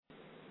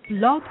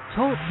Blog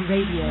Talk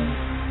Radio.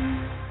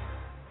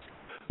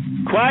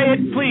 Quiet,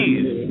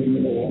 please.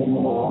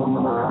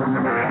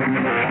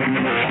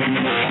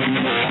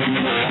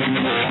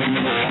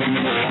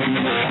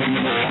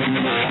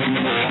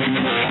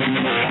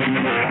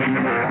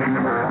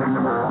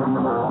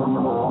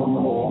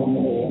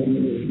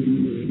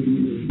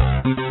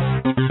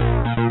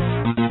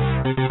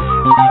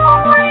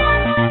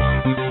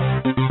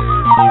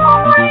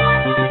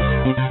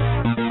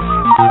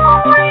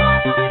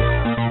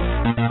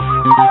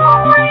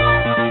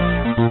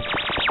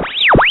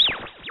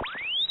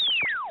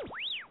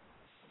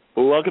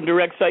 Welcome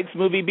to SIkes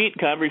Movie Beat,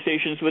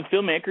 conversations with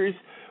filmmakers,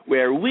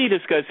 where we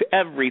discuss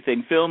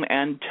everything film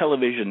and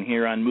television.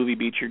 Here on Movie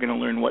Beat, you're going to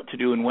learn what to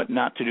do and what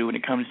not to do when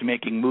it comes to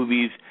making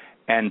movies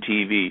and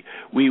TV.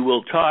 We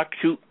will talk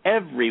to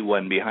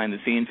everyone behind the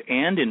scenes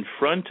and in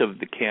front of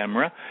the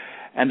camera,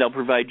 and they'll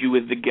provide you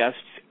with the guests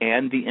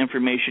and the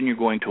information you're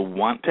going to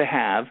want to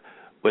have,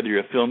 whether you're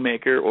a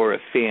filmmaker or a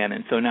fan.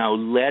 And so now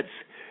let's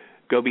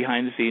go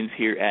behind the scenes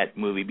here at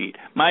Movie Beat.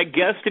 My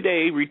guest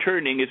today,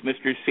 returning, is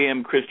Mr.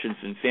 Sam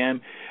Christensen.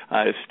 Sam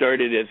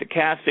started as a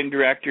casting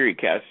director. He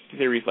cast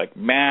series like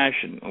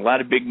MASH and a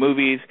lot of big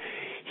movies.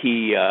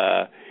 He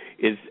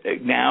is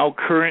now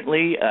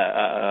currently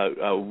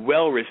a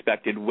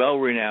well-respected,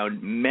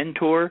 well-renowned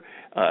mentor,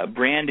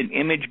 brand and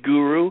image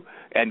guru,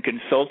 and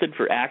consultant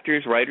for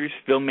actors, writers,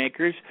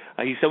 filmmakers.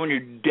 He's someone you're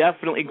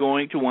definitely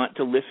going to want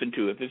to listen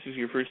to. If this is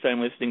your first time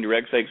listening to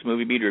SIkes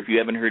Movie Beat, or if you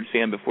haven't heard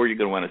Sam before, you're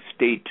going to want to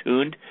stay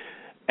tuned,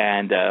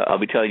 and I'll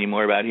be telling you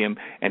more about him,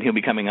 and he'll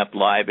be coming up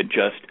live in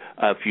just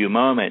a few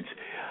moments.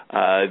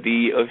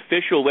 The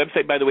official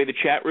website, by the way, the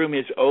chat room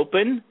is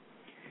open.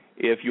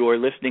 If you're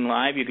listening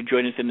live, you can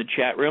join us in the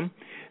chat room.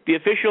 The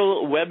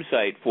official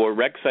website for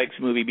SIkes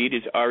Movie Beat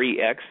is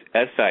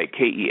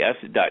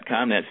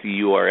REXSIKES.com. That's the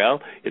URL.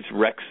 It's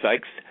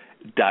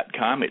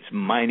REXSIkes.com. It's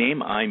my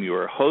name. I'm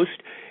your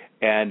host.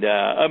 And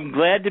I'm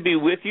glad to be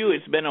with you.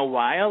 It's been a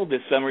while. This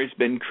summer has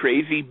been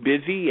crazy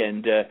busy,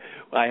 and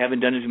I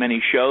haven't done as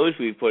many shows.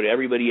 We've put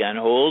everybody on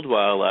hold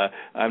while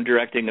I'm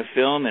directing a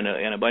film and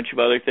a bunch of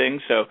other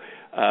things. So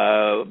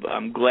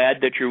I'm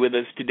glad that you're with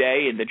us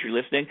today and that you're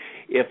listening.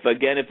 If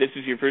this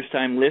is your first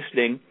time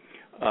listening,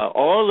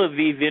 all of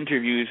these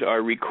interviews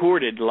are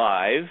recorded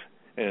live,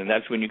 and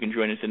that's when you can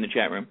join us in the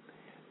chat room.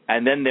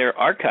 And then they're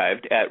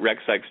archived at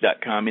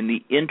REXSIkes.com in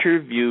the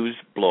interviews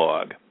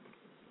blog.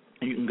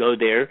 You can go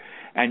there,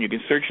 and you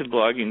can search the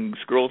blog, you can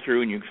scroll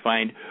through, and you can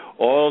find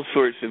all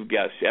sorts of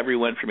guests,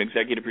 everyone from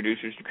executive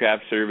producers to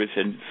craft service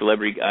and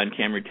celebrity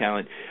on-camera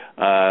talent.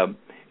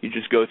 You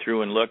just go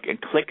through and look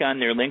and click on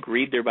their link,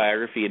 read their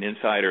biography, and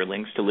inside are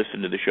links to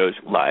listen to the shows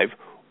live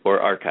or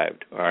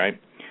archived, all right?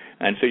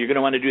 And so you're going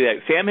to want to do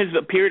that. Sam has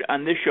appeared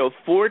on this show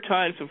 4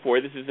 times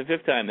before. This is the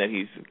 5th time that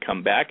he's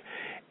come back.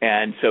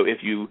 And so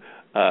if you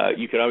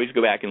can always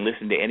go back and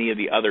listen to any of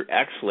the other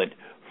excellent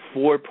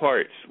 4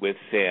 parts with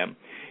Sam.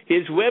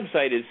 His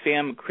website is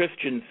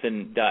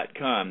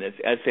samchristensen.com. That's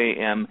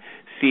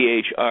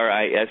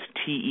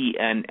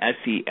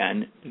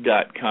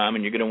SAMCHRISTENSEN.com,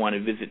 and you're going to want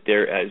to visit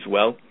there as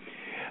well.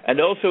 And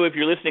also, if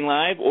you're listening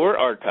live or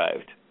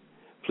archived,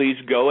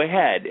 please go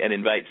ahead and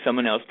invite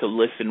someone else to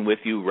listen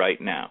with you right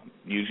now.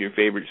 Use your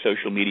favorite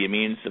social media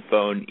means, the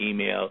phone,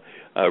 email,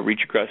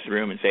 reach across the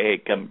room and say, hey,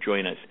 come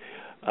join us.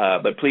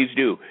 But please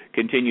do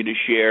continue to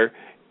share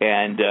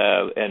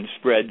and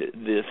spread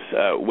this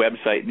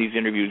website and these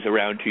interviews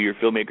around to your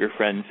filmmaker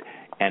friends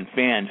and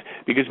fans,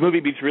 because Movie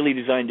Beat's really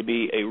designed to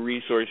be a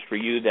resource for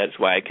you. That's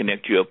why I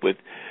connect you up with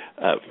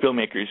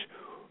filmmakers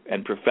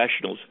and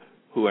professionals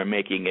who are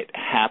making it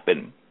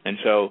happen. And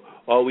so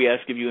all we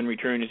ask of you in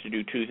return is to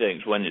do 2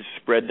 things. One is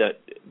spread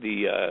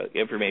the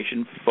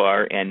information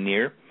far and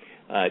near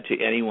to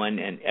anyone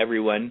and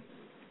everyone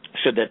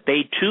so that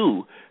they,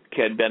 too,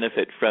 can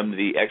benefit from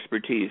the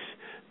expertise,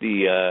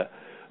 the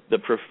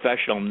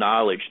professional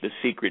knowledge, the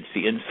secrets,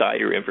 the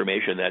insider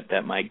information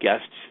that my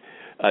guests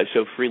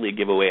so freely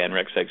give away on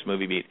SIkes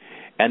Movie Beat.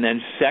 And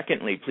then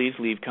secondly, please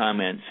leave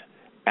comments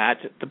at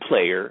the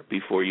player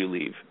before you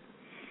leave.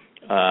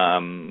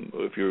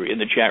 If you're in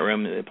the chat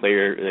room,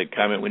 the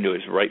comment window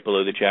is right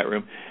below the chat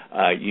room.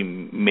 You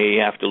may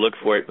have to look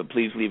for it, but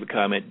please leave a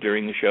comment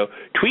during the show.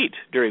 Tweet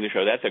during the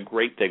show. That's a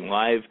great thing.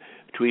 Live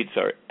tweets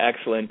are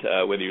excellent,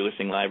 whether you're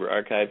listening live or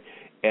archived.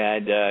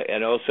 And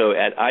also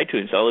at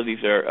iTunes. All of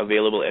these are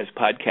available as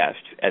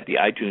podcasts at the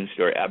iTunes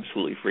store,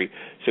 absolutely free.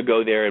 So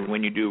go there, and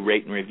when you do,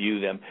 rate and review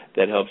them.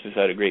 That helps us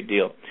out a great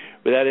deal.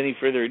 Without any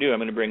further ado, I'm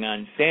going to bring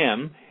on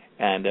Sam,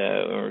 and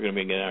we're going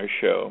to begin our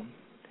show.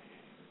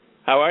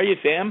 How are you,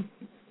 Sam?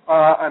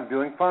 I'm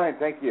doing fine,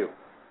 thank you.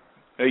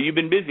 You've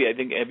been busy, I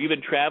think. Have you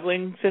been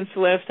traveling since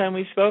the last time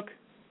we spoke?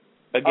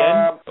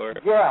 Again?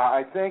 Yeah,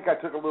 I think I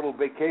took a little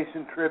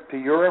vacation trip to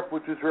Europe,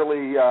 which was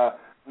really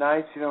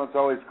nice. You know, it's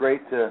always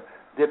great to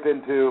dip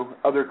into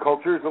other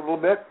cultures a little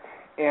bit.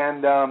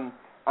 And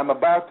I'm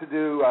about to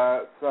do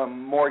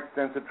some more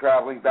extensive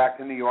traveling back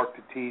to New York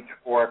to teach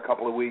for a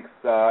couple of weeks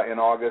in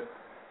August,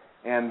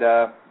 and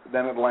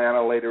then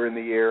Atlanta later in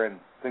the year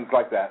and things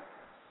like that.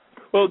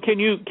 Well, can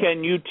you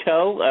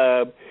tell?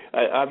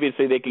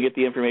 Obviously, they can get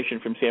the information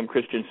from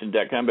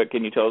samchristensen.com, but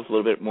can you tell us a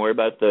little bit more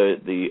about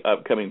the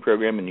upcoming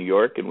program in New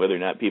York and whether or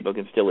not people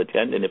can still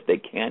attend, and if they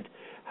can't,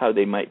 how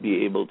they might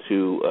be able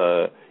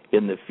to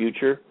in the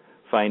future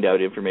find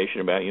out information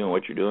about you and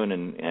what you're doing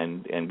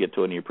and get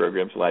to one of your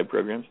programs, live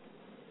programs?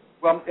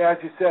 Well, as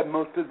you said,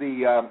 most of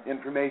the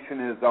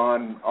information is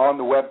on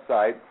the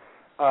website.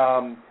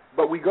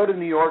 But we go to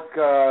New York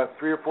 3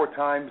 or 4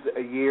 times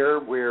a year.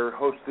 We're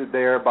hosted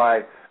there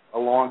by a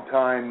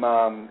long-time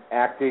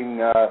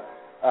acting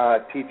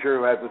teacher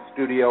who has a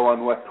studio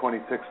on West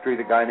 26th Street,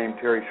 a guy named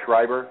Terry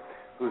Schreiber,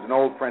 who's an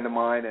old friend of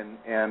mine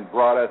and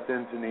brought us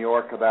into New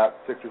York about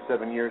 6 or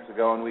 7 years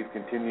ago, and we've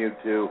continued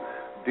to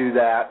do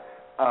that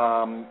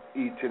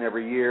each and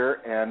every year,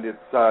 and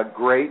it's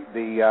great.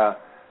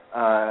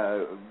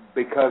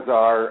 Because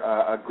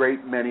a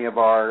great many of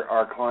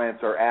our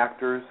clients are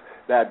actors,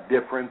 that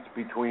difference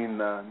between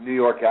the New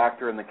York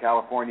actor and the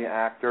California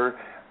actor,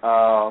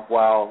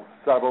 while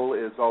subtle,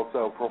 is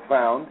also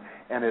profound,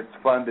 and it's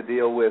fun to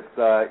deal with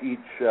each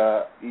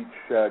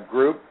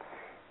group.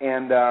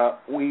 And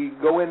we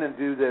go in and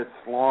do this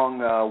long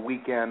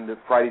weekend,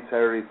 Friday,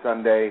 Saturday,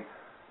 Sunday,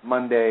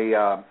 Monday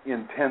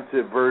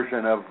intensive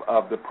version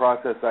of the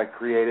process I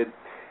created.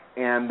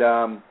 And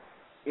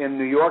in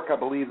New York, I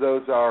believe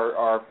those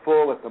are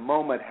full at the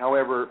moment.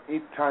 However,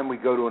 each time we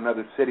go to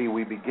another city,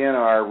 we begin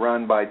our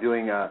run by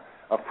doing a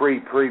free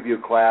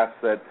preview class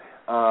that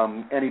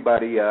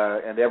anybody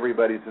and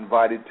everybody's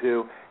invited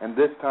to. And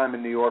this time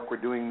in New York, we're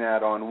doing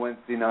that on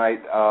Wednesday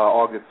night,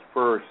 August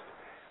 1st.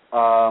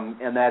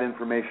 And that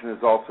information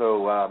is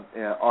also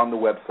on the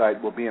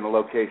website. We'll be in a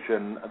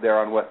location there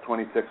on West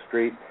 26th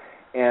Street.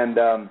 And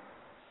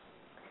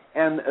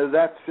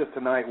that's just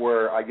a night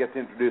where I get to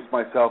introduce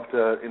myself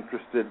to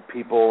interested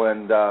people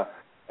and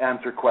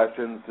answer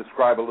questions,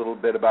 describe a little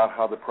bit about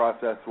how the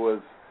process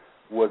was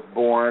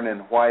born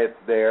and why it's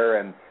there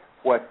and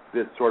what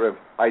this sort of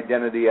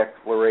identity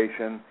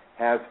exploration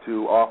has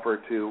to offer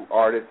to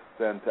artists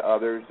and to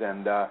others.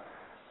 And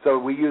so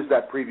we use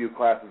that preview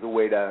class as a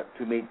way to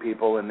meet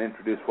people and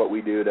introduce what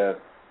we do to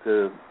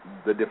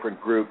the different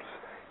groups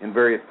in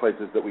various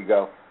places that we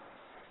go.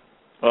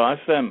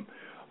 Awesome.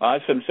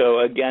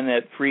 So, again,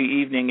 that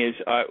free evening is,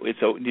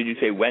 did you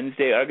say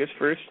Wednesday, August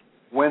 1st?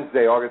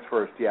 Wednesday, August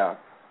 1st, yeah.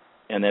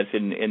 And that's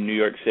in New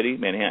York City,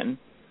 Manhattan?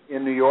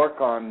 In New York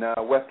on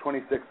West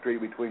 26th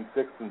Street between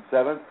 6th and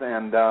 7th,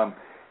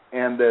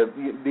 and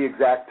the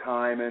exact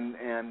time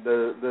and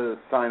the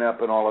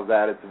sign-up and all of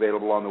that is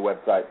available on the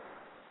website.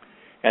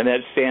 And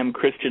that's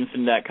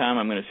samchristensen.com.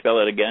 I'm going to spell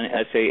it again,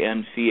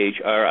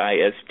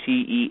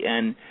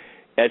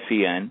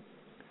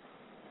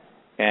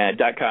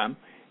 SAMCHRISTENSEN.com.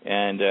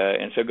 And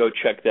so go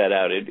check that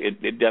out.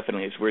 It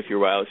definitely is worth your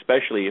while,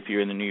 especially if you're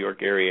in the New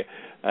York area.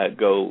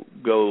 Go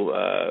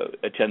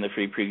attend the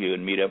free preview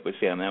and meet up with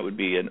Sam. That would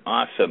be an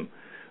awesome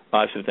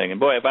thing.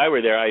 And boy, if I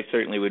were there, I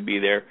certainly would be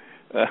there.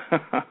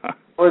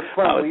 Well, it's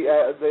fun.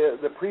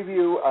 The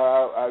preview,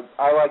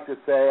 I like to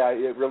say,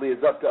 it really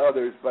is up to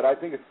others, but I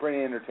think it's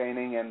pretty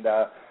entertaining, and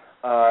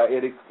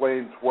it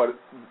explains what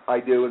I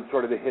do and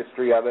sort of the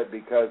history of it,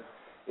 because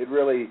it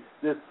really,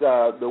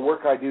 the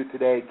work I do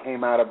today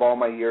came out of all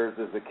my years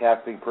as a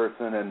casting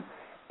person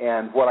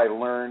and what I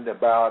learned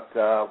about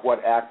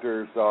what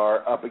actors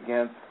are up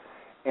against.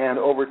 And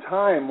over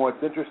time,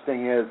 what's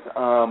interesting is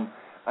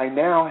I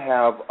now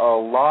have a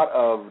lot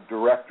of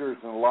directors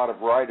and a lot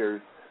of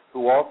writers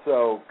who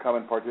also come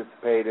and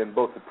participate in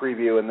both the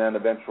preview and then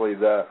eventually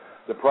the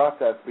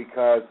process,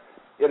 because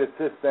it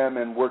assists them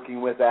in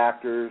working with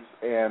actors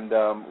and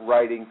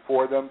writing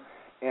for them.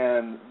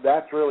 And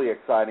that's really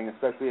exciting,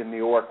 especially in New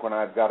York when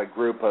I've got a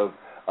group of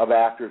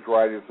actors,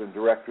 writers, and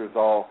directors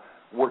all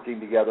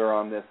working together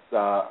on this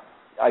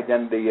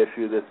identity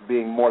issue that's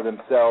being more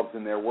themselves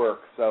in their work.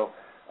 So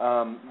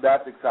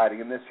that's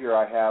exciting. And this year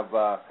I have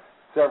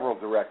several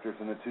directors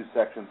in the 2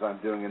 sections I'm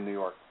doing in New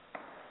York.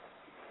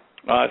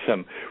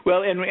 Awesome.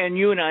 Well, and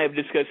you and I have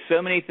discussed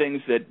so many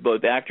things that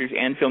both actors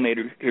and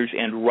filmmakers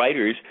and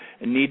writers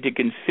need to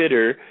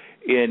consider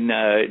in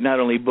not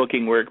only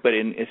booking work, but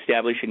in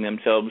establishing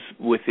themselves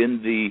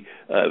within the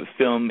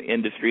film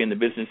industry and the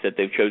business that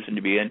they've chosen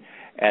to be in,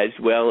 as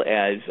well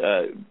as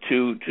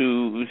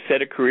to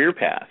set a career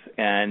path.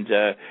 And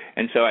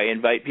so I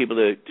invite people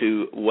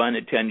to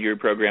attend your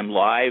program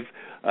live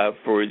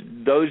for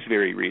those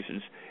very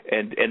reasons,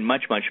 and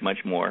much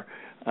more.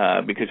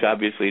 Because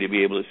obviously to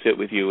be able to sit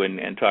with you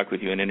and talk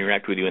with you and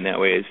interact with you in that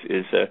way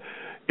is a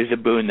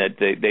boon that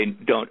they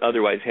don't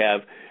otherwise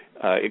have,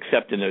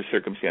 except in those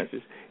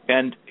circumstances.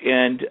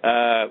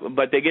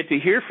 But they get to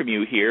hear from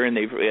you here, and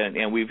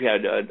we've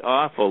had an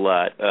awful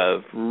lot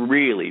of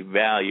really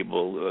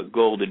valuable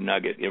golden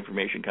nugget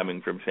information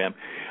coming from Sam.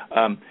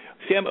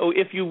 Sam,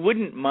 if you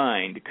wouldn't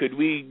mind, could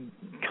we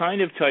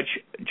kind of touch,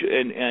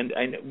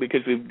 and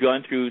because we've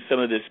gone through some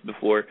of this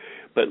before,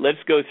 but let's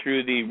go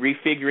through the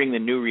refiguring the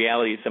new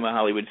reality of some of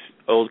Hollywood's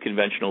old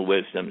conventional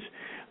wisdoms.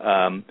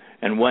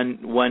 And one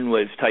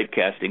was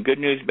typecasting. Good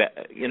news,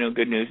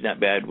 good news, not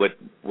bad. What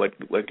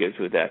goes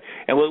with that?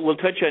 And we'll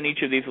touch on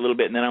each of these a little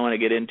bit, and then I want to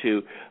get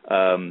into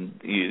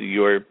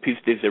your piece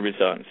de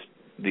resistance,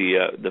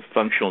 the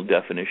functional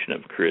definition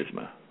of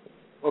charisma.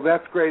 Well,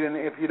 that's great, and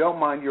if you don't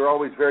mind, you're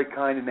always very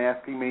kind in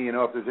asking me,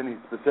 if there's any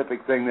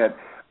specific thing that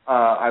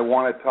I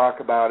want to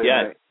talk about in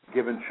a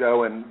given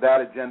show, and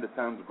that agenda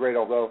sounds great,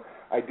 although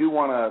I do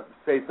want to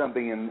say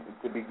something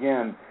to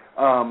begin.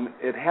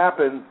 It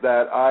happens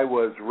that I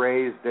was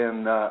raised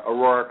in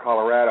Aurora,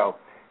 Colorado,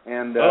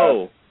 and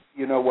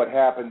you know what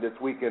happened this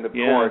weekend, of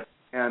course,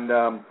 and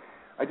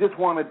I just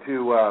wanted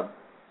to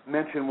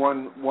mention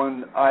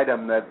one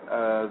item that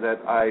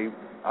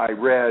I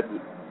read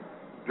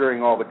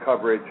during all the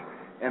coverage,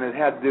 and it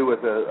had to do with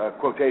a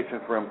quotation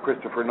from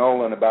Christopher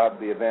Nolan about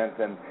the event,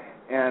 and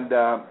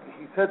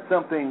he said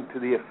something to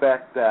the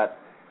effect that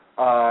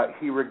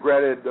he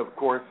regretted, of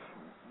course,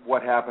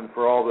 what happened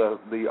for all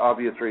the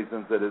obvious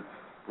reasons that it's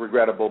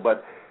regrettable,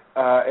 but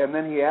and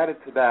then he added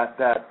to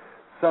that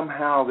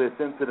somehow this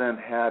incident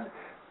had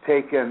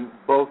taken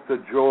both the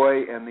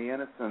joy and the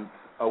innocence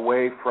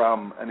away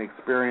from an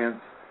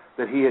experience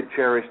that he had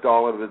cherished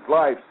all of his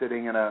life,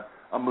 sitting in a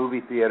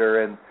movie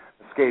theater and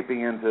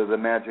escaping into the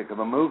magic of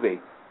a movie.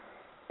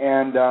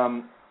 And,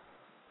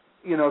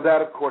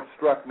 that, of course,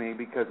 struck me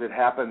because it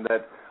happened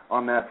that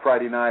on that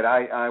Friday night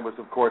I was,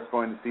 of course,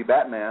 going to see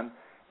Batman,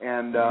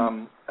 and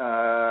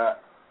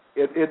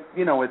it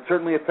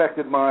certainly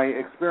affected my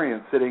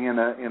experience sitting in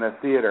a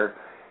theater.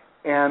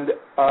 And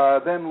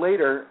then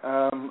later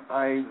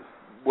I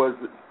was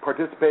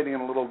participating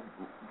in a little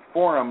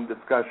forum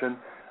discussion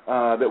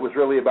that was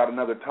really about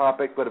another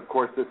topic, but, of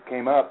course, this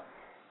came up.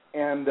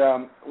 And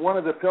one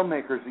of the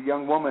filmmakers, a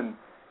young woman,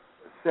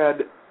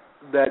 said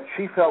that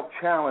she felt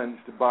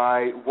challenged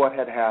by what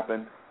had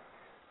happened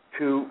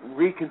to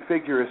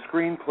reconfigure a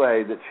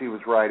screenplay that she was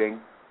writing.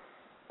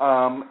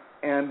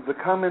 And the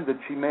comment that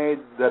she made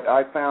that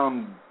I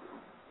found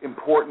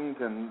important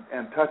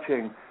and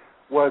touching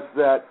was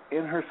that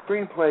in her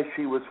screenplay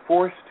she was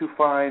forced to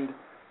find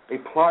a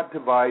plot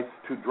device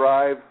to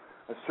drive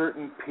a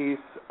certain piece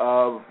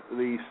of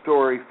the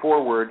story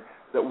forward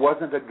that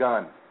wasn't a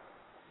gun.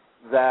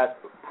 That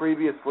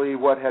previously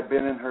what had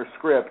been in her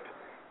script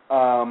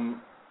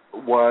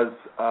was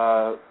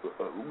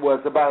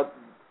about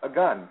a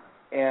gun,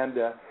 and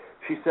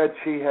she said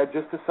she had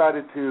just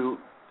decided to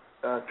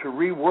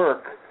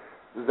rework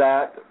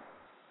that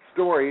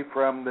story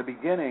from the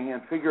beginning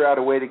and figure out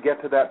a way to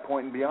get to that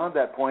point and beyond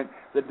that point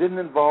that didn't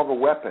involve a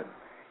weapon.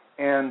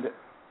 And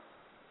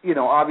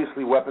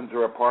obviously weapons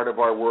are a part of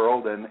our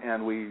world,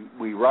 and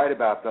we write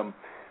about them,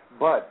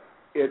 but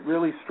it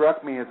really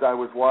struck me as I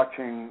was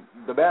watching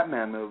the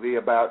Batman movie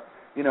about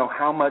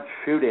how much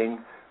shooting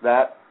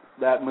that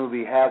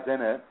movie has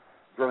in it,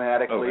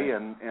 dramatically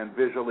and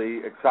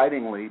visually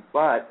excitingly.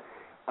 But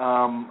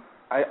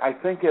I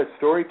think as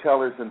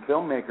storytellers and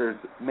filmmakers,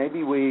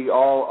 maybe we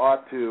all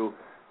ought to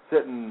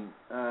sit and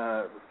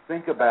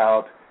think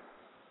about,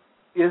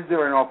 is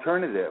there an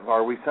alternative?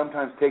 Are we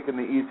sometimes taking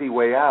the easy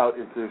way out?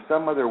 Is there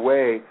some other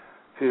way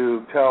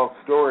to tell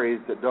stories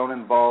that don't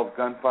involve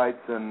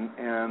gunfights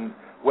and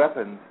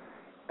weapons?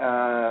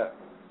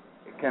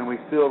 Can we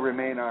still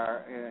remain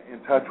in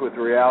touch with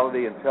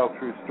reality and tell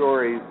true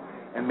stories,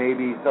 and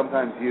maybe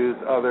sometimes use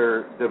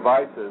other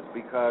devices?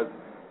 Because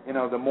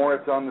the more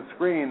it's on the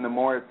screen, the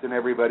more it's in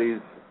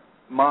everybody's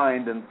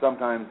mind, and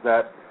sometimes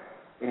that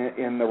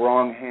in the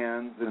wrong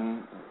hands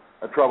and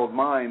a troubled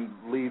mind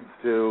leads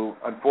to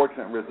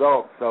unfortunate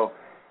results. So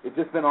it's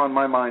just been on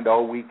my mind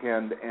all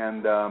weekend,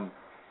 and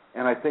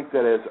I think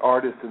that as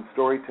artists and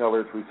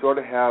storytellers, we sort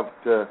of have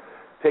to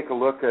take a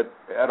look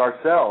at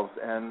ourselves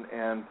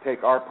and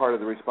take our part of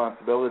the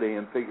responsibility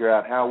and figure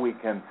out how we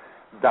can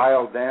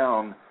dial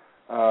down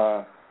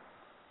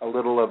a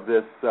little of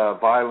this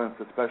violence,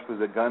 especially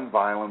the gun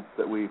violence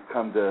that we've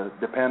come to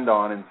depend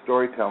on in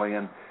storytelling,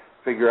 and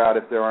figure out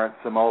if there aren't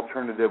some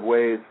alternative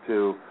ways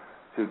to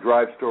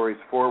drive stories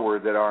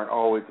forward that aren't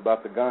always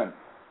about the gun.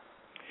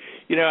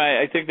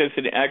 I think that's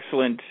an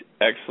excellent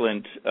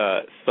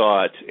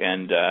thought,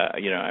 and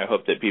I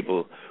hope that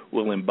people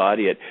will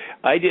embody it.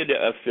 I did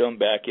a film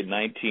back in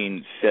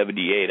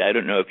 1978. I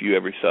don't know if you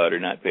ever saw it or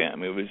not,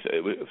 Pam. It was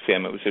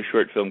a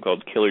short film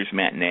called Killer's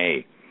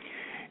Matinee.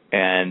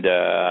 And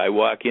I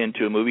walk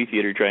into a movie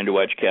theater trying to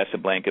watch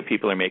Casablanca.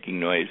 People are making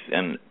noise,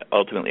 and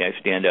ultimately I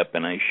stand up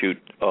and I shoot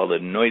all the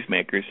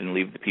noisemakers and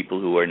leave the people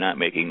who are not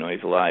making noise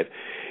alive.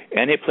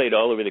 And it played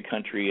all over the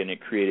country, and it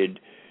created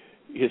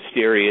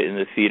hysteria in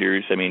the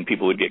theaters. I mean,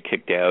 people would get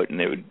kicked out, and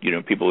they would,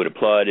 people would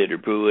applaud it or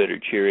boo it or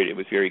cheer it. It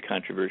was very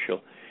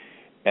controversial.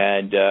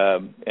 And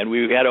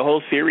we had a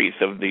whole series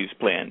of these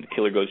planned.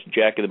 Killer goes to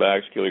Jack in the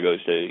Box, Killer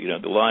goes to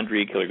the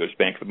Laundry, Killer goes to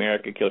Bank of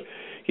America, Killer.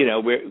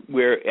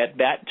 Where at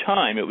that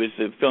time it was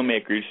the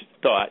filmmakers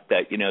thought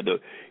that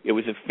it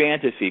was a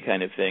fantasy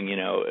kind of thing,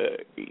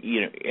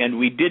 and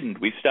we didn't.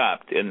 We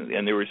stopped,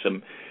 and there were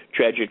some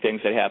tragic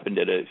things that happened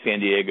at a San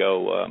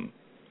Diego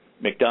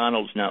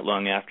McDonald's not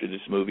long after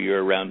this movie,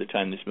 or around the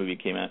time this movie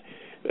came out,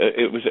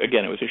 it was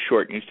a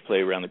short and used to play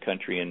around the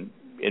country and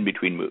in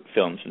between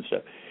films and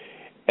stuff.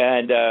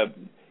 And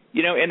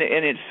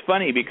and it's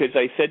funny because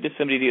I said to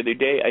somebody the other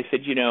day, I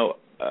said,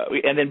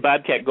 and then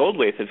Bobcat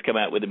Goldthwait has come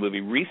out with a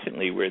movie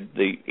recently where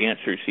the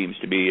answer seems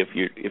to be if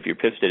you're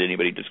pissed at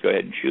anybody, just go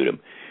ahead and shoot them.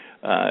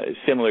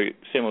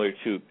 Similar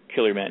to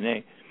Killer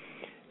Matinee.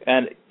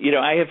 And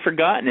I have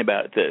forgotten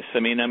about this. I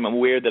mean, I'm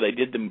aware that I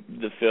did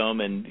the film,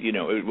 and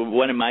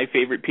one of my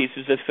favorite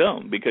pieces of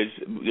film because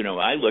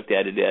I looked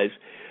at it as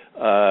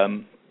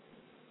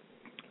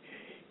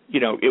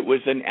it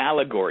was an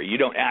allegory. You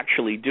don't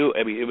actually do.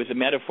 I mean, it was a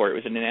metaphor. It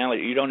was an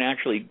analogy. You don't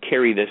actually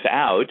carry this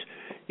out.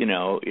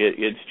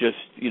 It's just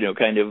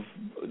kind of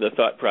the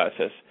thought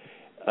process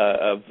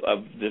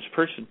of this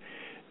person,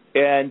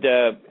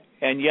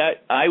 and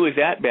yet I was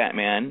at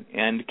Batman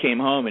and came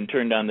home and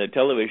turned on the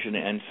television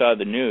and saw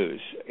the news,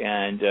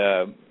 and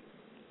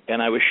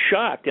I was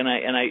shocked, and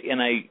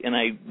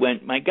I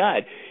went, my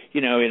God,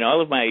 in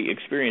all of my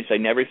experience, I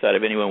never thought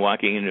of anyone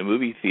walking into a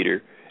movie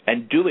theater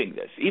and doing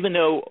this, even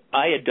though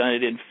I had done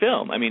it in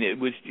film. I mean,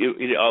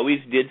 it always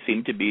did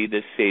seem to be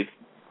this safe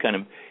kind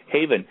of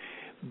haven,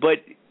 but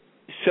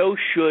so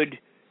should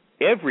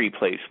every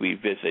place we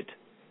visit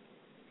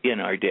in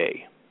our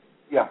day.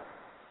 Yeah.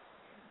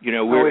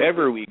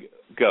 Wherever we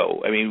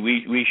go. I mean,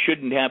 we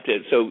shouldn't have to.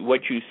 So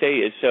what you say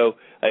is so.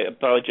 I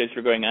apologize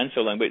for going on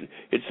so long, but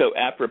it's so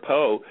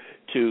apropos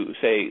to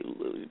say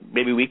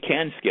maybe we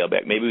can scale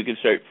back. Maybe we can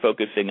start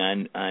focusing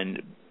on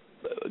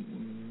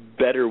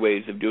better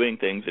ways of doing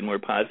things and more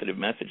positive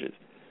messages.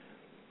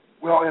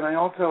 Well, and I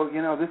also,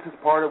 this is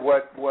part of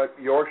what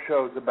your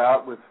show's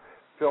about with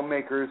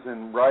filmmakers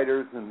and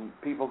writers and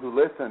people who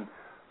listen.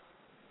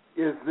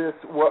 Is this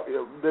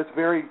this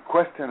very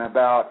question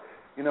about?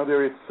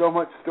 There is so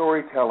much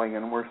storytelling,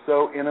 and we're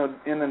so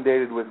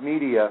inundated with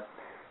media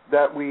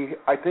that we,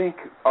 I think,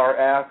 are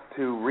asked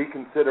to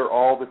reconsider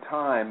all the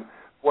time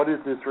what is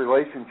this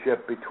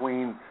relationship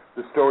between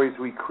the stories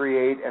we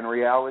create and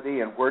reality,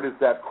 and where does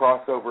that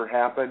crossover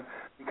happen?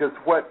 Because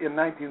what in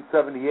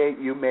 1978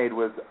 you made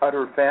was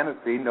utter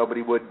fantasy.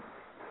 Nobody would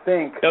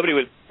think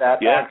that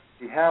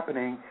actually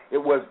happening. It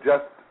was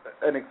just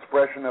an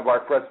expression of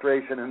our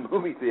frustration in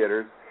movie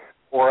theaters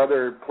or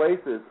other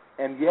places,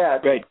 and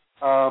yet... Right.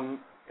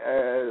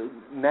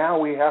 Now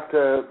we have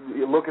to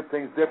look at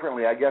things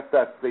differently. I guess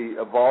that's the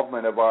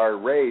evolvement of our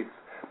race.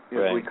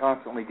 Right. We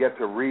constantly get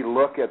to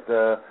re-look at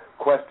the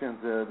questions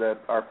that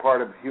are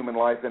part of human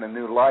life in a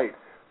new light.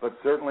 But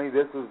certainly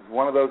this is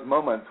one of those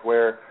moments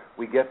where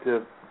we get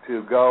to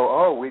go,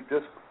 oh, we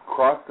just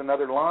crossed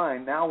another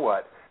line. Now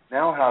what?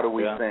 Now how do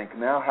we think?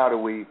 Now how do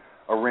we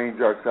arrange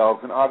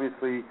ourselves? And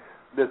obviously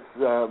this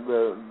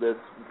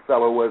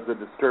fellow was a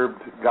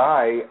disturbed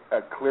guy,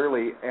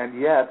 clearly, and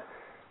yet...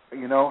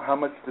 how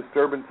much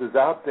disturbance is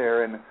out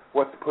there and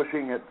what's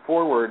pushing it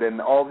forward and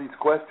all these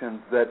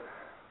questions that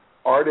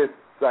artists,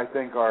 I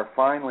think, are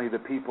finally the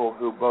people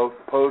who both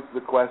pose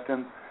the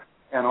questions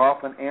and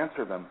often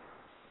answer them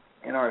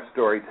in our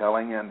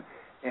storytelling.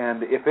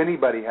 And if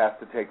anybody has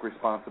to take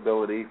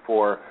responsibility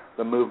for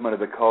the movement of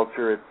the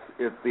culture,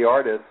 it's the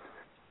artist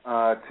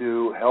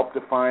to help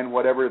define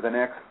whatever the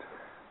next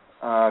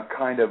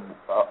kind of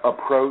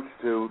approach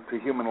to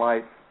human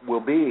life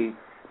will be.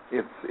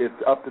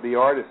 It's up to the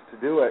artist to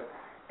do it,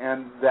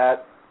 and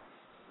that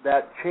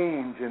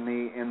change in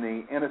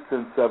the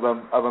innocence of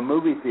a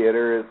movie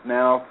theater is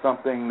now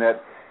something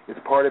that is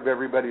part of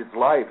everybody's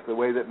life. The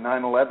way that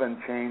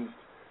 9/11 changed,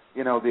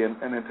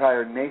 an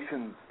entire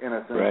nation's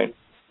innocence. Right.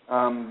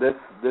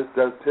 This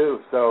does too.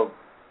 So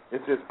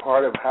it's just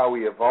part of how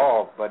we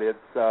evolve. But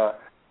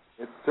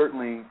it's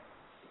certainly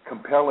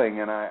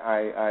compelling, and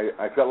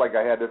I felt like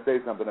I had to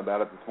say something about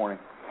it this morning.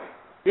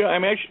 Yeah,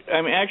 I'm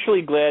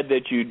actually glad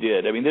that you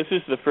did. I mean, this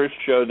is the first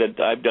show that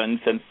I've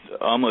done since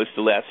almost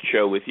the last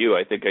show with you.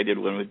 I think I did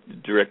one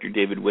with director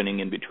David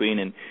Winning in between,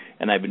 and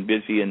I've been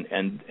busy, and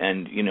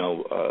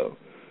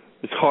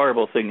this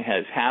horrible thing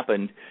has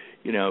happened,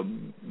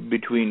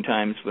 between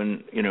times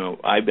when,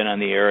 I've been on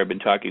the air, I've been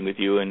talking with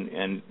you,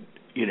 and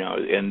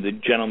the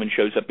gentleman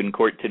shows up in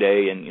court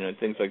today, and,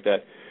 things like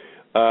that.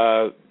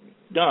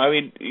 No, I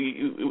mean,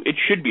 it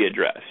should be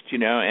addressed,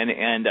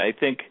 and I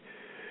think,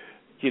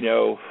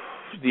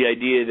 the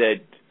idea that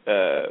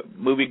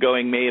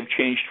movie-going may have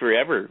changed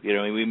forever.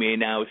 We may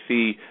now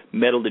see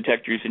metal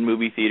detectors in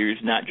movie theaters,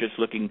 not just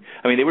looking...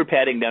 I mean, they were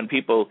patting down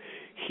people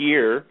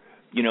here,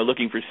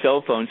 looking for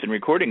cell phones and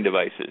recording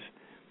devices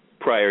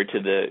prior to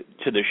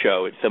the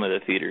show at some of the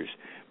theaters.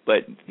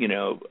 But,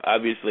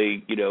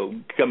 obviously,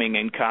 coming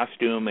in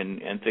costume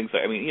and things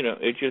like... I mean,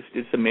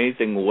 it's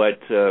amazing what,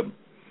 an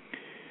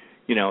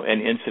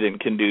incident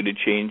can do to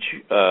change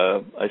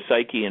a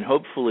psyche, and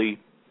hopefully...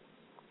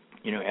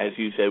 as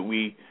you said,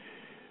 we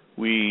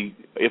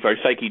if our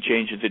psyche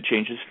changes, it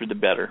changes for the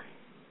better.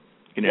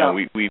 We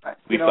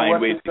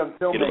find ways. What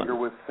the filmmaker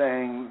was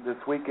saying this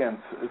weekend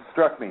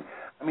struck me.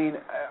 I mean,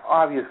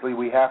 obviously,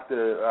 we have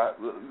to.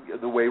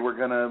 The way we're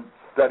going to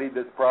study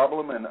this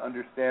problem and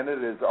understand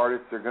it is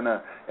artists are going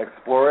to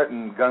explore it,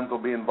 and guns will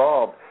be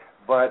involved.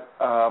 But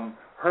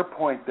her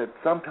point that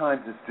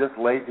sometimes it's just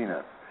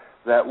laziness,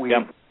 that we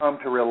Yep. come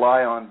to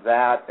rely on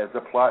that as a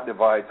plot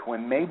device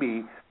when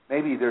maybe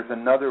there's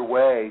another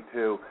way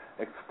to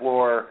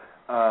explore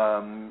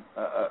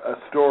a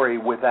story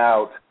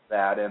without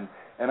that. And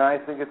I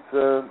think it's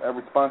a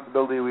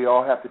responsibility we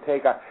all have to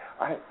take.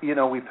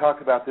 We've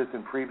talked about this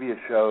in previous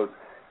shows.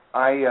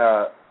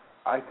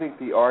 I think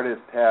the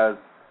artist has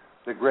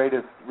the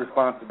greatest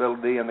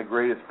responsibility and the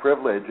greatest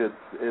privilege.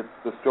 It's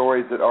the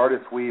stories that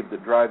artists weave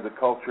that drive the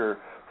culture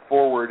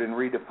forward and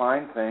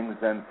redefine things.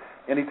 And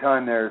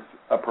anytime there's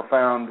a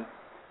profound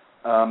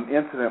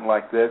incident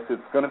like this,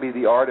 it's going to be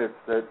the artists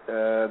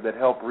that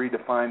help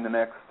redefine the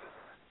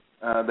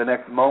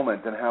next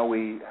moment and how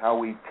we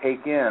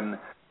take in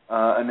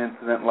an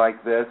incident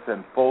like this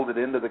and fold it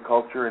into the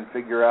culture and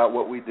figure out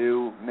what we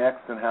do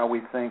next and how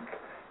we think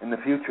in the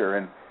future.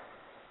 And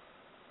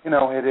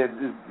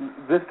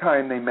this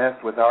time they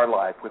messed with our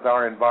life, with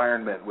our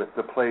environment, with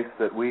the place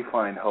that we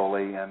find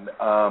holy, and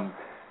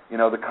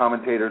the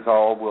commentators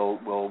all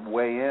will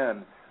weigh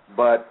in,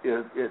 but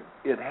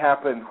it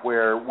happened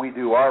where we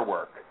do our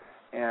work,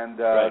 and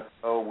right.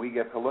 So we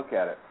get to look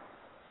at it.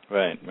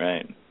 Right.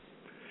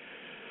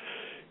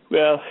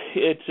 Well,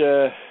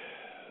 it's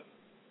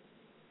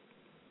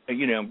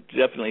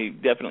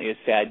definitely a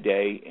sad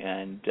day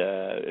and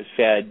a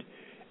sad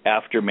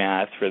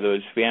aftermath for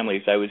those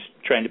families. I was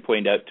trying to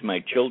point out to my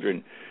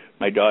children.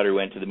 My daughter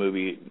went to the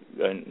movie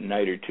a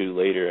night or two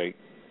later,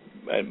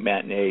 a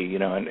matinee,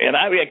 and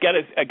I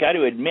got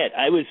to admit,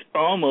 I was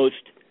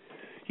almost,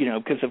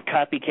 because of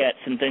copycats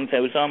and things,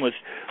 I was almost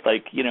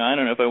like, I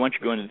don't know if I want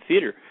you going to the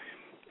theater,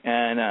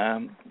 and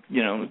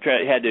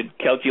had to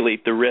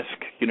calculate the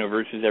risk,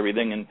 versus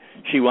everything. And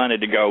she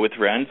wanted to go with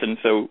friends, and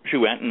so she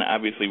went, and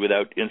obviously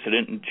without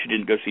incident. And she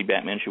didn't go see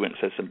Batman. She went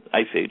and saw some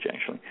Ice Age,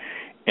 actually,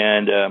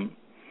 and.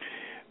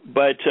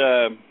 But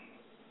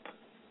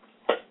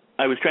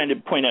I was trying to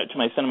point out to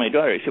my son and my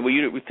daughter, I said, well,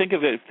 think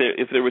of it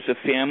if there was a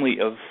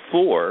family of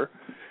 4,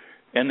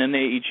 and then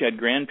they each had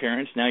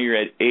grandparents. Now you're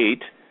at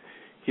 8,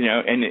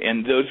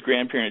 and those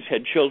grandparents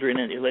had children,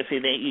 and let's say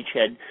they each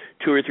had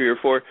 2 or 3 or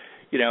 4,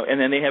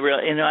 and then they have,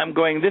 I'm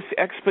going, this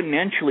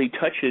exponentially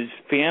touches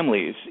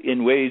families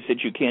in ways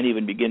that you can't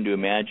even begin to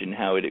imagine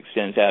how it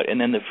extends out. And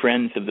then the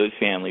friends of those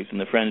families and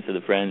the friends of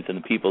the friends and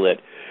the people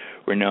that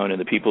were known and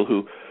the people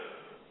who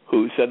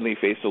suddenly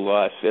face a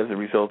loss as a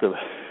result of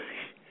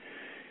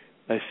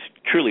a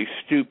truly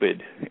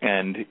stupid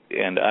and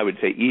I would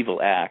say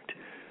evil act.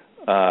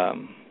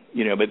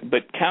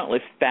 But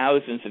countless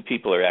thousands of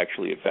people are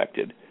actually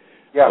affected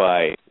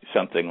by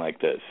something like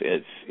this.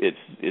 It's if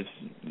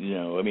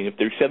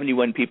there's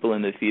 71 people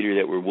in the theater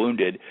that were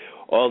wounded,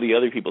 all the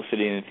other people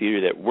sitting in the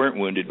theater that weren't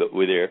wounded but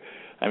were there,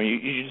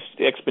 you just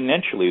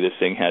exponentially, this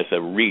thing has a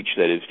reach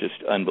that is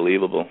just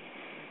unbelievable.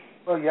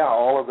 Well,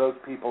 all of those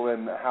people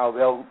and how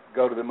they'll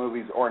go to the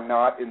movies or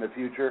not in the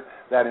future,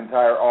 that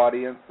entire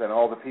audience and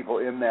all the people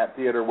in that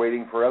theater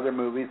waiting for other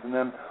movies, and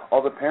then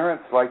all the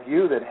parents like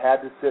you that had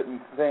to sit and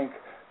think,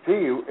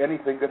 gee,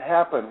 anything could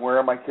happen. Where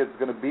are my kids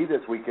going to be this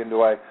weekend?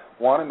 Do I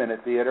want them in a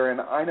theater? And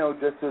I know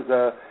just as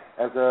a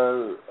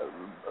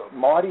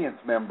audience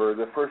member,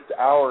 the first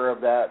hour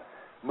of that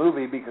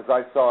movie, because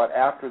I saw it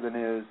after the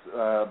news.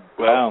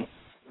 Wow.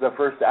 The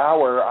first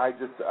hour,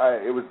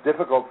 it was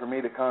difficult for me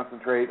to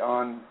concentrate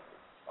on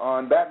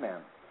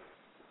Batman.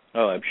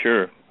 Oh, I'm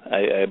sure.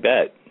 I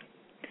bet.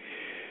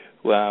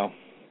 Wow.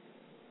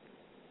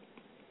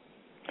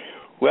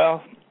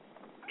 Well,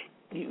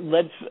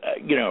 let's,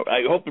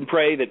 I hope and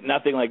pray that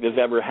nothing like this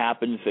ever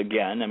happens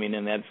again.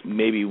 And that's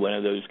maybe one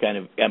of those kind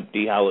of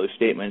empty, hollow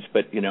statements,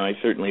 but, I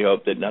certainly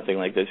hope that nothing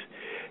like this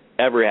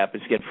ever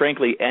happens again,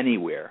 frankly,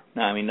 anywhere.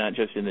 Not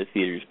just in the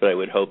theaters, but I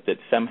would hope that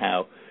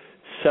somehow,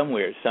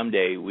 somewhere,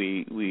 someday,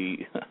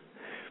 we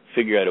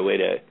figure out a way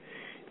to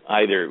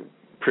either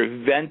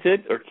prevent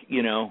it, or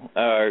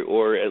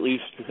at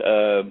least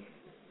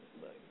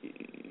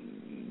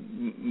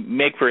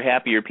make for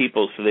happier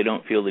people so they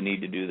don't feel the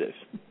need to do this.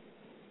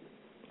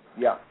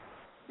 Yeah,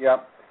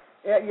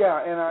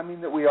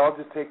 and that we all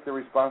just take the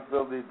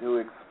responsibility to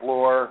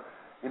explore,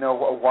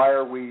 why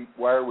are we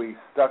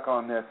stuck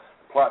on this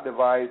plot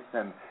device,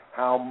 and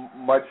how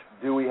much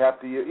do we have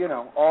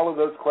to, all of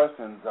those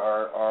questions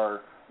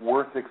are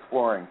worth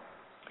exploring.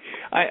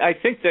 I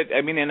think that,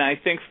 and I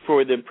think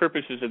for the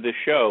purposes of this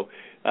show,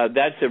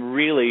 that's a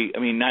really,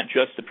 not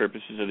just the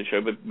purposes of the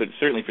show, but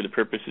certainly for the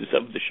purposes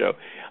of the show,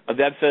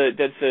 that's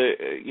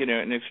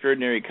an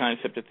extraordinary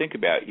concept to think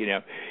about.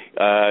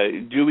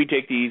 Do we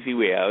take the easy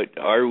way out?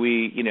 Are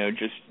we,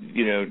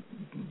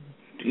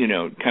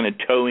 kind of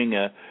towing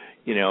a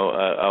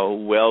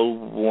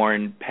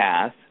well-worn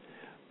path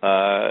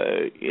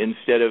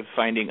instead of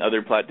finding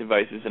other plot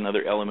devices and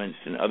other elements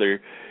and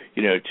other,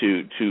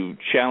 to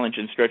challenge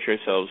and stretch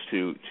ourselves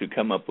to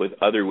come up with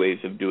other ways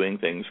of doing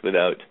things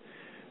without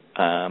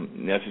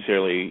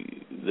necessarily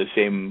the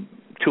same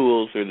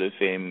tools or the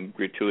same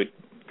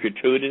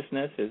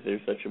gratuitousness, is there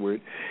such a word?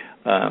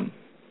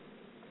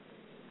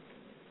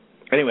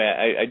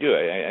 Anyway, I do.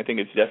 I think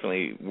it's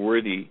definitely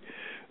worthy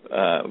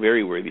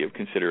very worthy of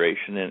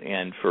consideration,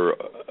 and for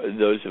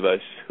those of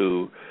us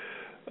who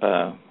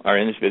are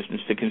in this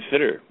business to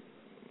consider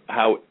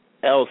how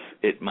else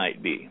it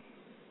might be,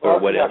 or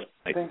what else.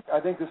 I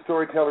think the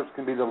storytellers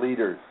can be the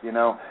leaders. It's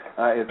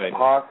right.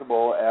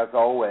 possible, as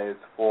always,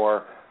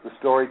 for the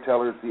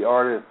storytellers, the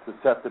artists, to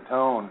set the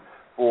tone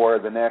for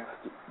the next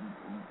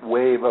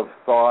wave of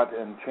thought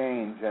and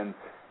change. And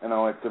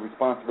it's a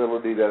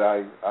responsibility that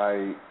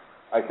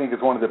I think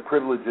is one of the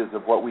privileges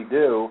of what we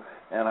do.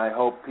 And I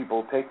hope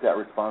people take that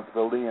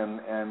responsibility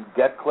and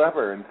get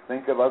clever and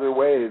think of other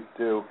ways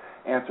to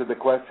answer the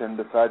question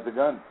besides the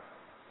gun.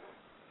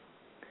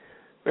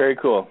 Very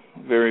cool.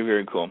 Very,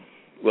 very cool.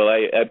 Well,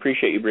 I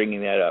appreciate you bringing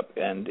that up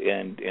and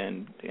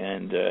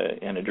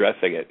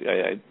addressing it.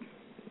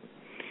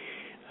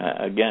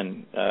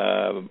 Again,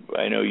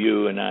 I know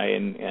you and I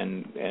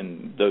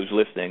and those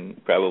listening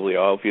probably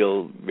all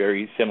feel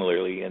very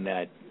similarly in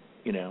that,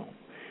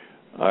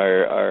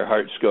 our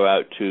hearts go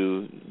out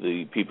to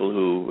the people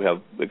who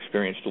have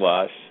experienced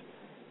loss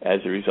as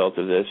a result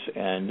of this,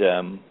 and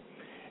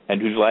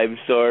whose lives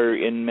are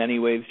in many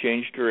ways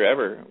changed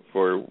forever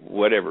for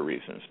whatever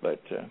reasons.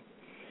 But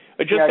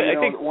I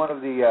think one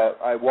of the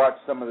I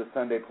watched some of the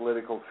Sunday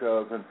political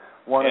shows, and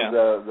one of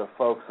the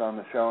folks on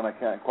the show, and I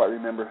can't quite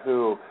remember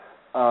who,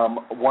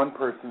 one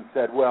person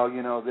said, well,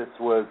 this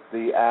was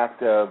the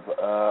act of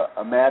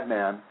a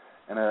madman,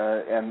 and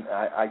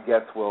I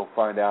guess we'll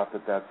find out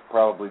that that's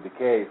probably the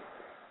case.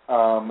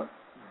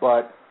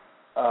 But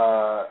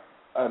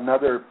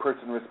another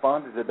person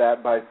responded to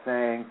that by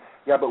saying,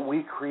 yeah, but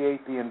we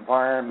create the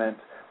environment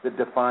that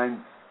defines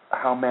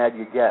how mad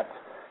you get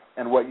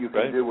and what you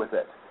can do with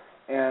it.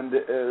 And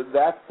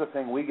that's the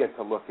thing we get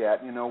to look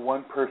at.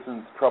 One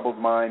person's troubled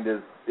mind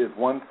is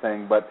one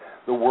thing, but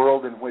the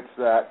world in which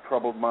that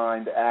troubled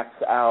mind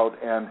acts out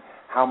and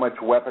how much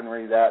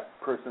weaponry that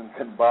person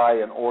can buy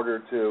in order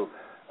to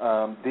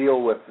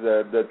deal with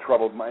the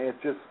troubled mind,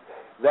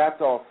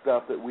 that's all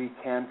stuff that we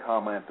can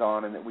comment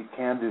on and that we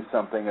can do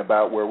something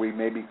about, where we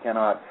maybe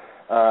cannot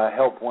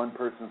help one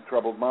person's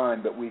troubled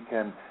mind, but we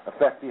can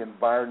affect the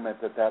environment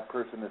that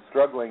person is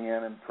struggling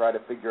in and try to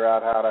figure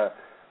out how to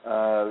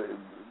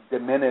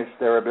diminish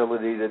their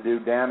ability to do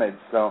damage.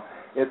 So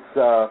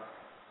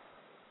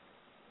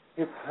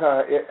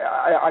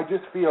I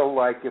just feel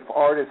like if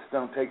artists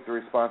don't take the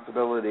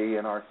responsibility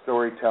in our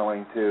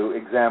storytelling to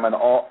examine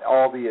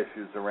all the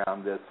issues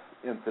around this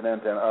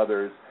incident and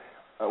others,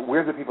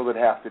 we're the people that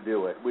have to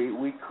do it.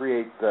 We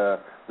create the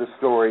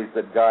stories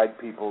that guide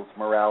people's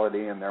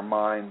morality and their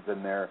minds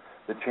and the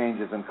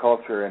changes in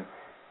culture. And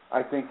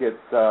I think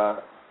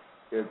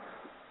it's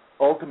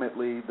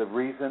ultimately the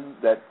reason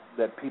that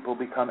people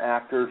become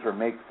actors or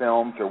make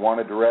films or want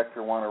to direct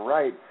or want to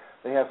write.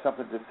 They have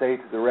something to say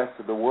to the rest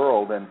of the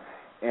world, and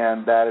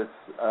that is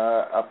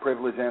a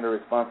privilege and a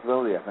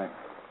responsibility, I think.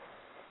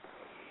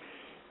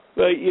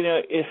 Well,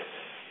 if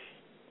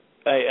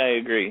I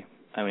agree.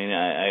 I mean,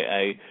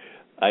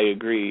 I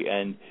agree,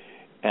 and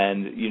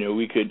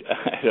we could,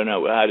 I don't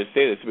know how to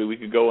say this, but we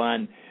could go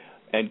on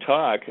and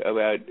talk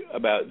about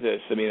this.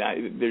 I mean,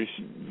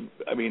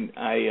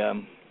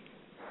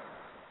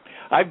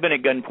 I've been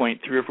at gunpoint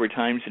 3 or 4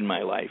 times in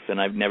my life, and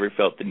I've never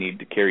felt the need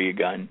to carry a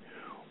gun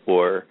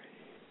or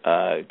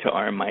to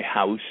arm my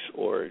house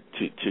or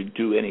to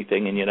do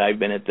anything, and yet I've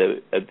been at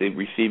the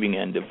receiving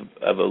end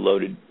of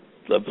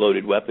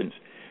loaded weapons,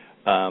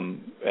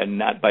 and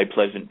not by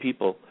pleasant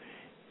people.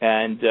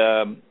 And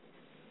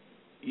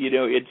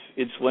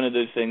it's one of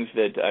those things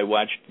that I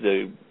watched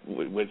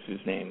what's his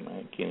name?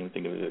 I can't even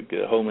think of it.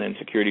 The Homeland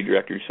Security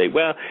Director say,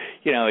 well,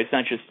 it's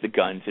not just the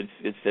guns.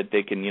 It's that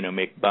they can,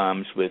 make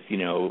bombs with,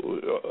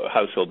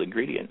 household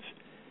ingredients.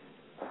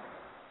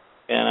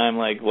 And I'm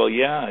like, well,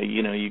 yeah,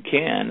 you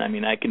can. I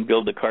mean, I can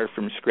build a car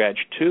from scratch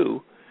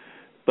too,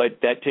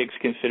 but that takes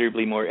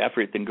considerably more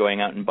effort than going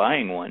out and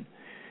buying one.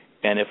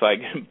 And if I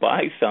can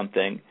buy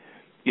something,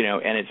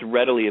 and it's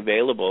readily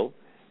available,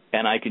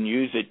 and I can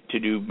use it to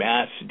do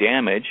mass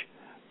damage,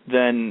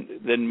 then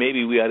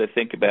maybe we ought to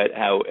think about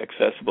how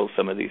accessible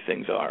some of these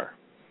things are.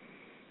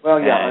 Well,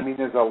 yeah, I mean,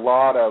 there's a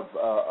lot of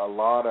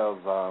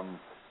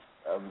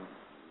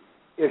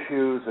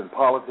issues and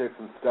politics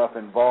and stuff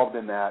involved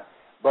in that,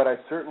 but I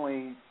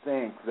certainly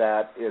think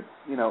that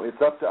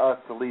it's up to us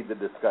to lead the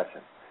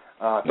discussion.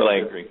 Well, I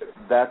agree.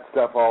 That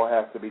stuff all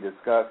has to be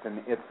discussed,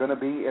 and it's going to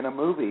be in a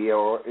movie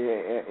or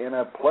in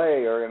a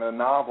play or in a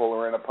novel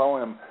or in a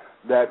poem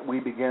that we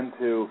begin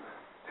to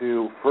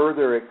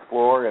further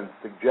explore and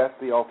suggest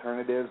the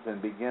alternatives and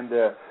begin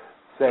to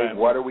say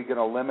what are we going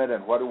to limit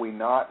and what are we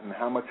not, and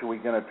how much are we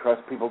going to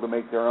trust people to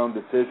make their own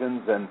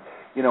decisions, and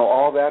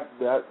all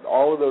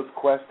of those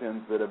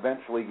questions that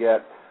eventually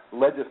get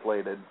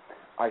legislated,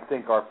 I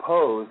think, are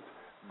posed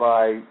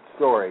by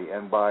story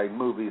and by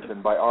movies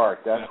and by art.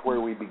 That's where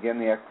we begin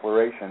the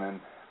exploration,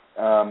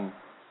 and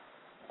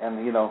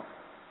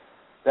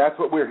that's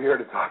what we're here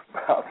to talk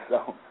about.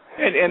 So.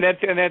 And that's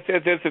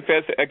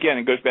again,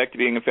 it goes back to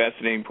being a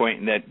fascinating point,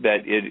 and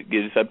that it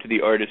is up to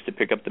the artist to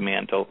pick up the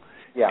mantle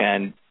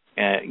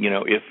you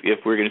know, if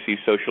we're going to see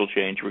social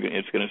change,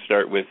 it's going to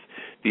start with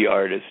the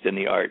artist and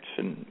the arts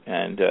and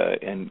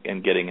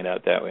getting it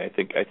out that way. I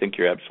think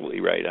you're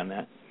absolutely right on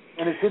that.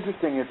 And it's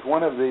interesting. It's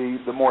one of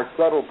the more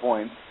subtle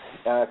points,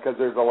 because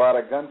there's a lot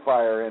of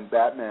gunfire in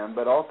Batman,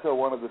 but also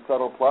one of the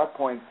subtle plot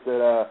points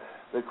that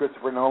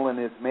Christopher Nolan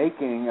is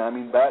making. I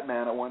mean,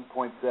 Batman at one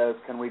point says,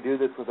 "Can we do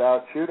this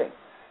without shooting?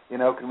 You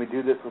know, can we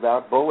do this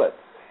without bullets?"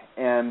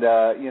 And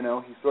you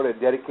know, he sort of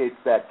dedicates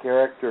that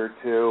character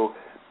to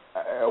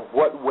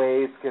what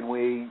ways can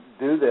we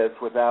do this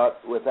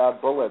without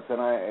bullets. And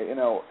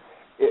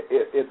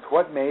it's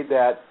what made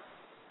that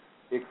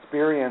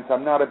experience.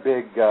 I'm not a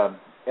big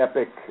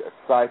epic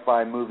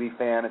sci-fi movie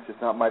fan. It's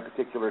just not my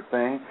particular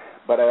thing,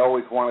 but I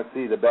always want to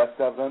see the best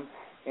of them.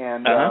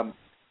 And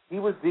he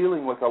was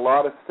dealing with a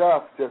lot of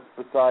stuff just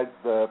besides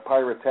the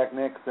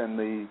pyrotechnics and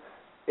the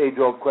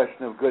age-old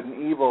question of good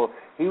and evil.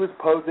 He was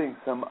posing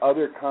some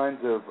other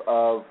kinds of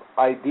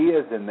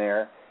ideas in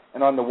there.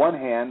 And on the one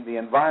hand, the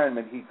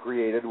environment he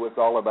created was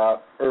all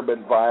about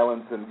urban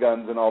violence and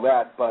guns and all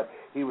that, but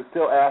he was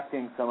still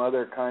asking some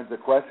other kinds of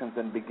questions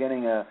and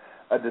beginning a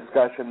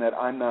discussion that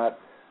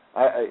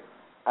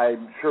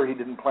I'm sure he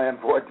didn't plan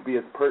for it to be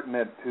as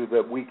pertinent to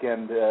the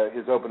weekend,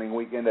 his opening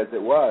weekend, as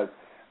it was.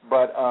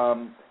 But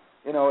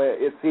you know,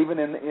 it's even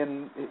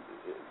in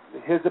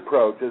his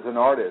approach as an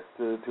artist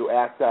to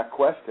ask that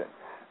question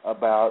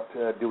about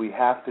do we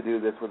have to do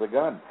this with a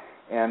gun,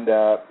 and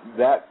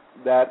that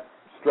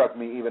struck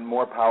me even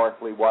more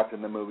powerfully watching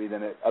the movie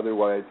than it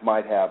otherwise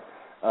might have,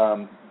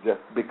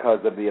 just because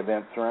of the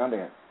events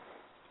surrounding it.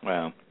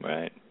 Wow,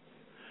 right.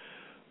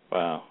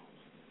 Wow.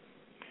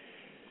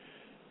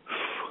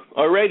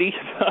 Alrighty.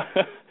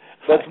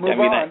 Let's move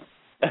on.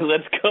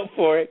 Let's go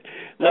for it.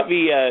 Let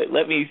me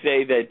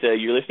say that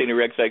you're listening to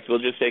Rex Sikes. We'll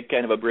just take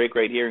kind of a break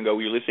right here and go.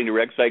 You're listening to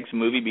Rex Sikes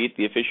Movie Beat.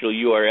 The official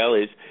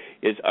URL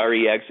is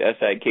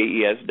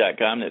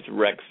REXSIKES.com. That's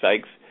Rex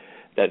Sikes.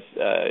 That's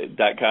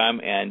 .com.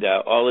 And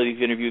all of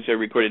these interviews are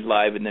recorded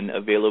live and then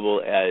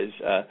available as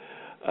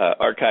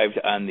archived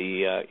on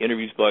the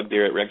interviews blog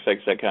there at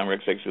RexSikes.com,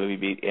 Rex Sikes Movie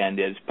Beat, and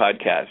as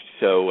podcasts.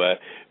 So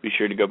be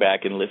sure to go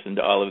back and listen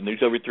to all of them.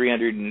 There's over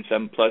 300 and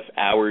some plus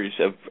hours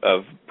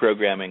of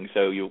programming,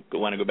 so you'll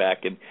want to go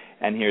back and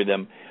hear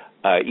them,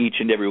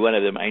 each and every one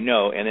of them, I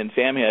know. And then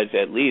Sam has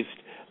at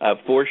least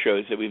 4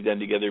 shows that we've done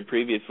together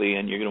previously,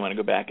 and you're going to want to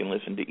go back and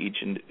listen to each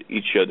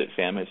show that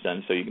Sam has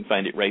done. So you can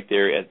find it right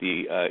there at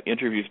the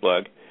interviews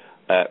blog,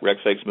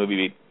 Rex Sikes Movie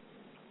Beat.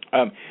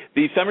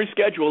 The summer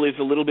schedule is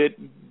a little bit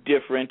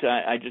different.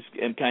 I just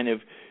am kind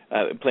of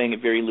playing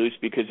it very loose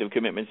because of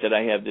commitments that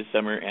I have this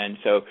summer, and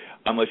so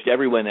almost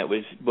everyone that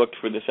was booked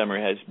for the summer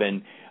has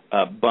been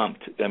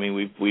bumped. I mean,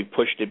 we've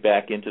pushed it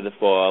back into the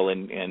fall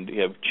and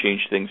have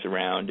changed things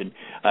around, and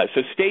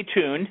so stay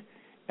tuned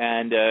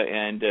and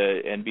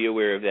be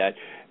aware of that.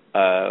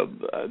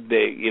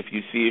 If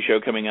you see a show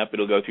coming up,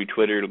 it'll go through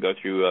Twitter, it'll go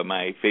through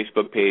my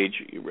Facebook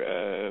page,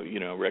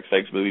 Rex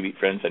Sikes Movie Beat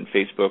Friends on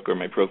Facebook, or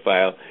my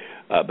profile.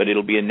 But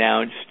it'll be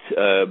announced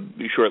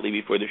shortly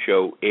before the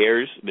show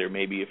airs. There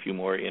may be a few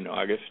more in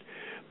August.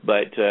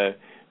 But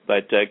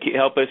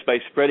help us by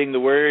spreading the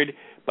word,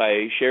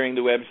 by sharing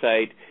the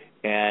website.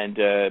 And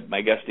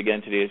my guest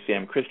again today is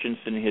Sam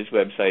Christensen. His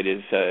website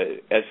is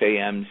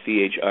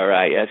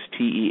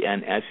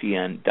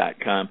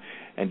SamChristенsen.com.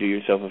 And do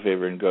yourself a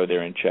favor and go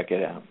there and check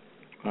it out.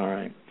 All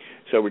right.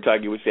 So we're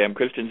talking with Sam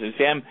Christensen.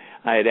 Sam,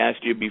 I had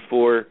asked you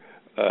before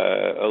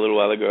a little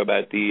while ago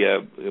about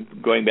the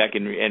going back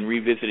and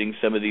revisiting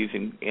some of these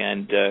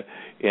and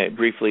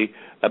briefly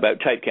about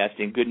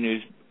typecasting. Good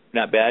news,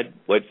 not bad.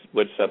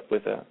 What's up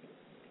with that?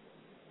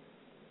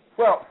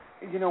 Well,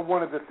 you know,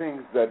 one of the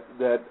things that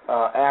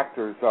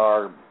actors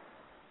are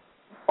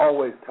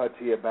always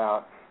touchy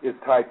about is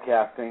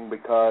typecasting,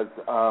 because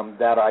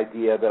that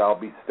idea that I'll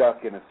be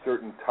stuck in a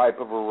certain type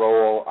of a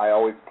role. I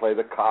always play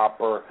the cop,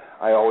 or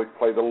I always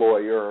play the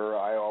lawyer, or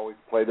I always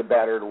play the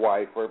battered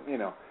wife, or, you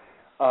know,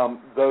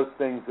 those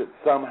things that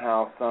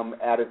somehow some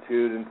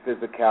attitude and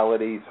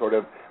physicality sort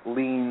of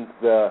leans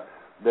the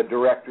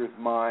director's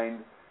mind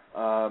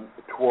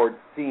towards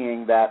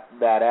seeing that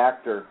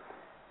actor.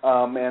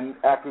 And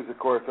actors, of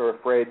course, are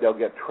afraid they'll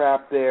get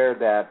trapped there,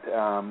 that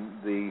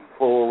the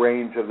full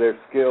range of their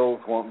skills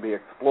won't be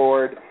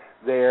explored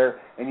there,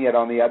 and yet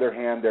on the other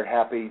hand, they're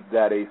happy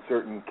that a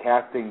certain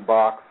casting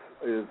box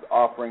is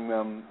offering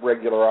them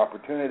regular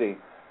opportunity.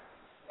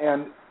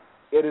 And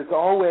it has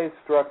always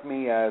struck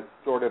me as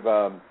sort of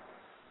a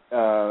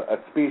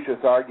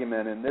specious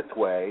argument in this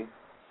way.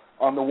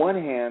 On the one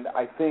hand,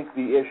 I think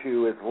the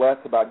issue is less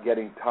about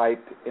getting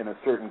typed in a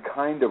certain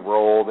kind of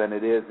role than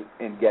it is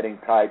in getting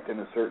typed in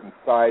a certain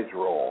size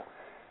role.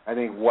 I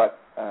think what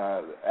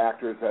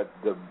actors at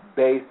the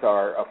base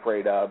are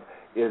afraid of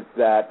is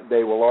that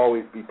they will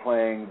always be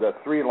playing the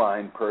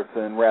 3-line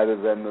person rather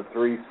than the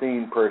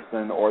 3-scene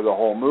person or the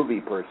whole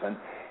movie person,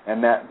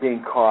 and that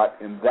being caught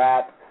in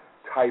that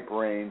type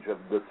range of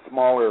the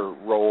smaller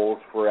roles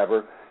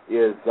forever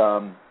is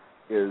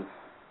you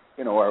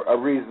know, a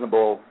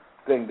reasonable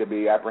thing to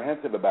be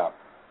apprehensive about.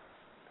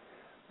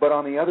 But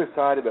on the other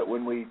side of it,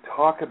 when we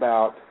talk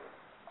about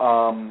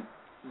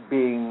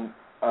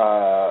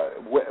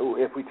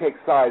if we take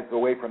sides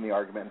away from the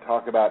argument and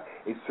talk about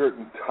a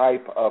certain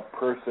type of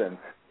person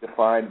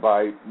defined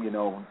by,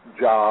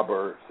 job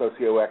or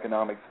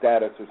socioeconomic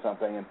status or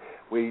something, and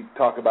we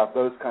talk about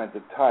those kinds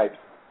of types,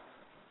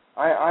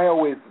 I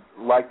always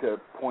like to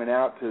point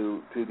out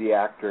to the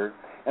actor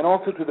and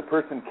also to the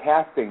person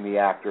casting the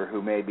actor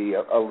who may be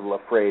a little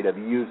afraid of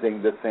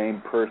using the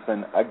same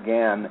person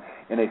again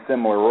in a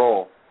similar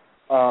role,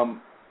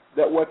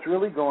 that what's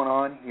really going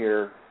on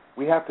here,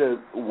 we have to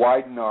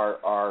widen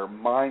our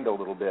mind a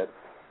little bit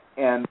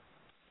and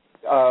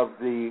of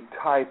the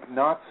type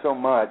not so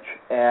much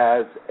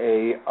as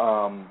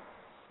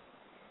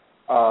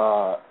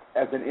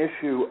as an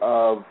issue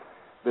of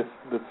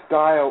the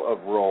style of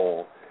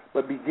role,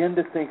 but begin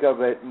to think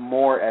of it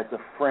more as a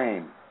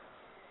frame.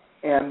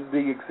 And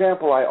the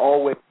example I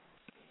always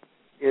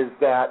is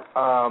that,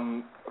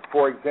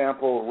 for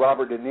example,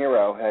 Robert De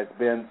Niro has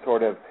been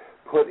sort of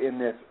put in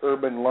this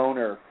urban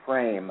loner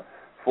frame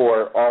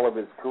for all of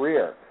his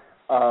career,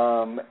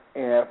 and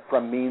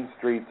from Mean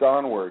Streets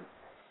onward.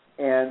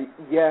 And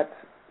yet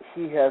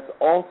he has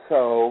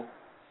also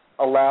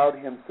allowed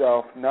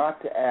himself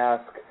not to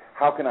ask,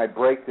 how can I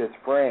break this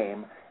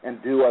frame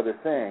and do other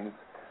things,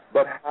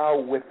 but how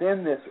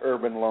within this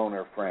urban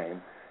loner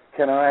frame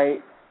can I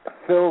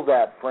fill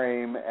that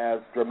frame as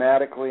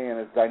dramatically and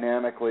as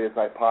dynamically as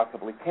I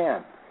possibly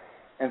can.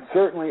 And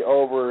certainly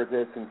over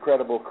this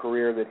incredible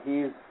career that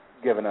he's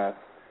given us,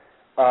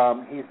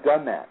 he's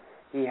done that.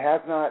 He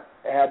has not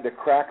had to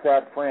crack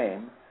that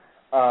frame,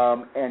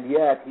 and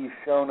yet he's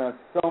shown us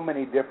so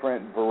many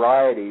different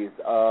varieties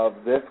of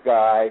this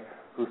guy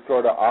who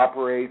sort of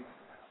operates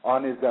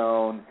on his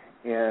own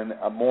in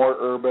a more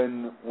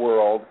urban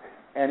world.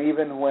 And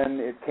even when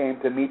it came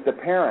to Meet the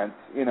Parents,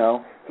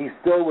 he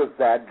still was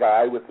that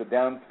guy with the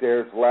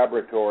downstairs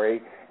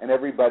laboratory, and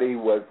everybody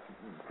was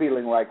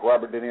feeling like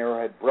Robert De Niro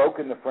had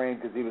broken the frame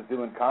because he was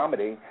doing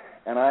comedy.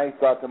 And I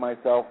thought to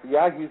myself,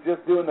 yeah, he's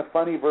just doing the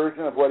funny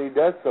version of what he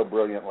does so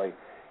brilliantly.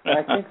 And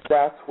I think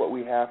that's what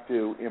we have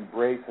to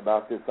embrace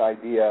about this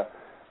idea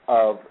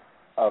of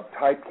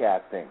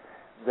typecasting,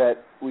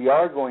 that we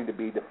are going to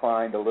be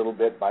defined a little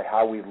bit by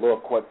how we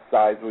look, what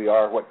size we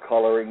are, what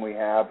coloring we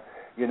have,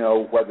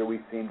 whether we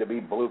seem to be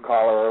blue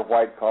collar or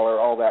white collar,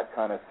 all that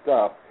kind of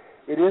stuff.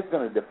 It is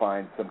going to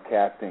define some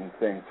casting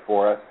things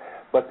for us.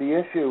 But the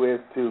issue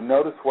is to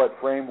notice what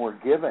frame we're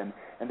given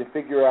and to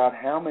figure out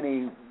how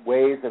many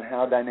ways and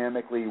how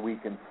dynamically we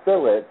can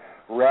fill it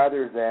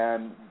rather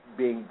than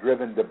being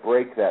driven to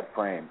break that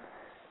frame.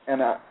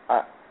 And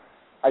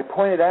I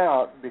point it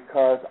out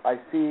because I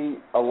see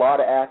a lot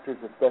of actors,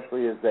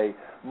 especially as they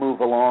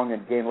move along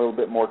and gain a little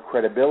bit more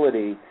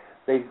credibility,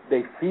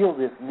 they feel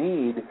this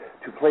need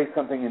to play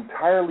something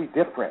entirely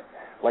different,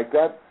 like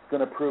that's going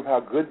to prove how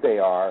good they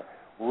are,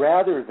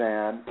 rather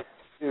than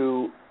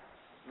to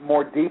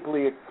more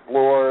deeply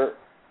explore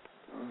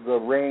the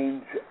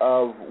range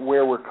of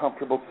where we're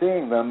comfortable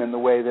seeing them in the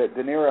way that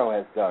De Niro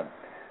has done.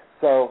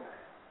 So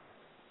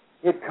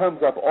it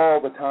comes up all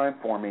the time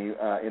for me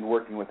in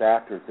working with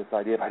actors, this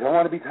idea, if I don't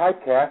want to be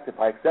typecast, if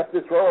I accept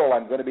this role,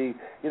 I'm going to be,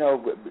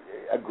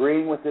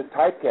 agreeing with this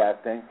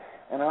typecasting.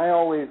 And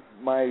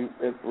my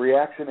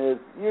reaction is,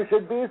 you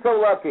should be so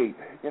lucky.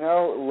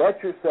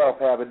 Let yourself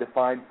have a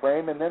defined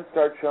frame and then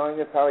start showing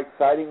us how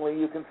excitingly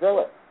you can fill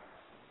it.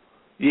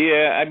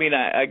 Yeah, I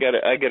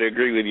gotta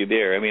agree with you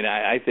there.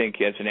 I think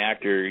as an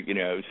actor,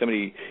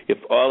 if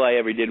all I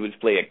ever did was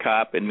play a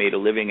cop and made a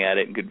living at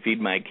it and could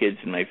feed my kids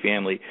and my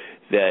family,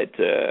 that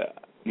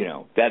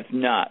that's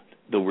not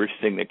the worst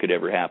thing that could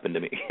ever happen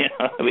to me.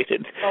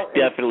 It's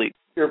definitely.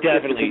 You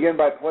begin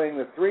by playing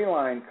the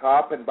 3-line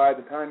cop, and by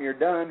the time you're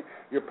done,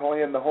 you're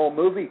playing the whole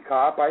movie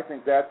cop. I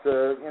think that's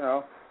a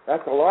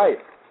life.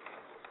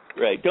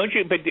 Right, don't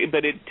you? But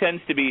it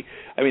tends to be.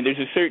 There's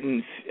a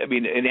certain.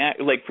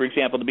 Like for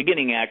example, the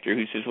beginning actor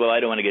who says, "Well, I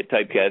don't want to get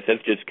typecast."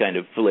 That's just kind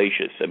of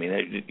fallacious. Don't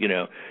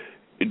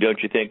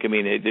you think?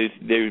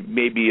 There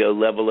may be a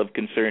level of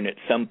concern at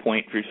some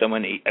point for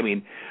someone.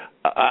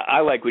 I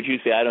like what you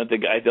say. I don't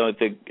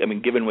think.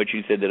 Given what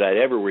you said, that I'd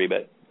ever worry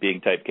about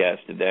being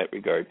typecast in that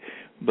regard.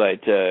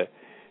 But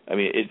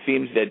it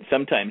seems that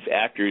sometimes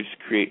actors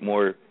create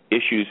more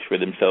issues for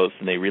themselves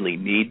than they really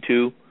need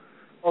to.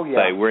 Oh yeah.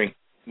 By worrying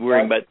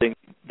about things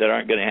that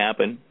aren't going to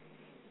happen.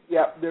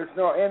 Yeah,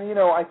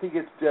 I think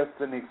it's just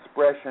an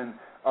expression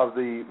of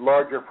the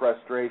larger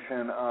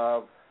frustration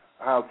of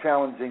how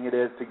challenging it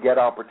is to get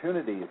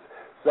opportunities.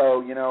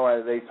 So,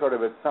 they sort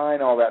of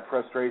assign all that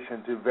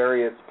frustration to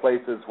various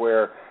places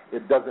where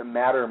it doesn't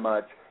matter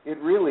much. It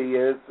really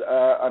is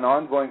an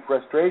ongoing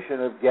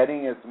frustration of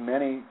getting as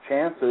many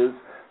chances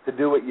to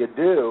do what you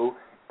do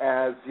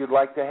as you'd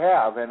like to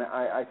have. And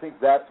I think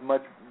that's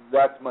much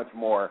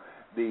more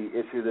the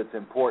issue that's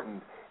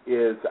important,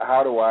 is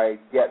how do I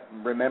get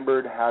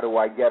remembered, how do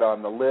I get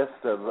on the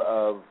list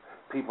of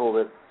people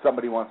that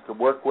somebody wants to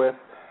work with,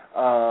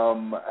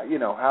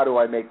 how do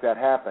I make that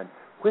happen?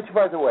 Which,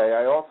 by the way,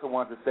 I also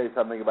want to say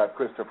something about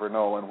Christopher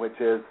Nolan, which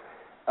is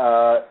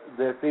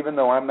this, even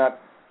though I'm not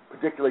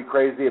particularly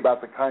crazy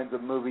about the kinds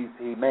of movies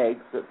he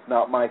makes. It's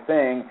not my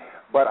thing,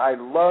 but I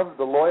love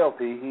the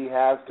loyalty he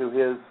has to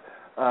his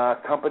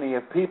company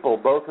of people,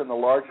 both in the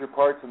larger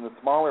parts and the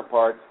smaller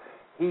parts.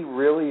 He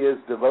really is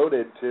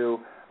devoted to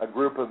a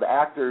group of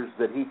actors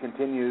that he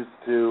continues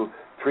to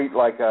treat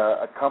like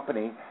a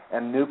company,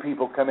 and new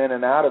people come in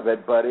and out of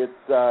it, but it's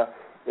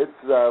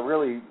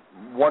really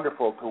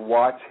wonderful to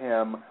watch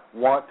him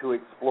want to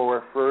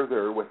explore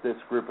further with this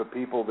group of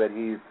people that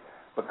he's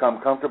become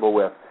comfortable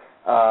with.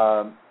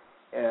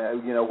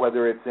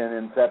 Whether it's in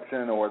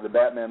Inception or the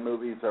Batman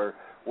movies or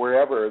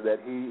wherever, that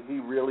he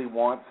really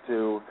wants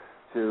to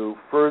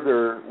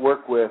further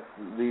work with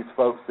these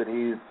folks that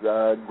he's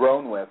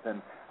grown with,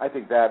 and I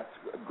think that's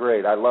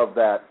great. I love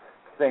that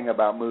thing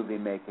about movie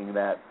making,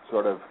 that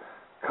sort of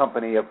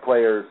company of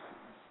players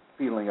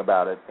feeling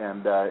about it,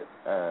 and that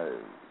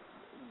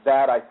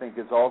I think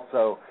is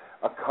also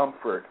a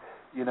comfort,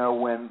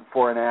 when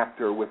for an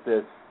actor with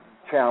this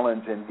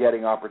challenge and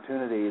getting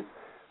opportunities,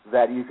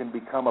 that you can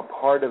become a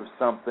part of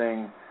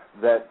something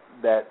that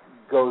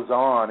goes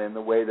on in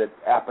the way that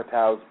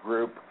Apatow's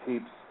group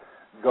keeps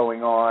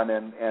going on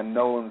and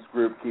Nolan's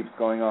group keeps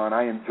going on.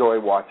 I enjoy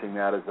watching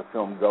that as a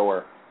film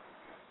goer.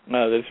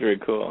 Oh, that's very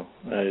cool.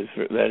 That is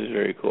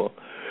very cool.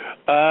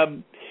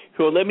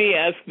 Cool. Let me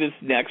ask this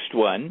next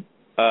one.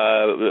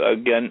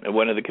 Again,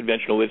 one of the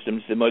conventional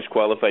wisdoms: the most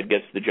qualified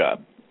gets the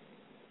job.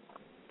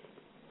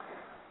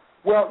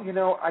 Well,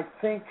 I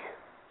think.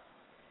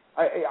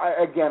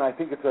 I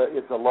think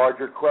it's a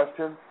larger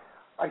question.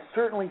 I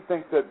certainly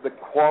think that the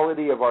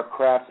quality of our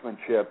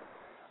craftsmanship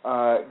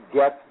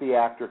gets the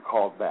actor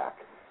called back.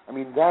 I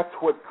mean, that's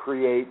what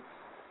creates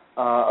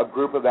a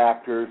group of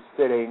actors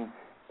sitting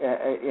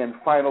in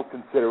final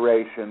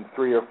consideration,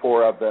 3 or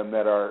 4 of them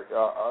that are,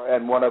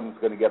 and one of them is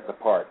going to get the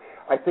part.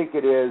 I think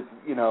it is,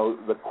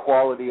 the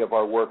quality of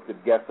our work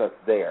that gets us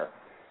there.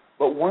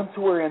 But once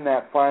we're in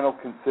that final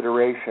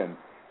consideration,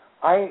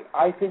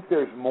 I think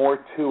there's more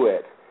to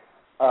it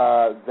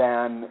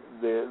than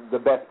the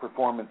best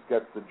performance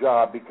gets the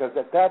job, because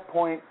at that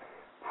point,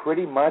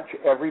 pretty much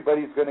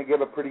everybody's going to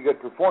give a pretty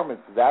good performance.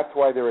 That's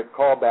why they're at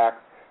callbacks.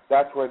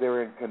 That's why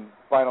they're in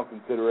final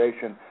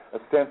consideration.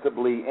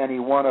 Ostensibly, any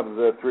one of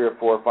the 3 or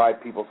 4 or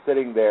 5 people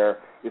sitting there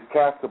is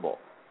castable.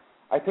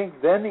 I think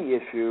then the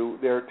issue,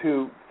 there are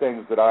 2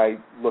 things that I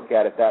look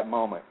at that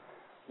moment.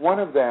 One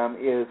of them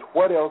is,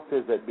 what else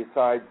is it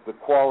besides the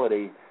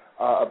quality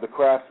of the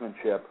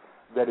craftsmanship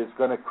that is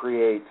going to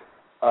create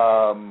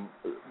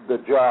the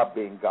job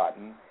being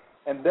gotten?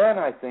 And then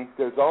I think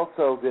there's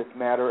also this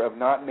matter of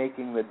not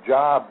making the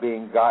job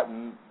being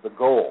gotten the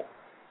goal.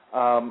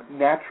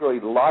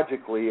 Naturally,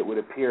 logically, it would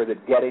appear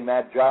that getting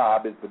that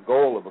job is the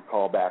goal of a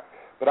callback.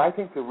 But I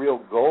think the real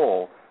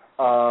goal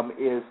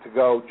is to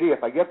go, gee,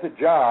 if I get the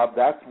job,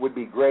 that would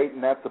be great,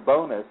 and that's a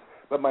bonus.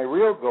 But my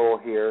real goal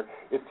here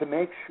is to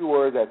make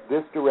sure that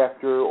this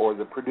director or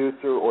the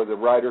producer or the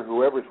writer,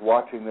 whoever's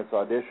watching this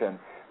audition,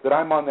 that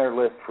I'm on their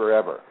list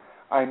forever.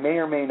 I may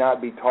or may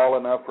not be tall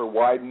enough or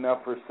wide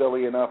enough or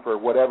silly enough or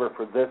whatever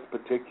for this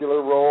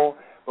particular role,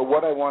 but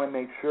what I want to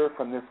make sure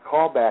from this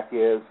callback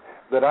is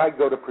that I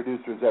go to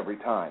producers every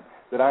time,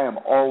 that I am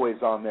always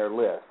on their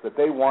list, that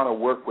they want to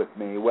work with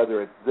me,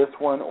 whether it's this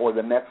one or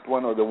the next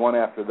one or the one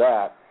after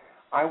that.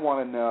 I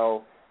want to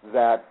know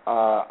that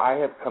I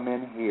have come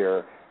in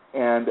here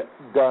and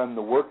done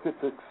the work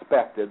that's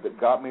expected that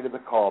got me to the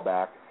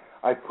callback.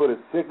 I put a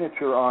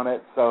signature on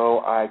it so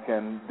I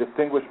can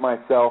distinguish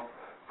myself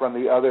from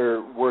the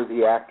other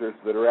worthy actors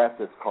that are at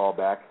this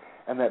callback,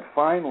 and that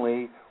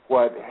finally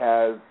what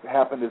has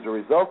happened as a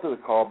result of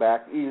the callback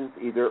is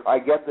either I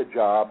get the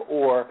job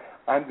or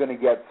I'm going to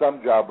get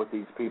some job with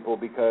these people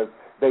because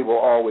they will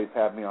always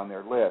have me on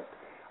their list.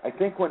 I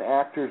think when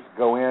actors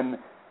go in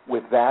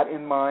with that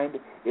in mind,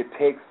 it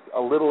takes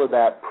a little of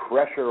that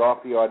pressure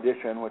off the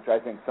audition, which I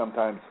think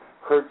sometimes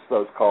hurts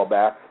those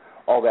callbacks,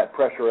 all that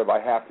pressure of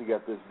I have to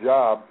get this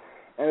job.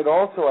 And it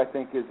also, I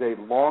think, is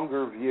a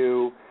longer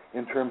view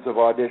in terms of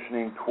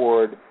auditioning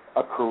toward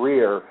a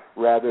career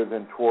rather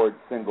than toward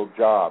single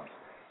jobs.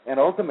 And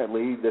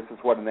ultimately, this is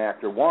what an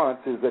actor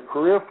wants, is a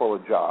career full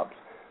of jobs.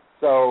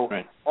 So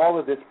right. All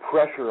of this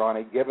pressure on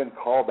a given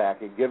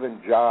callback, a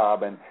given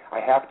job, and I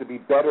have to be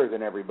better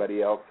than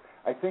everybody else,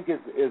 I think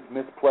is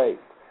misplaced.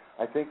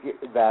 I think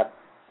that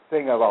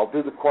thing of I'll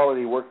do the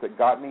quality work that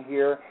got me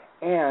here,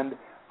 and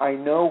I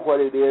know what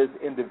it is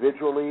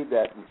individually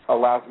that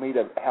allows me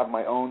to have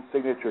my own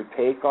signature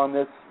take on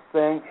this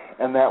thing,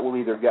 and that will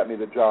either get me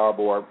the job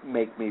or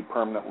make me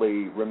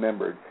permanently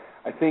remembered.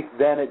 I think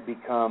then it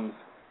becomes,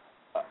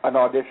 an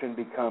audition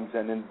becomes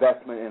an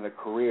investment in a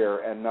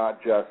career and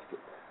not just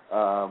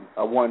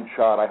a one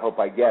shot, I hope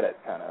I get it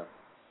kind of.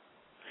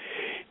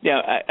 Yeah,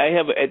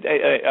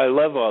 I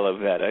love all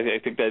of that. I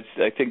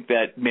think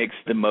that makes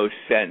the most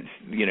sense.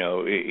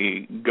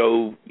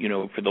 Go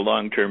for the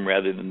long term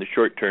rather than the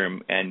short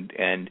term, and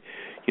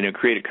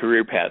create a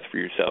career path for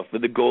yourself.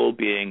 With the goal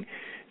being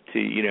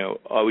to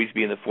always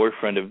be in the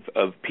forefront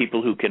of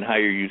people who can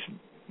hire you's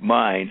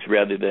minds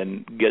rather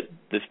than get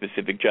the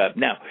specific job.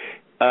 Now,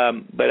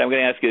 But I'm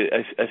going to ask you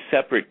a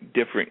separate,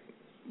 different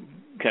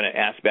kind of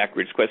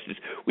ass-backwards questions.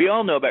 We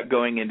all know about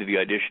going into the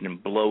audition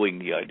and blowing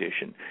the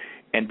audition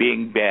and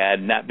being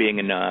bad, not being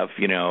enough,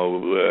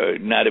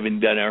 not having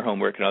done our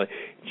homework and all that.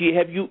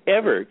 Have you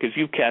ever, because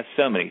you've cast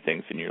so many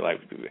things in your life,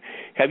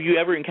 have you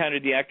ever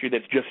encountered the actor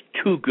that's just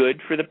too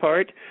good for the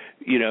part?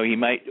 He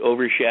might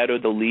overshadow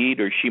the lead,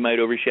 or she might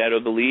overshadow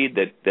the lead,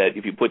 that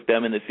if you put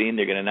them in the scene,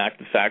 they're going to knock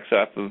the socks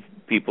off of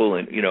people.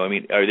 And,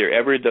 are there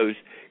ever those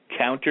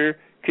counter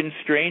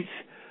constraints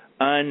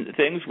on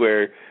things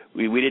where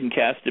we didn't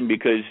cast them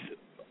because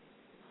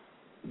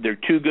they're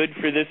too good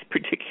for this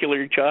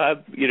particular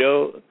job,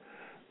 Yeah.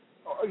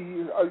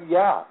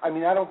 I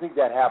don't think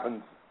that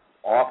happens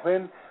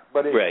often,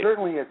 but it right.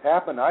 certainly has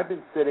happened. I've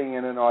been sitting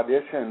in an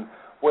audition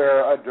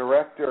where a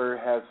director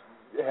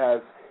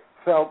has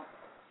felt,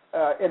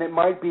 and it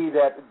might be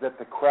that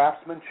the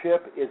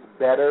craftsmanship is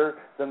better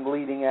than the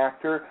leading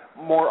actor.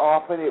 More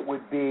often it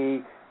would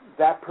be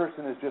that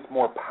person is just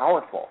more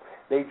powerful.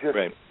 They just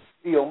right.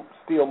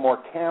 steal more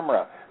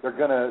camera. They're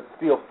going to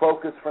steal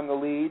focus from the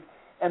lead.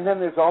 And then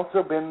there's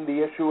also been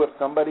the issue if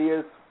somebody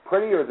is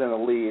prettier than the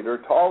lead or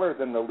taller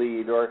than the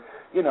lead, or,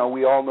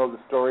 we all know the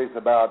stories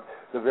about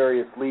the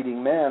various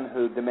leading men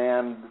who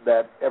demand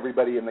that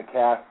everybody in the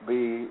cast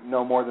be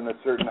no more than a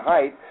certain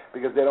height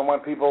because they don't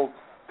want people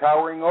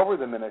towering over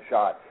them in a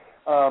shot.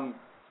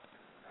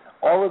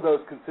 All of those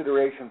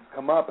considerations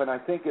come up, and I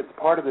think it's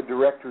part of the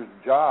director's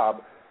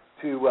job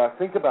to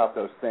think about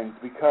those things,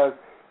 because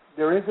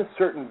there is a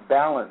certain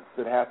balance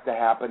that has to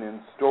happen in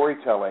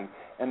storytelling,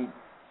 and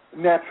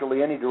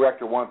naturally any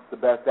director wants the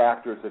best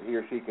actors that he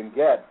or she can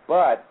get,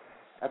 but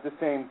at the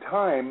same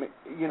time,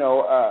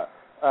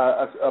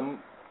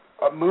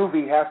 a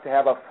movie has to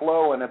have a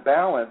flow and a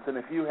balance, and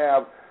if you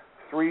have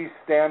three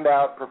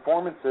standout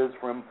performances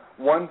from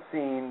one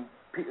scene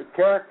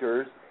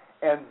characters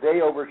and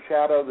they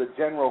overshadow the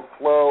general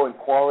flow and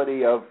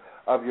quality of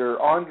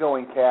your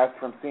ongoing cast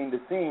from scene to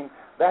scene,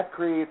 that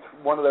creates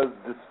one of those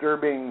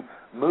disturbing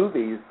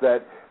movies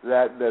that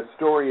the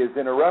story is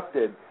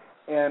interrupted.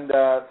 And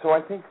so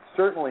I think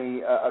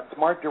certainly a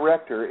smart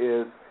director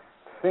is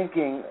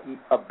thinking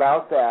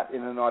about that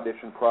in an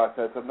audition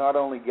process of not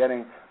only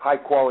getting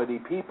high-quality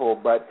people,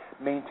 but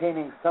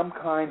maintaining some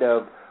kind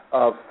of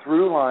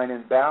through line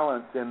and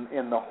balance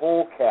in the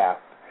whole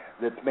cast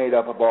that's made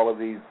up of all of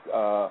these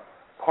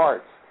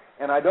parts.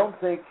 And I don't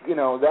think,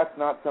 that's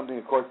not something,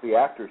 of course, the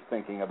actor's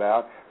thinking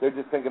about. They're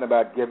just thinking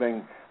about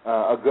giving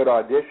a good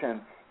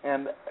audition.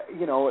 And,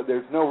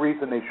 there's no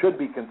reason they should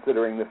be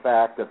considering the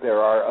fact that there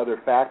are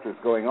other factors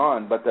going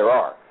on, but there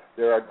are.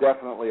 There are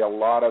definitely a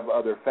lot of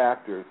other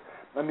factors.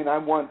 I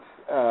once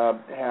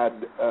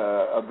had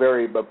a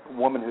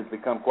woman who's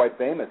become quite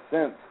famous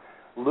since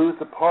lose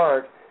a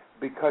part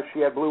because she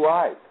had blue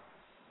eyes.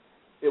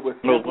 It was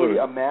simply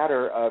a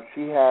matter of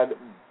she had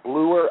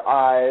bluer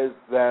eyes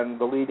than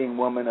the leading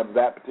woman of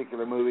that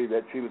particular movie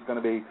that she was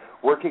going to be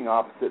working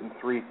opposite in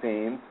 3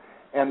 scenes,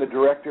 and the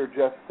director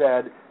just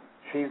said,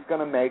 she's going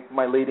to make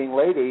my leading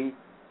lady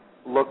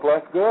look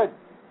less good.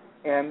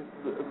 And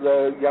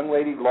the young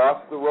lady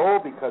lost the role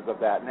because of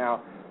that.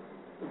 Now,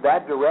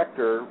 that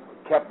director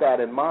kept that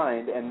in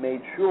mind and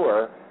made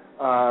sure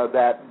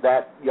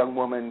that young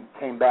woman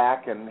came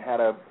back and had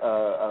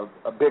a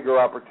bigger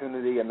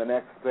opportunity in the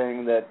next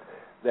thing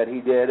that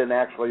he did, and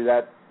actually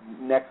that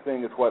next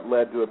thing is what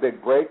led to a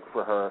big break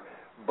for her.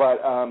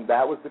 But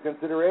that was the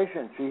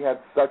consideration. She had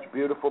such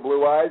beautiful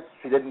blue eyes,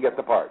 she didn't get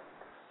the part.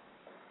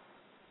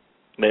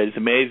 That is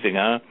amazing,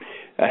 huh?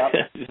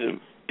 Yep.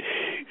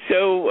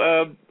 So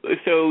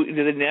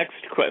the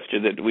next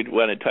question that we'd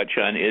want to touch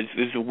on is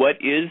what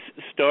is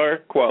star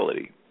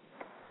quality?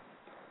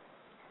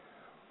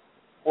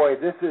 Boy,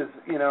 this is,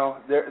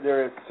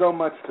 there is so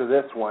much to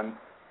this one.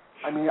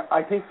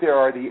 I think there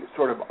are the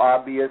sort of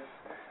obvious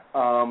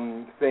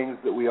things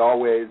that we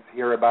always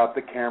hear about.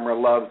 The camera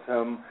loves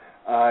him.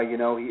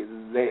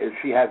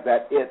 She has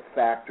that it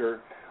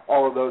factor.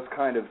 All of those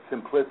kind of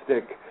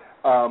simplistic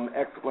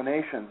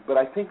explanations. But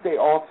I think they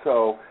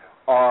also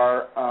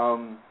are,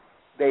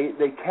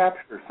 they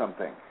capture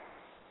something.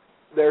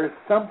 There's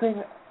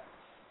something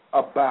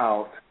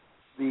about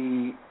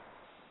the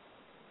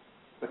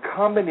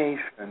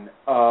combination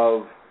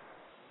of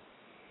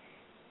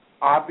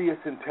obvious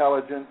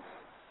intelligence,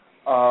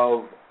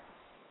 of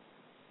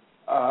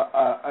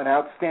an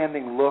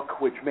outstanding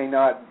look, which may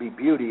not be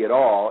beauty at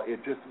all.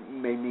 It just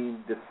may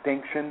mean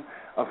distinction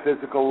of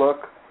physical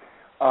look.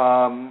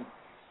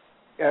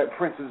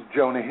 For instance,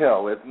 Jonah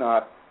Hill is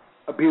not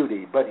a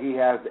beauty, but he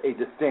has a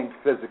distinct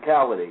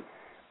physicality.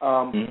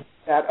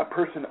 That a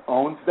person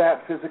owns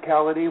that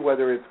physicality,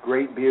 whether it's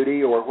great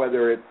beauty or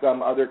whether it's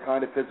some other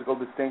kind of physical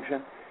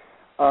distinction.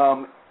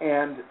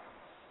 And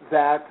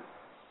that,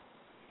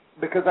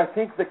 because I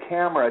think the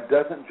camera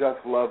doesn't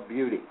just love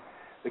beauty.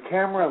 The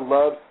camera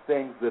loves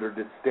things that are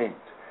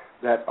distinct,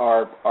 that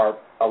are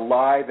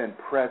alive and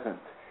present.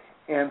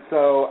 And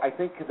so I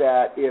think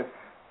that if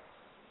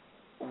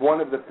one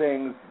of the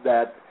things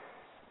that,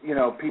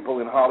 people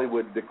in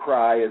Hollywood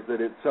decry is that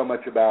it's so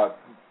much about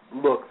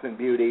looks and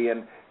beauty,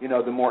 and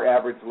the more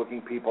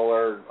average-looking people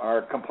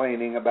are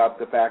complaining about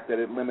the fact that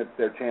it limits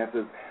their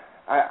chances.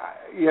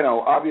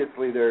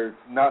 Obviously there's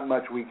not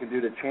much we can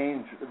do to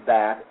change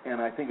that,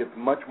 and I think it's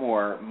much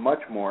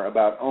more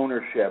about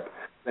ownership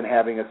than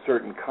having a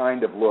certain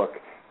kind of look.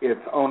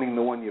 It's owning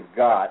the one you've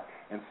got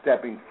and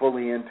stepping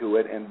fully into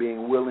it and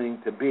being willing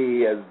to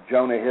be as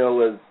Jonah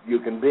Hill as you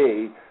can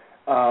be.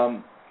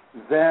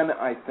 Then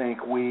I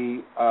think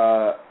we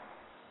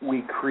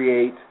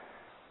create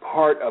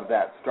part of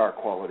that star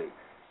quality.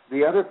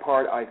 The other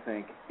part, I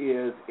think,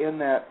 is in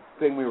that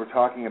thing we were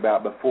talking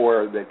about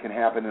before that can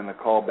happen in a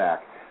callback,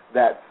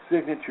 that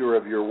signature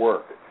of your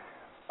work.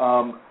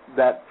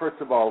 That,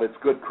 first of all, it's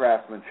good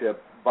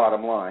craftsmanship,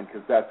 bottom line,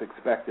 because that's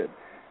expected.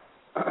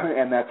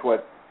 And that's why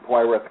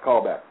we're at the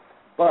callback.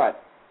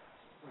 But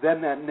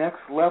then that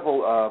next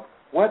level of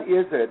what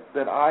is it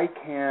that I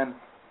can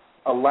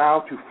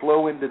allow to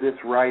flow into this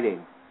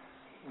writing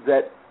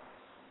that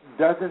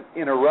doesn't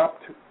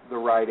interrupt the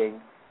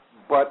writing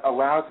but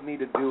allows me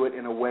to do it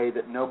in a way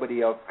that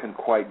nobody else can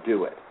quite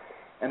do it.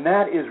 And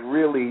that is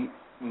really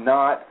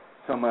not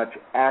so much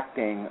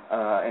acting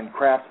and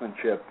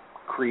craftsmanship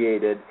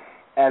created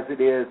as it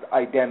is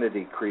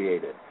identity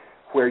created,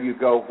 where you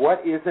go, what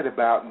is it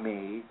about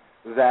me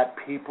that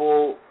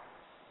people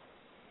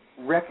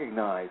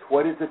recognize?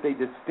 What is it they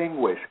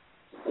distinguish?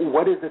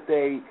 What is it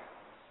they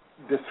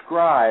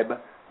describe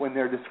when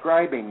they're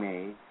describing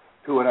me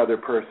to another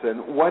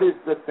person? What is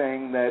the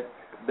thing that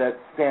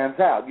stands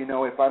out?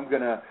 If I'm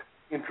going to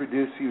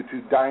introduce you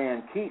to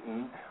Diane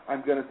Keaton,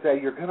 I'm going to say,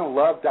 you're going to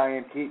love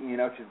Diane Keaton.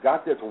 She's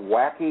got this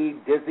wacky,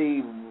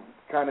 dizzy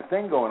kind of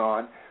thing going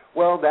on.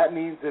 Well, that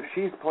means if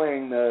she's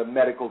playing the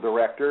medical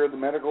director is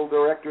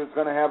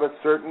going to have a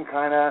certain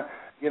kind of,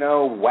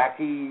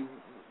 wacky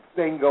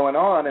thing going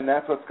on, and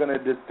that's what's going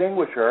to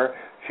distinguish her.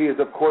 She is,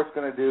 of course,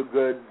 going to do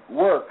good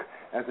work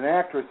as an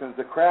actress and as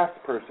a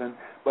craftsperson,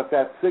 but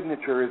that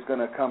signature is going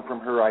to come from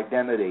her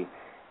identity.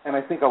 And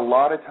I think a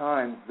lot of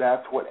times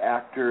that's what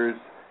actors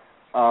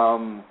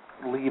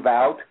leave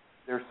out.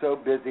 They're so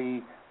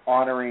busy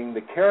honoring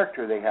the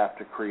character they have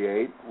to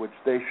create, which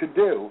they should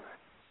do,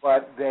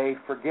 but they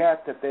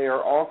forget that they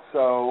are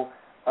also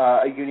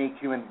a unique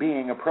human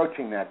being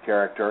approaching that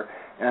character,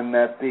 and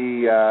that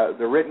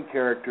the written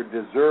character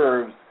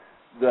deserves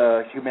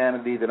the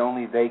humanity that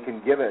only they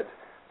can give it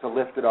to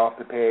lift it off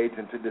the page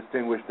and to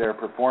distinguish their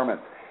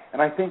performance.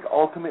 And I think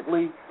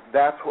ultimately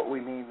that's what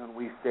we mean when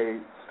we say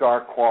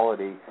star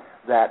quality,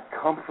 that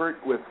comfort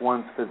with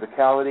one's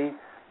physicality,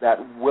 that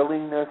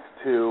willingness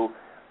to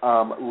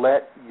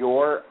let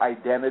your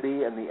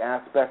identity and the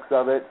aspects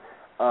of it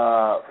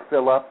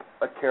fill up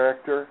a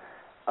character.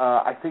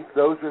 I think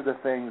those are the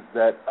things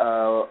that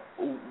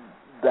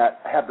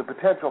have the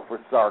potential for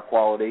star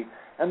quality.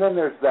 And then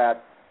there's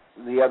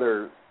the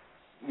other,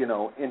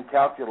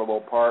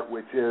 incalculable part,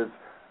 which is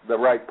the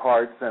right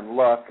parts and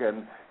luck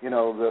and,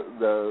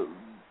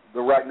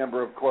 the right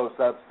number of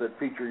close-ups that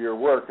feature your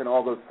work and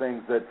all those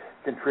things that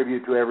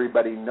contribute to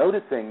everybody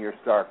noticing your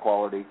star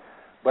quality.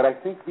 But I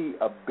think the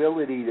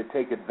ability to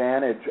take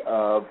advantage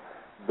of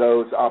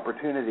those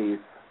opportunities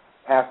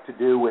has to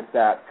do with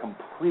that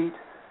complete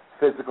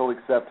physical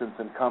acceptance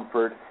and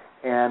comfort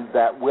and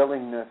that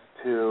willingness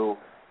to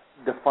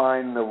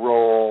define the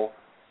role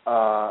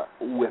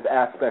with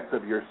aspects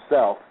of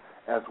yourself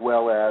as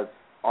well as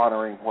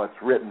honoring what's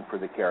written for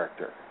the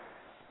character.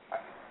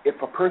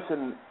 If a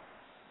person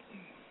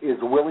is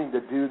willing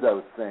to do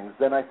those things,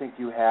 then I think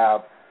you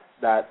have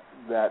that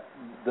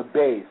the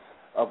base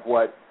of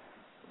what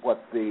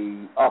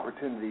the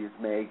opportunities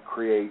may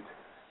create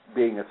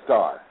being a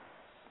star.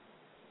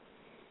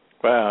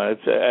 Wow,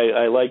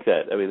 I like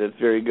that. I mean, that's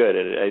very good.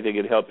 I think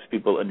it helps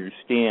people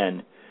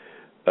understand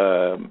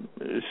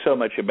so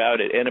much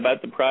about it and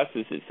about the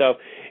process itself,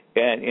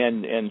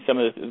 and some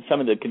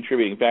of the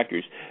contributing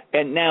factors.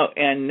 And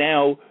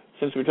now,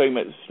 since we're talking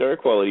about star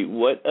quality,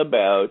 what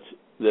about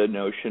the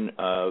notion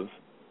of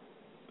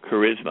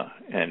charisma,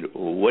 and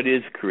what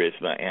is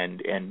charisma,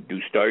 and do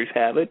stars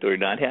have it or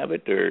not have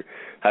it, or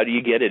how do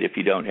you get it if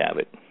you don't have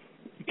it?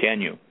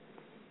 Can you?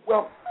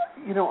 Well,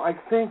 I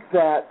think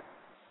that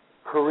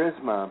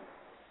charisma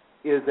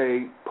is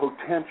a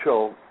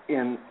potential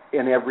in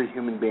every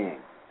human being.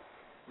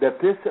 That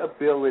this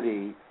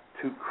ability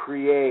to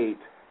create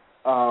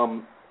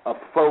a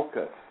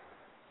focus,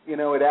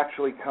 it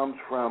actually comes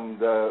from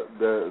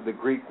the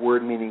Greek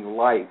word meaning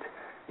light.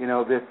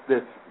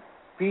 This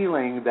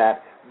feeling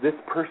that this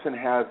person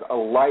has a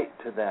light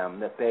to them,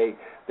 that they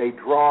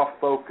draw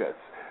focus,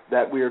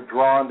 that we are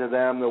drawn to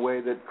them the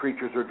way that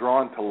creatures are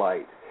drawn to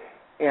light.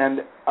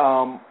 And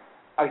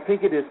I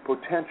think it is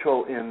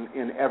potential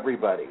in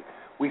everybody.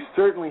 We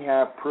certainly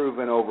have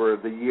proven over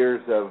the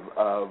years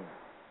of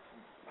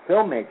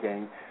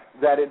filmmaking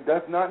that it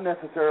does not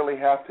necessarily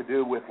have to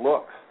do with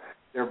looks.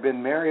 There have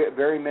been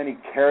very many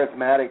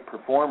charismatic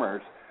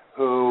performers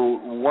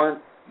who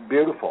weren't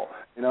beautiful.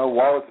 You know,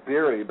 Wallace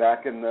Beery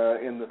back in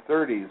the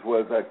 30s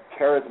was a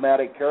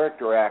charismatic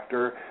character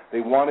actor.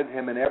 They wanted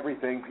him in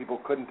everything. People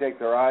couldn't take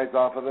their eyes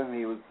off of him.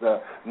 He was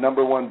the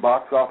 #1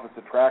 box office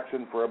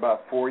attraction for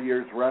about 4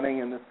 years running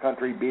in this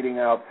country, beating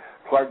out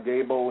Clark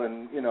Gable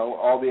and, you know,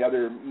 all the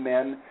other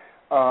men.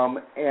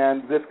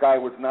 And this guy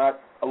was not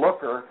a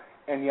looker,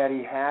 and yet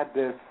he had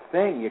this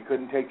thing. You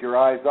couldn't take your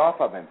eyes off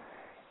of him.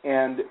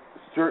 And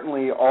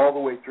certainly all the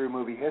way through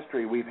movie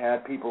history, we've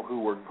had people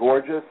who were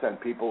gorgeous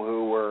and people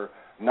who were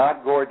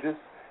not gorgeous,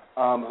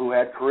 who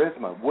had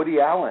charisma. Woody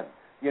Allen,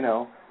 you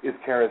know, is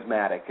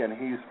charismatic, and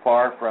he's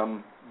far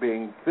from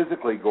being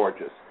physically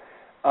gorgeous.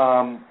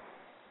 And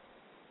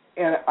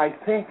I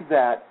think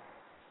that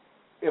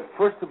if,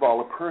 first of all,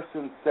 a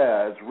person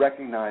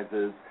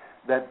recognizes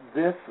that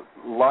this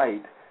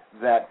light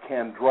that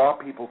can draw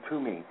people to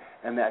me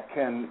and that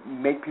can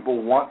make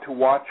people want to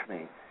watch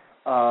me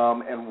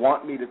and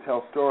want me to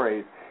tell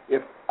stories,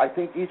 if I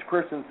think each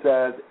person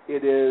says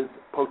it is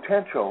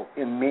potential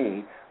in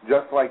me,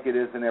 just like it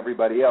is in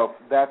everybody else,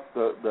 that's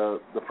the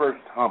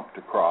first hump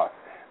to cross,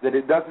 that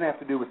it doesn't have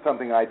to do with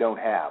something I don't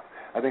have.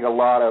 I think a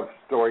lot of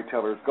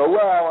storytellers go,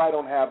 well, I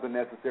don't have the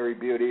necessary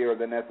beauty or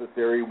the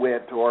necessary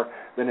wit or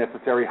the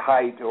necessary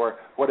height or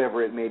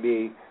whatever it may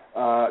be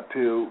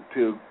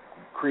to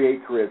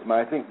create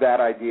charisma. I think that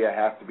idea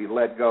has to be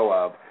let go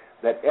of,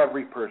 that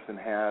every person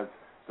has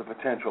the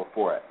potential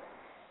for it.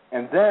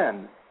 And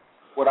then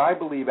what I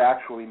believe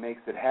actually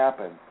makes it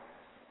happen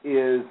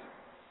is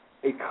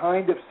a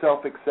kind of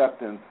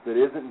self-acceptance that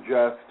isn't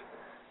just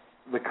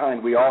the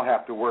kind we all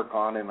have to work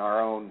on in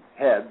our own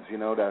heads, you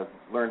know, to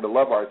learn to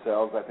love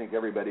ourselves. I think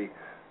everybody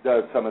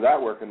does some of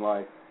that work in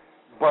life.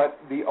 But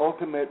the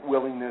ultimate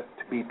willingness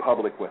to be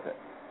public with it,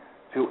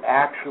 to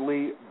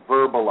actually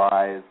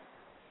verbalize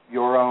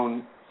your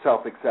own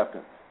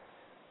self-acceptance.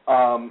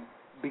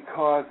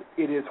 Because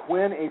it is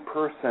when a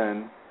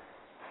person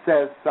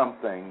says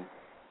something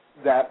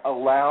that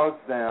allows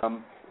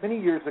them. Many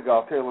years ago,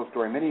 I'll tell you a little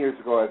story. Many years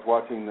ago, I was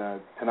watching the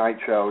Tonight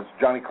Show.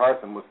 Johnny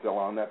Carson was still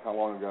on. That's how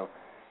long ago.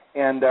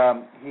 And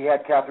he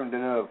had Catherine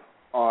Deneuve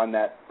on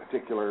that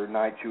particular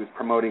night. She was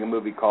promoting a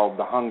movie called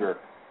The Hunger.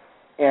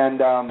 And,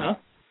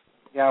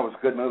 yeah, it was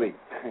a good movie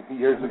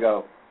years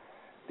ago.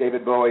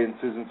 David Bowie and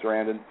Susan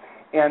Sarandon.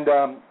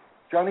 And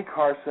Johnny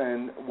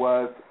Carson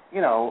was,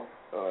 you know,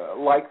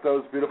 like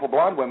those beautiful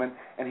blonde women,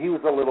 and he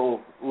was a little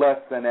less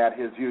than at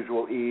his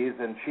usual ease,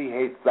 and she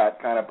hates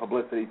that kind of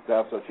publicity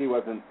stuff, so she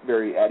wasn't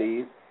very at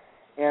ease.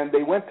 And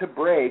they went to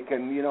break,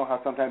 and you know how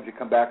sometimes you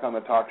come back on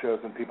the talk shows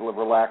and people have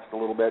relaxed a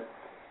little bit.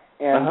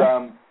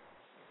 And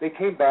they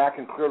came back,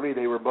 and clearly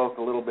they were both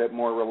a little bit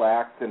more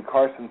relaxed, and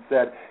Carson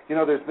said, you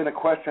know, there's been a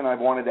question I've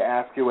wanted to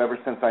ask you ever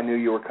since I knew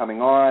you were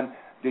coming on.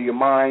 Do you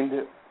mind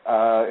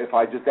if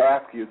I just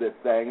ask you this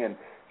thing? And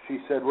she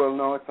said, well,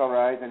 no, it's all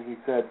right. And he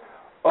said,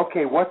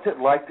 okay, what's it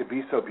like to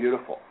be so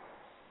beautiful?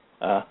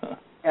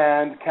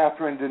 And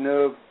Catherine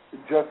Deneuve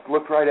just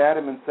looked right at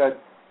him and said,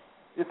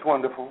 it's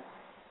wonderful.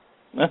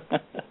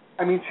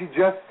 I mean, she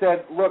just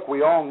said, look,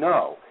 we all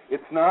know.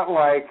 It's not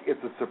like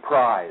it's a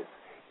surprise.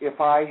 If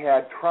I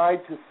had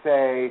tried to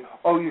say,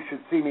 oh, you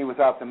should see me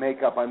without the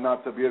makeup, I'm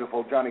not so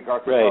beautiful, Johnny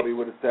Carson probably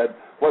would have said,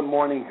 what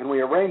morning can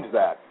we arrange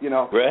that? You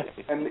know? Right.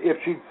 And if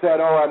she'd said,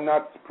 oh, I'm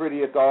not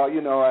pretty at all,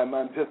 you know, I'm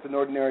just an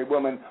ordinary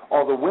woman,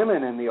 all the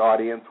women in the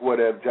audience would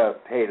have just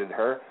hated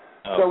her.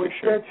 So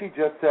instead she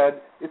just said,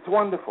 it's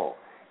wonderful.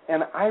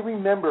 And I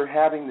remember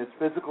having this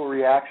physical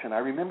reaction. I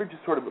remember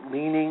just sort of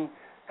leaning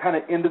kind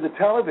of into the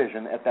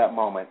television at that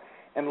moment.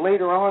 And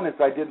later on, as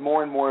I did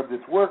more and more of this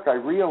work, I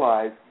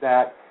realized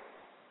that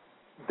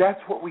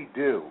that's what we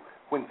do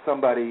when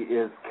somebody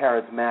is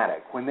charismatic,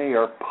 when they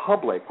are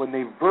public, when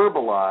they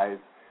verbalize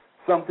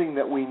something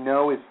that we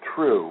know is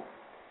true,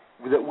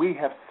 that we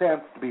have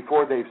sensed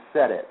before they've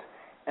said it,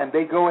 and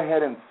they go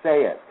ahead and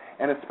say it,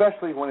 and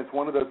especially when it's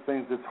one of those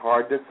things that's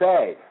hard to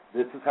say.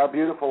 This is how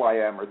beautiful I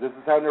am, or this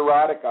is how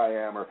neurotic I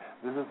am, or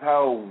this is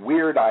how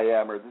weird I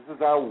am, or this is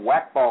how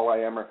whackball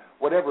I am, or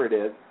whatever it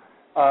is.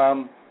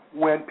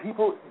 When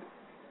people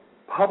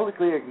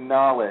publicly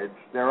acknowledge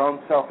their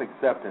own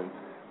self-acceptance,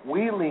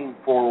 we lean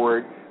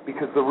forward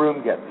because the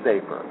room gets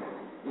safer.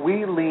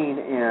 We lean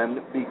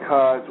in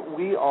because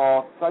we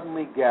all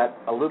suddenly get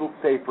a little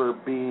safer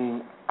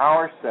being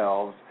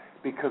ourselves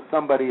because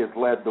somebody has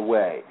led the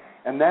way.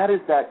 And that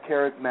is that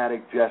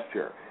charismatic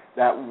gesture,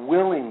 that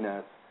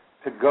willingness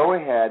to go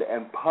ahead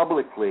and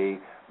publicly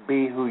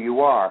be who you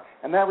are.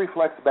 And that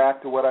reflects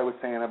back to what I was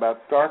saying about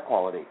star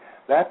quality.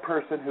 That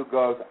person who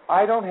goes,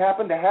 I don't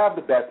happen to have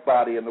the best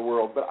body in the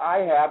world, but I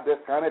have this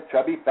kind of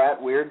chubby, fat,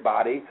 weird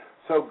body.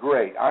 So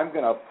great. I'm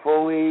going to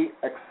fully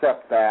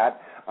accept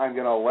that. I'm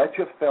going to let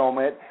you film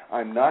it.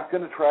 I'm not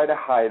going to try to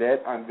hide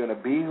it. I'm going to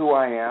be who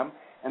I am.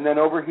 And then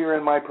over here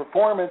in my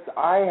performance,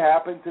 I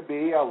happen to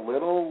be a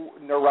little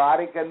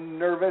neurotic and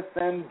nervous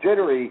and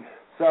jittery.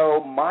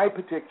 So my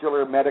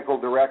particular medical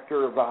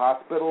director of the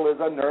hospital is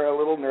a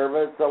little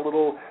nervous, a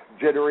little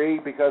jittery,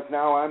 because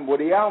now I'm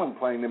Woody Allen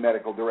playing the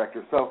medical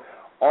director. So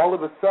all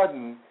of a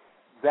sudden,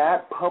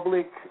 that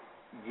public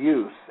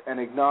use and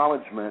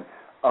acknowledgement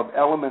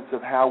elements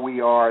of how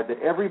we are that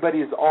everybody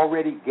is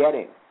already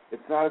getting.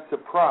 It's not a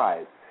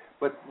surprise,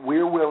 but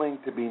we're willing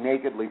to be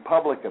nakedly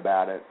public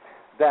about it.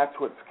 That's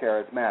what's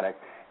charismatic.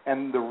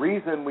 And the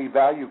reason we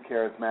value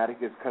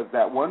charismatic is because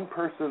that one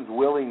person's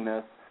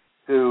willingness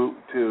to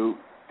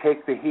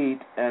take the heat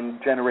and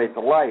generate the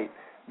light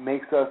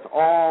makes us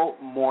all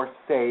more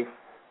safe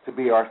to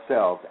be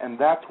ourselves. And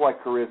that's why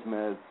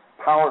charisma is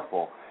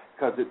powerful,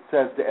 because it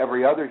says to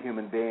every other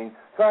human being,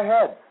 go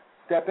ahead,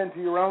 step into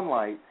your own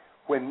light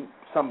when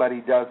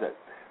somebody does it.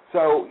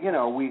 So,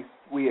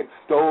 we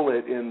extol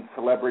it in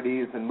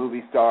celebrities and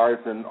movie stars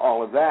and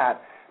all of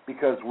that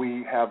because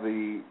we have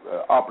the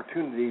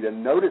opportunity to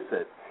notice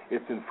it.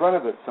 It's in front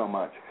of us so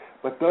much.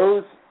 But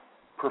those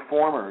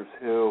performers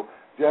who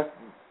just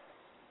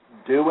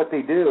do what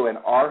they do and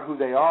are who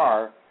they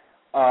are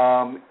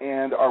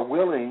and are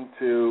willing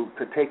to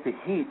take the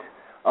heat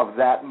of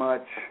that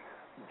much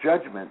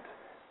judgment,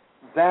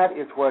 that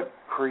is what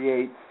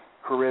creates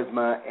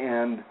charisma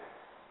and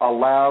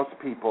allows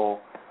people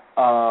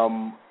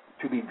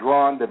to be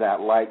drawn to that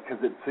light,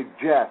 because it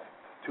suggests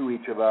to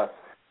each of us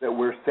that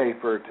we're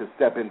safer to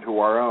step into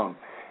our own.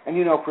 And,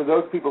 for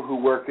those people who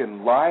work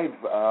in live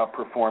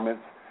performance,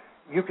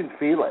 you can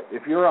feel it.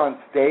 If you're on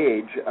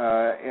stage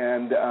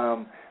and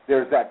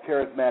there's that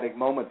charismatic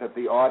moment that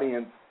the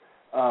audience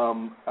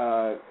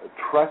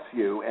trusts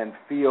you and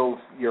feels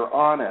you're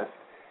honest,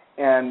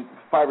 and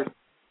 5 or 6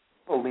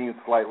 people lean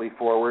slightly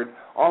forward,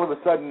 all of a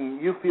sudden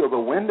you feel the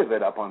wind of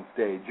it up on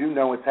stage. You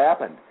know it's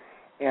happened.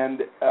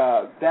 And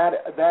that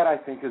I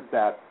think is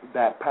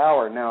that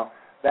power. Now,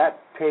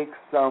 that takes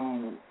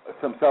some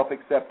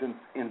self-acceptance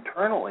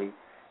internally,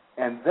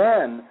 and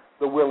then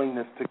the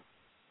willingness to.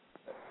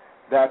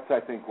 That's, I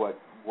think, what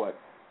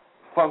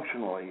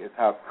functionally is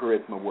how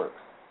charisma works.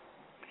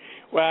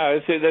 Wow,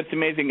 so that's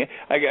amazing.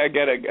 I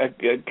got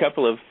a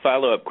couple of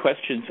follow-up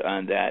questions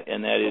on that,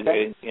 and that is,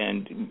 okay.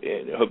 and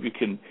I hope you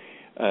can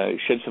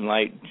shed some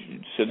light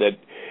so that,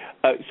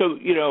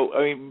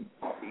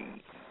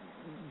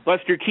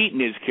 Buster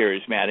Keaton is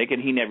charismatic,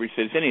 and he never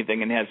says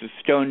anything and has a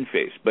stone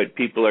face, but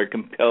people are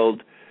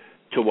compelled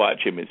to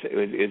watch him. Is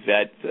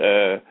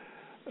that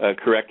a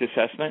correct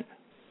assessment?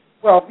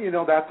 Well,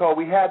 that's all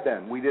we had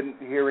then. We didn't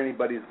hear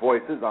anybody's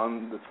voices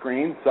on the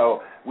screen,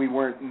 so we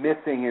weren't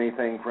missing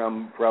anything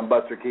from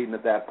Buster Keaton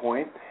at that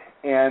point.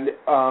 And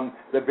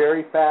the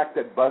very fact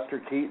that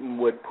Buster Keaton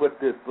would put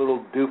this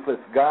little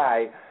doofus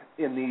guy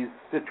in these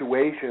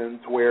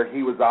situations where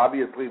he was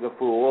obviously the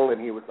fool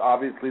and he was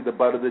obviously the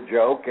butt of the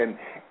joke, and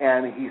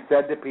he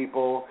said to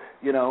people,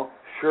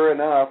 sure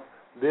enough,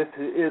 this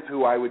is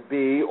who I would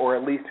be, or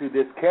at least who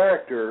this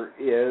character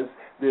is,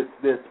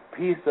 this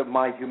piece of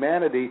my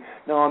humanity.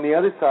 Now, on the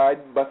other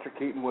side, Buster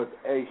Keaton was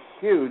a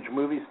huge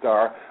movie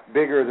star,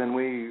 bigger than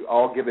we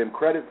all give him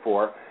credit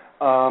for,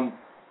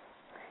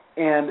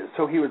 and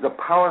so he was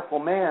a powerful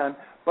man,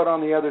 but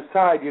on the other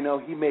side,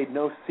 he made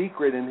no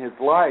secret in his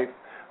life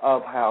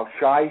of how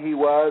shy he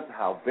was,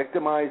 how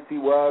victimized he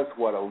was,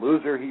 what a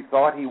loser he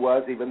thought he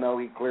was, even though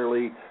he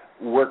clearly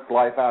worked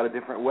life out a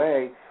different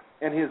way.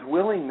 And his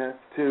willingness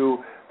to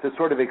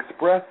sort of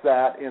express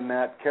that in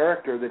that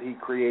character that he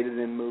created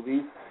in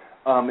movies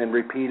and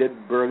repeated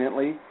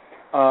brilliantly,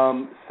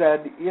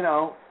 said,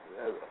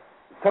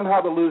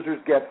 somehow the losers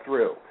get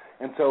through.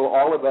 And so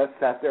all of us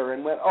sat there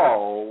and went,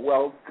 oh,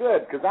 well,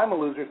 good, because I'm a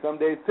loser some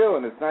days too,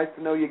 and it's nice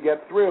to know you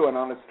get through. And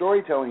on a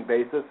storytelling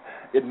basis,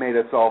 it made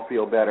us all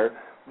feel better.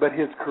 But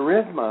his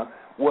charisma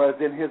was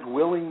in his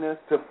willingness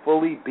to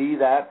fully be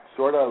that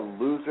sort of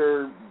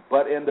loser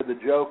butt end of the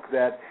joke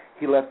that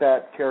he let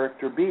that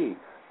character be.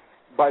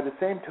 By the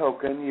same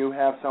token, you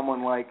have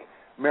someone like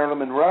Marilyn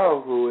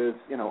Monroe, who is,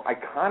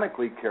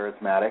 iconically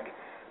charismatic.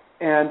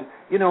 And,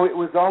 it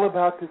was all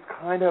about this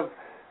kind of,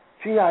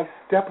 gee, I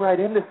step right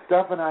into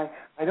stuff, and I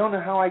don't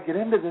know how I get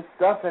into this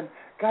stuff, and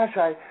gosh,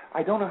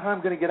 I don't know how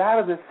I'm going to get out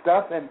of this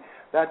stuff. And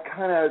that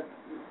kind of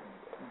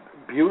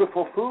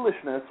beautiful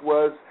foolishness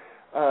was,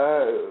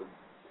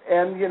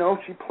 and,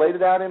 she played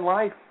it out in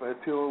life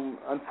to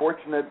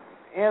unfortunate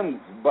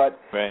ends, but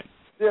right.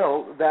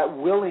 Still, that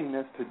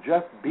willingness to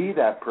just be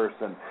that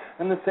person.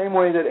 In the same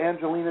way that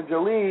Angelina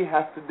Jolie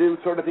has to do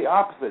sort of the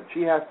opposite.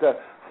 She has to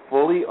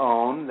fully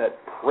own that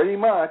pretty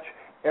much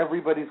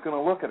everybody's going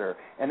to look at her,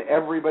 and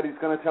everybody's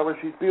going to tell her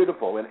she's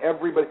beautiful, and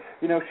everybody,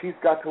 she's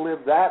got to live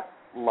that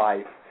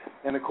life.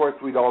 And, of course,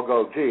 we'd all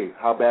go, gee,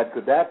 how bad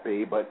could that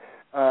be? But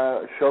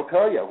she'll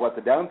tell you what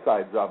the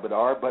downsides of it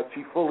are, but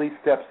she fully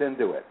steps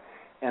into it,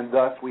 and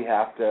thus we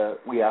have to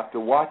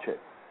watch it.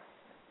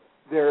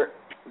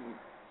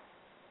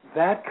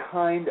 That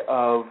kind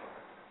of,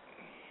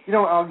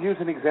 I'll use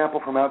an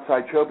example from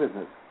outside show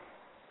business.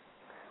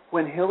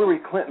 When Hillary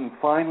Clinton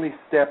finally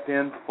stepped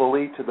in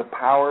fully to the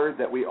power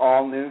that we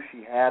all knew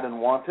she had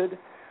and wanted,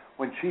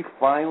 when she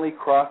finally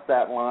crossed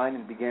that line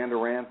and began to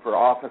run for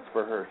office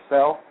for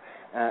herself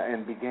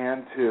and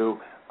began to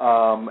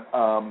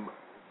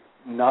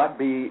not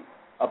be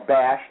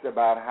abashed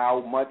about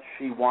how much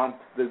she wants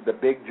the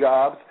big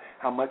jobs,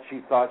 how much she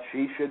thought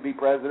she should be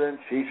president,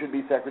 she should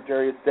be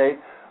Secretary of State.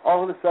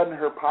 All of a sudden,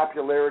 her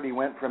popularity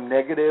went from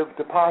negative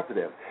to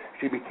positive.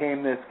 She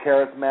became this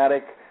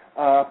charismatic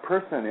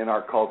person in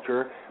our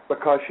culture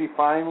because she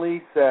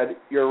finally said,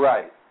 "You're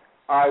right.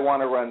 I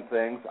want to run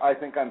things. I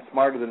think I'm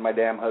smarter than my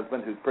damn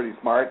husband, who's pretty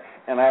smart,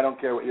 and I don't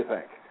care what you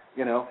think."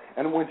 You know,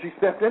 and when she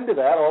stepped into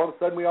that, all of a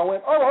sudden we all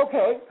went, "Oh,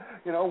 okay.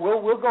 You know,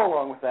 we'll go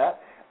along with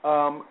that."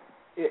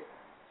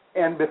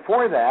 And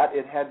before that,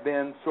 it had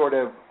been sort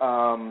of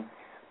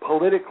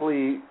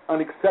politically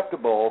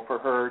unacceptable for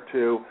her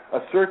to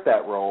assert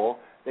that role.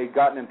 They'd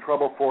gotten in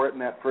trouble for it in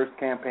that first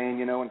campaign,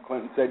 you know, when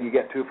Clinton said you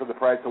get two for the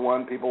price of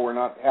one. People were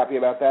not happy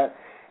about that.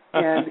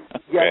 And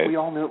yet we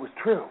all knew it was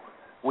true.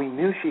 We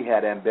knew she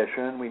had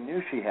ambition. We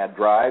knew she had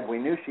drive. We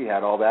knew she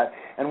had all that.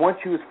 And once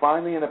she was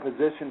finally in a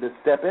position to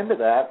step into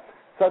that,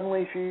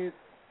 suddenly she's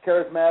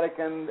charismatic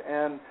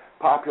and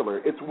popular.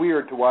 It's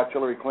weird to watch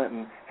Hillary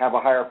Clinton have a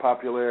higher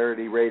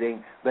popularity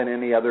rating than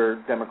any other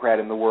Democrat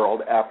in the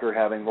world after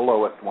having the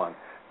lowest one.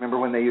 Remember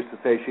when they used to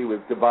say she was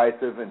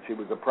divisive and she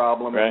was a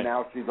problem, right. And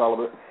now she's all of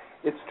it.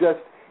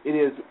 It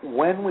is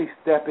when we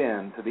step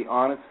into the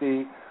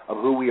honesty of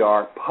who we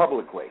are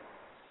publicly,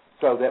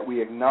 so that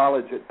we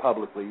acknowledge it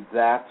publicly,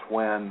 that's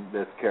when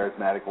this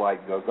charismatic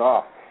light goes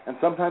off. And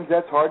sometimes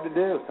that's hard to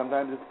do.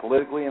 Sometimes it's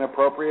politically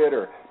inappropriate,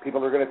 or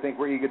people are going to think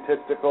we're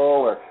egotistical,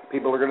 or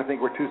people are going to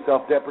think we're too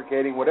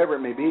self-deprecating, whatever it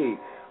may be.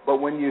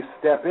 But when you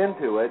step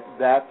into it,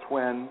 that's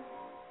when,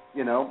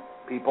 you know,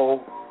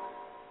 people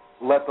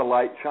let the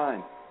light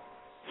shine.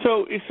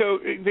 So,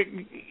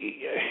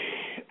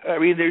 I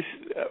mean,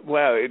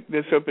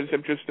 this opens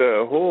up just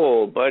a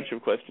whole bunch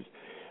of questions.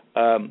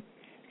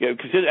 You know,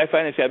 because I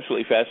find this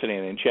absolutely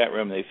fascinating. In the chat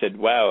room, they said,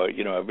 "Wow,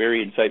 you know, a very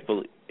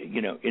insightful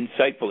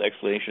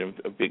explanation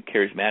of big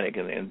charismatic,"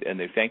 and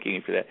they're thanking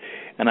you for that.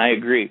 And I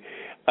agree.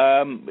 So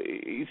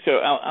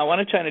I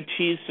want to kind of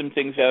tease some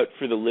things out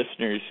for the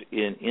listeners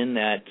in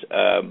that.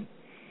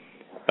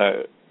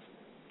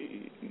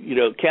 You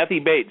know, Kathy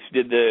Bates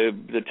did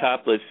the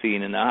topless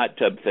scene in the hot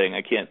tub thing.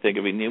 I can't think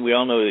of it. We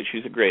all know that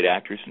she's a great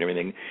actress and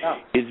everything. Oh.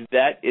 Is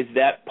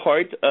that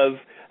part of?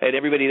 And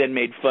everybody then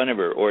made fun of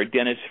her, or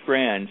Dennis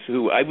Franz,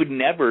 who I would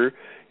never,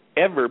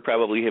 ever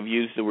probably have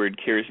used the word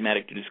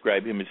charismatic to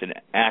describe him as an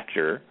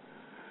actor.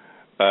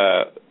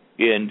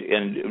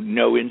 And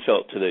no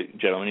insult to the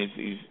gentleman.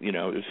 He's you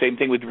know, the same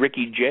thing with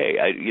Ricky Jay.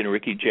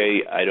 Ricky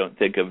Jay I don't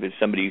think of as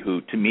somebody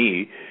who, to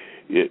me,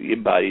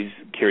 embodies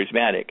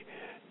charismatic.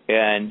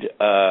 And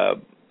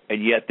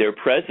yet their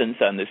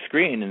presence on the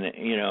screen, and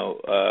you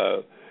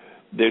know,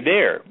 they're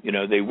there. You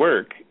know, they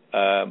work.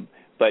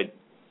 But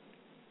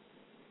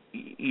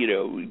you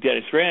know,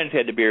 Dennis Franz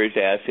had to bear his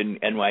ass in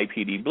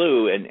NYPD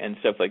Blue and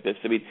stuff like this.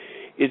 I mean,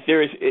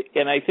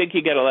 and I think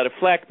he got a lot of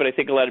flack, but I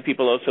think a lot of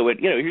people also went,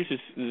 you know, here's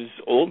this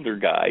older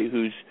guy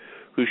who's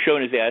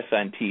shown his ass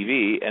on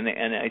TV, and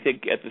I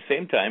think at the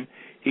same time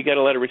he got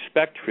a lot of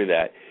respect for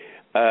that.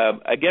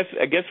 I guess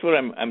what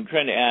I'm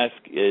trying to ask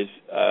is,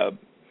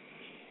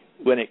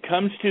 when it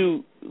comes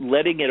to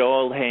letting it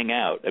all hang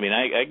out, I mean,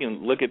 I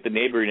can look at the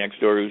neighbor next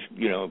door who's,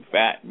 you know,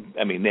 fat.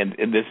 I mean,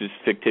 and this is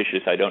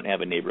fictitious. I don't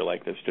have a neighbor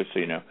like this, just so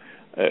you know.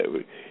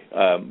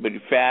 But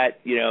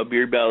fat, you know,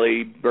 beer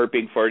belly,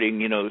 burping,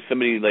 farting, you know,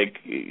 somebody like,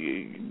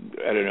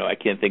 I don't know, I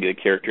can't think of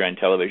the character on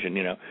television,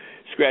 you know,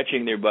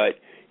 scratching their butt.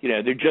 You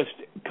know, they're just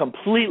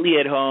completely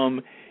at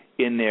home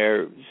in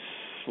their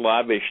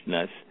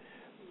slavishness.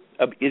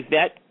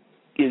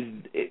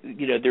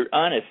 You know, they're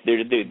honest.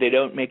 They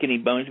don't make any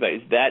bones about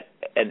it. Is that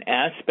an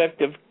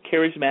aspect of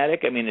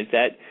charismatic? I mean, is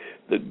that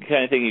the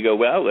kind of thing you go,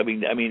 well, I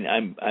mean,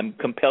 I'm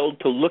compelled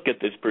to look at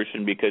this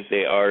person because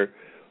they are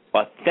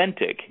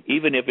authentic,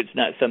 even if it's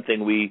not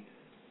something we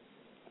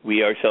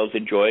ourselves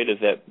enjoy. Does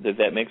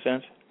that make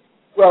sense?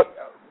 Well,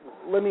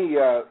 let me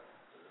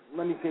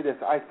say this.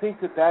 I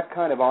think that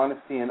kind of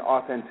honesty and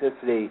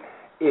authenticity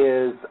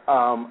is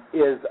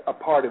a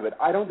part of it.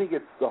 I don't think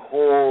it's the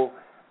whole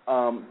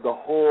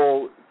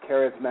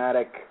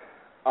charismatic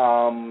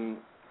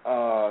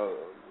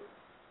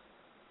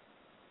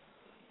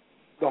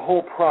the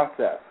whole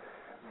process,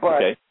 but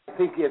okay. I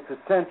think it's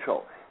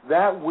essential.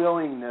 That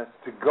willingness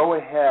to go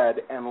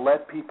ahead and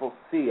let people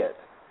see it,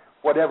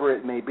 whatever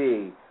it may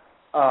be,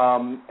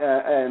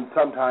 and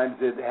sometimes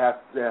it has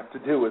to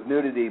do with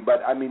nudity,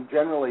 but I mean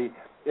generally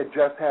it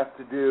just has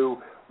to do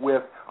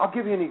with, I'll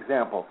give you an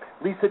example.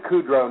 Lisa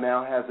Kudrow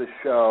now has a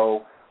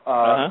show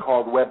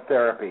called Web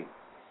Therapy.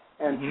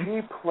 And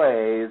she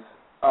plays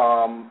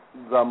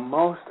the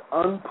most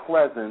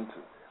unpleasant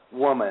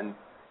woman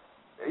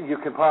you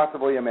can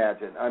possibly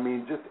imagine. I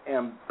mean, just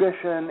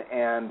ambition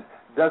and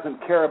doesn't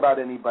care about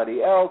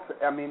anybody else.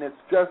 I mean, it's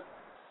just,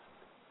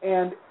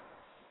 and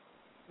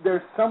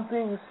there's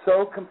something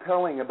so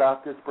compelling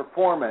about this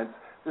performance.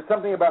 There's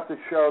something about the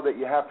show that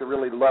you have to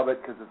really love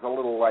it because it's a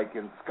little like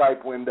in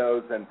Skype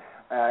windows and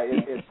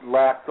it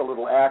lacks a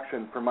little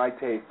action for my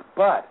taste.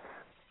 But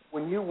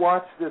when you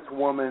watch this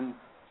woman's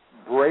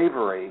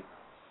bravery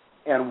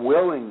and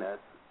willingness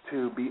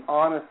to be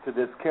honest to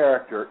this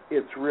character,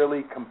 it's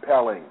really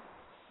compelling.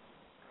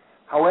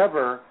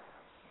 However,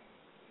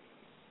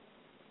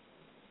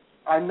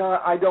 I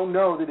don't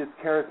know that it's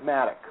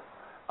charismatic.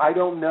 I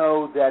don't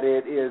know that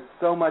it is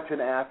so much an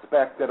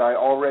aspect that I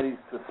already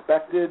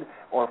suspected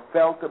or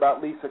felt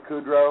about Lisa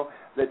Kudrow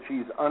that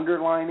she's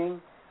underlining,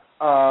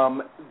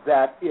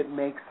 that it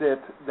makes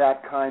it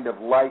that kind of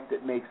light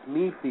that makes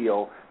me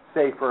feel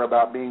safer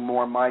about being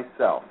more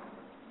myself.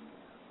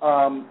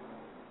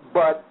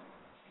 But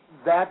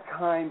that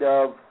kind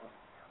of,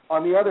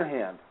 on the other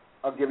hand,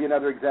 I'll give you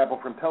another example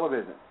from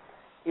television.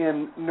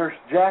 In Nurse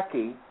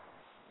Jackie,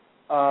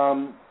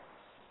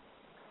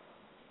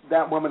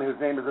 that woman whose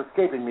name is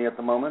escaping me at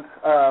the moment,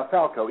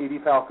 Edie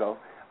Falco,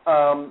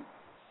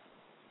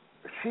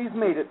 she's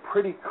made it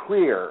pretty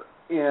clear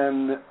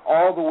in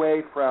all the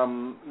way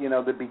from,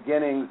 the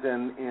beginnings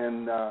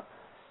in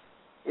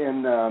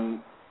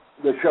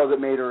the show that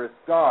made her a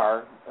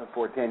star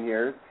for 10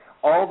 years,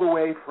 all the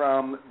way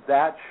from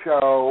that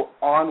show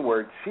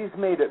onward, she's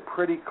made it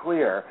pretty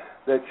clear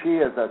that she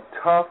is a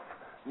tough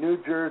New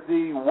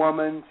Jersey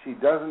woman. She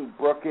doesn't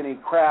brook any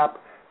crap.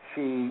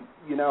 She,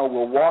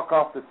 will walk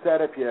off the set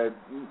if you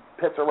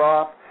piss her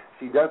off.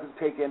 She doesn't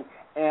take in.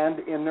 And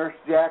in Nurse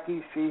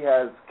Jackie, she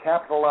has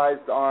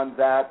capitalized on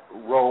that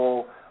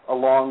role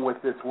along with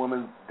this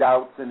woman's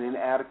doubts and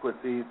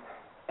inadequacies.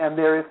 And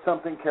there is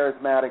something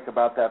charismatic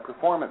about that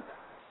performance.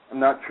 I'm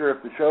not sure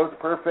if the show's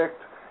perfect,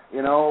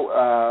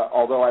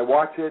 although I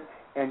watch it.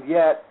 And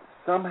yet,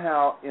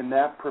 somehow in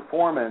that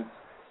performance,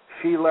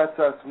 she lets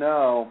us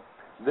know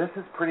this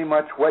is pretty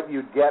much what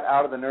you'd get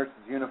out of the nurse's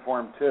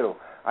uniform, too.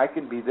 I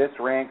can be this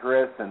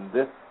rancorous and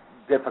this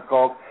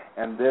difficult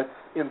and this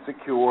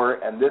insecure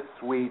and this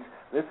sweet.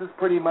 This is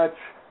pretty much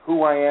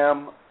who I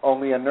am,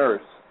 only a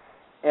nurse.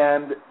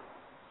 And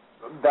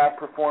that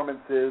performance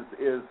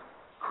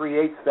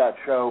creates that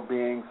show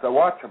being so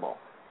watchable.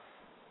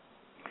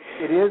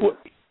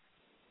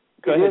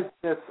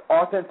 This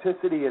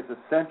authenticity is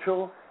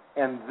essential,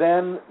 and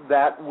then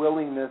that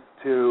willingness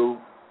to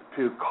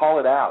call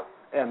it out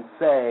and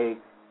say,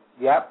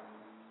 yep,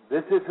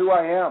 this is who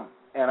I am,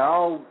 and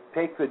I'll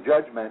take the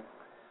judgment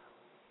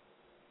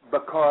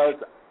because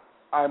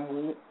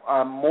I'm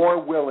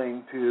more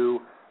willing to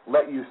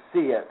let you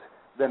see it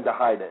than to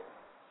hide it.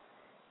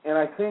 And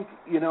I think,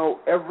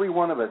 every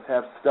one of us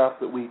have stuff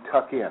that we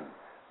tuck in,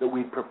 that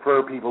we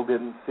prefer people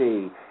didn't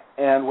see.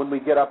 And when we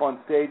get up on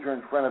stage or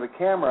in front of the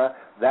camera,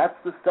 that's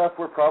the stuff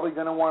we're probably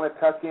going to want to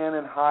tuck in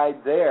and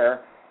hide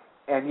there.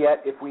 And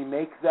yet, if we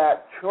make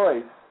that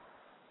choice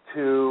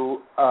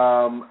to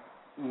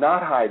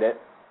not hide it,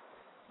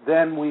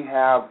 then we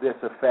have this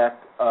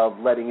effect of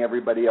letting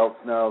everybody else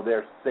know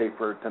they're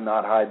safer to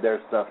not hide their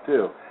stuff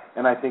too.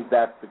 And I think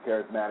that's the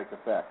charismatic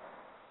effect.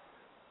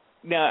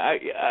 Now,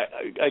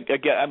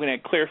 I'm going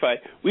to clarify.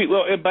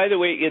 And by the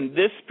way, in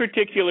this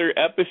particular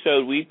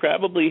episode, we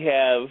probably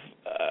have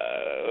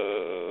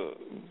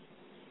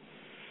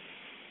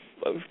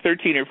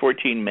 13 or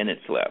 14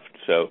 minutes left.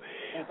 So,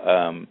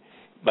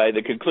 by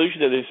the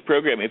conclusion of this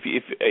program,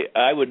 if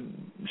I would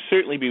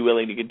certainly be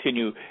willing to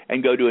continue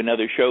and go to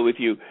another show with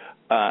you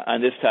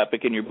on this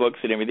topic and your books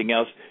and everything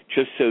else,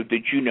 just so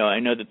that I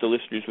know that the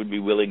listeners would be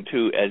willing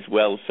to as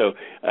well. So,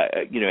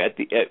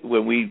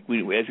 when we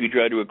as we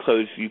draw to a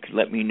close, you can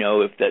let me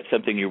know if that's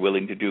something you're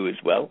willing to do as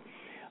well.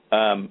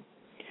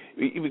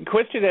 The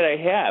question that I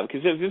have,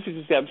 because this is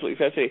just absolutely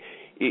fascinating,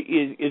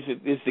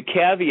 is the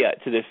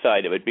caveat to this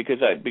side of it, because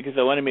I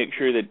want to make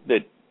sure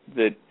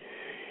that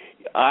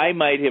I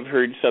might have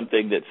heard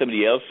something that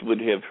somebody else would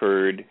have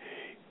heard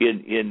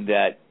in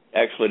that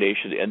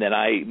explanation, and then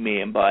I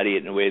may embody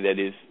it in a way that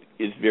is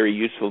very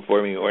useful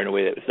for me, or in a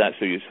way that's not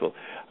so useful.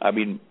 I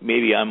mean,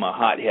 maybe I'm a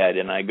hothead,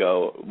 and I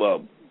go,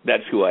 well,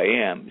 that's who I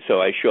am,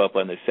 so I show up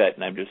on the set,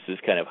 and I'm just this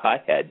kind of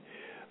hothead.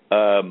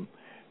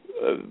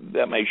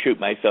 That might shoot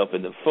myself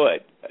in the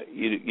foot.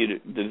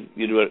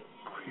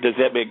 Does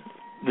that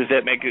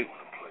make it?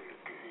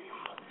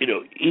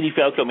 Edie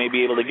Falco may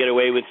be able to get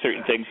away with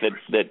certain things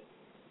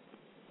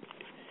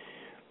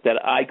that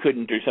I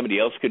couldn't, or somebody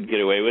else couldn't get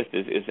away with.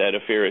 Is that a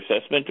fair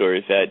assessment, or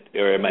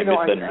am I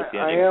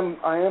misunderstanding?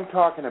 I am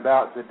talking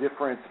about the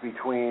difference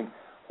between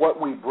what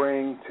we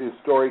bring to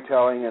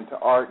storytelling and to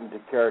art and to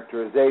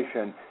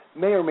characterization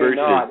may or may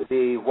not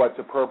be what's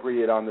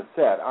appropriate on the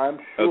set. I'm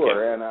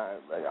sure, and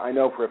I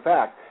know for a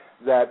fact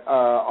that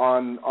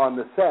on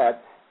the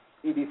set,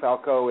 Edie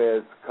Falco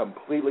is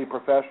completely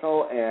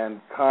professional and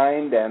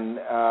kind, and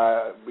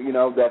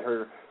that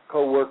her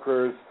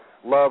coworkers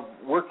love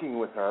working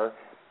with her.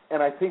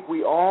 And I think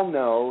we all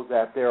know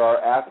that there are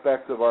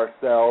aspects of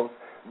ourselves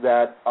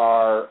that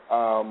are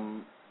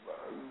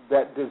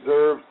that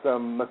deserve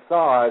some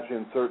massage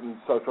in certain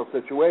social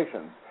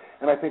situations.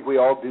 And I think we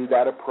all do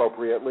that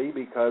appropriately,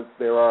 because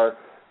there are,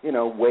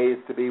 ways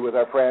to be with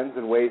our friends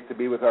and ways to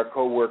be with our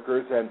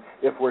coworkers. And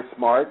if we're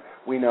smart,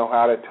 we know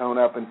how to tone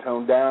up and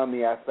tone down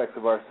the aspects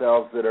of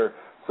ourselves that are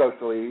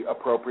socially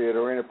appropriate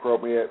or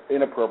inappropriate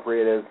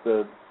as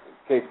the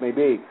case may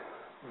be.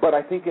 But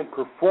I think in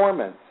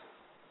performance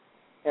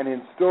and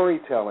in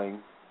storytelling,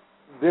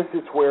 this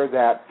is where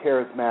that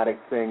charismatic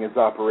thing is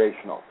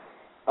operational.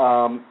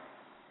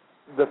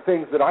 The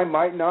things that I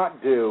might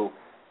not do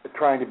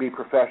trying to be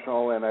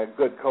professional and a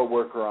good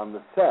coworker on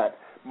the set,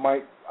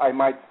 I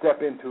might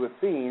step into a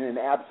scene and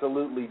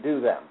absolutely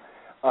do them,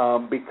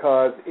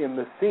 because in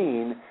the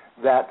scene,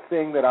 that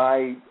thing that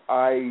I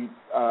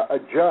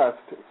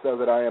adjust so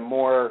that I am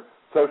more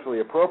socially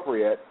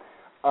appropriate,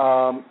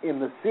 in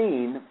the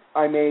scene,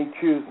 I may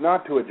choose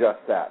not to adjust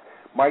that.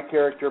 My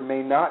character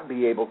may not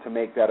be able to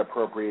make that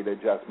appropriate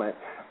adjustment.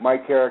 My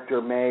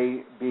character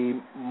may be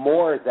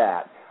more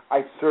that.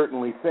 I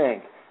certainly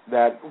think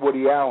that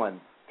Woody Allen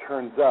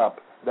turns up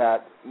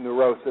that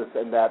neurosis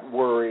and that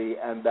worry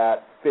and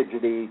that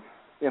fidgety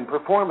in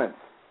performance,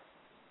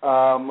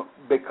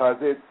 because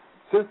it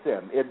suits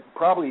him. It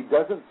probably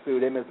doesn't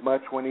suit him as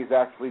much when he's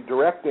actually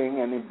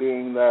directing and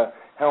being the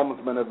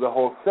helmsman of the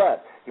whole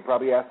set. He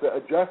probably has to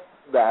adjust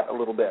that a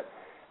little bit.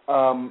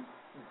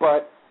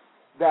 But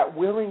that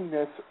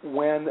willingness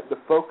when the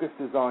focus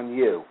is on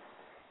you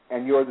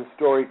and you're the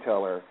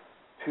storyteller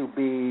to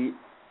be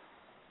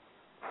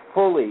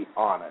fully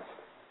honest,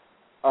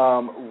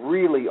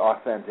 really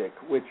authentic,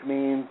 which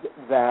means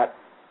that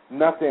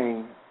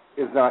nothing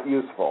is not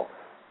useful.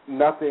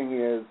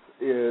 Nothing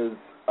is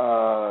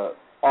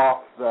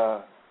off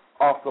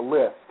the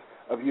list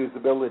of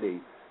usability.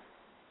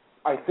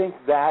 I think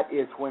that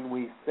is when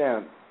we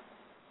sense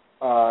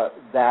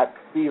that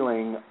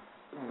feeling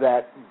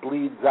that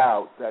bleeds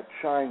out, that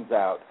shines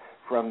out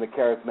from the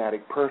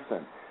charismatic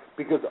person.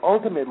 Because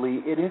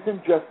ultimately, it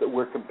isn't just that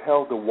we're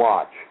compelled to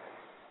watch.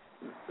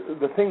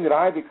 The thing that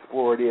I've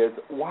explored is,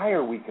 why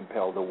are we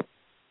compelled to watch?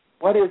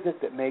 What is it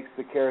that makes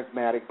the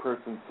charismatic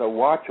person so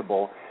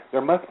watchable?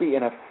 There must be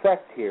an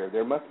effect here.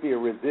 There must be a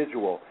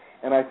residual.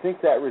 And I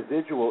think that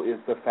residual is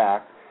the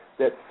fact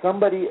that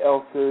somebody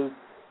else's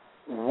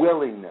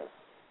willingness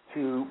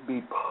to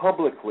be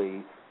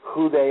publicly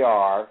who they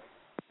are,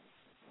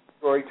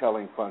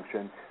 storytelling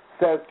function,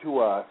 says to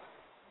us,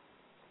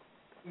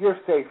 you're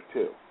safe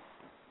too.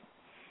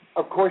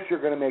 Of course you're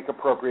going to make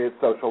appropriate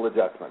social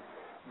adjustments,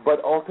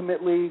 but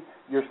ultimately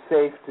you're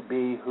safe to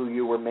be who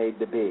you were made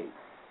to be.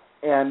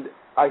 And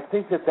I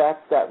think that that's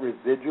that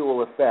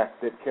residual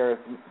effect that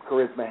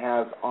charisma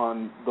has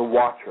on the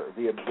watcher,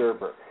 the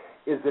observer,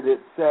 is that it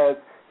says,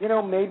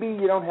 maybe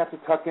you don't have to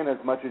tuck in as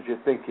much as you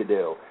think you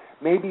do.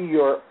 Maybe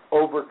you're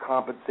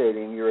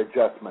overcompensating your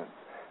adjustments.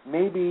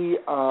 Maybe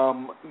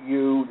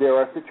there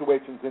are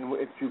situations in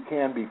which you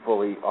can be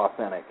fully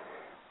authentic.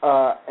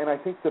 And I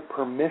think the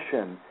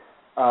permission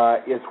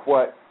is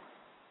what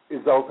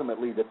is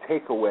ultimately the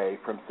takeaway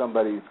from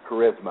somebody's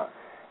charisma.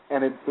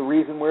 And it's the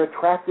reason we're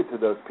attracted to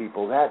those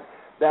people.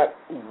 That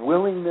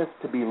willingness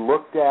to be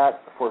looked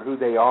at for who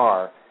they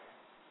are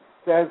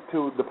says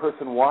to the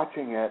person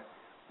watching it,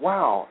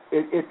 wow,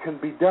 it can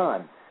be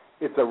done.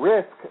 It's a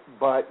risk,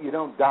 but you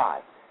don't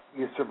die.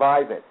 You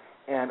survive it.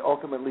 And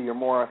ultimately you're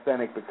more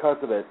authentic because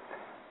of it.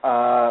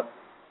 I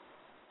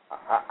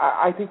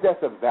think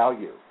that's a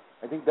value.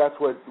 I think that's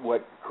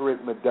what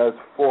charisma does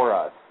for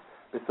us,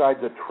 besides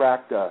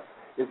attract us,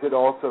 is it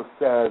also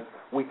says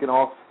we can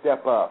all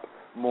step up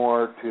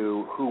more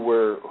to who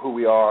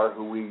we are,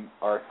 who we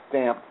are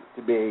stamped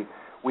to be.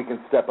 We can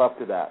step up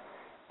to that.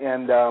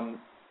 And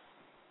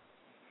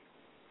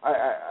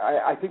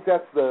I think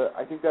that's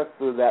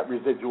that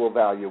residual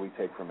value we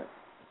take from it.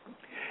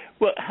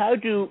 Well, how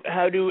do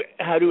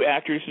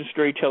actors and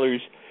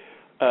storytellers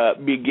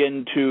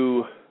begin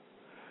to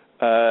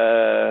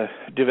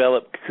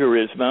develop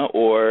charisma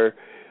or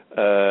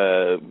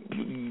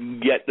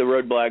get the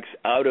roadblocks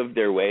out of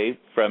their way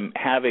from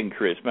having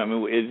charisma? I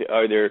mean,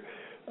 are there?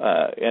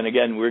 And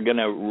again, we're going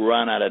to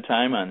run out of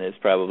time on this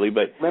probably,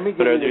 but let me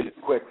give you these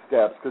quick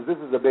steps, because this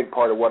is a big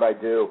part of what I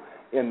do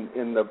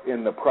in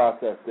the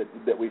process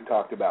that we've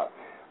talked about.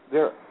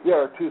 There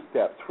are two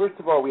steps. First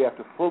of all, we have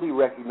to fully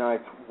recognize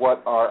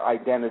what our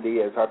identity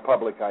is, our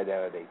public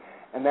identity.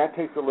 And that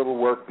takes a little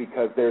work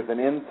because there's an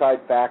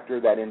inside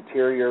factor, that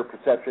interior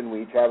perception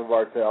we each have of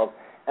ourselves,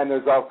 and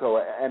there's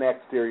also an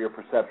exterior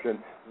perception.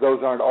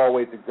 Those aren't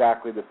always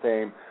exactly the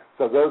same.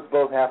 So those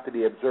both have to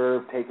be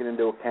observed, taken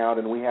into account,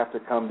 and we have to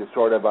come to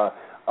sort of a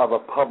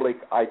public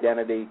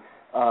identity.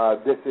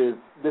 This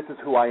is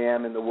who I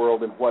am in the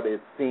world and what is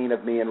seen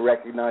of me and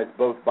recognized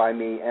both by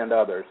me and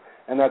others.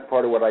 And that's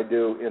part of what I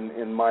do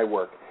in my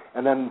work.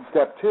 And then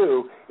step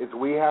two is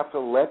we have to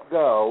let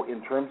go,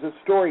 in terms of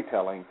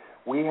storytelling,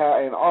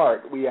 in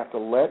art, we have to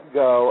let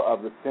go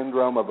of the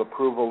syndrome of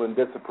approval and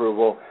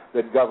disapproval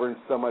that governs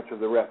so much of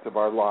the rest of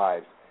our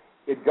lives.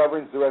 It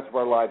governs the rest of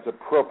our lives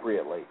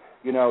appropriately.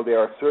 There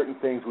are certain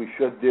things we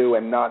should do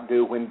and not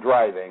do when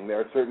driving. There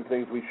are certain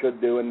things we should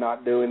do and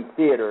not do in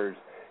theaters,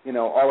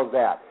 all of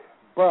that.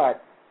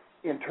 But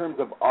in terms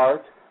of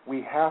art,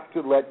 we have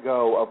to let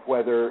go of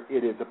whether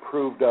it is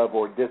approved of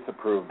or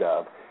disapproved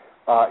of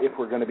if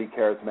we're going to be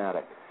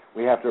charismatic.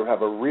 We have to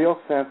have a real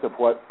sense of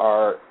what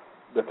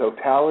the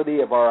totality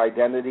of our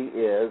identity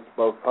is,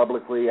 both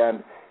publicly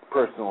and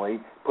personally,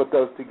 put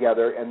those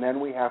together, and then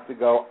we have to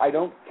go, I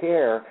don't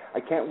care,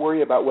 I can't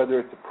worry about whether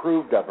it's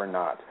approved of or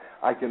not.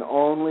 I can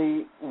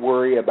only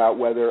worry about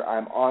whether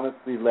I'm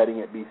honestly letting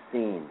it be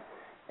seen.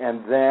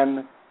 And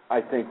then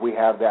I think we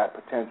have that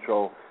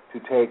potential to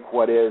take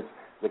what is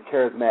the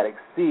charismatic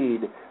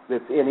seed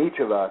that's in each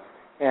of us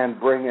and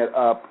bring it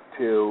up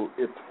to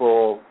its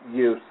full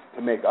use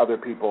to make other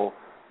people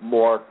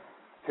more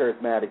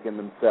charismatic in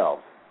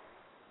themselves.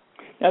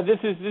 Now, this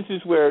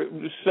is where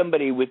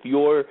somebody with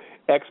your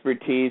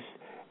expertise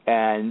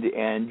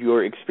and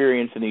your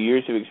experience and the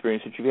years of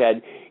experience that you've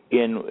had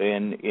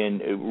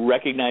in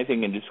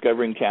recognizing and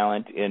discovering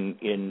talent,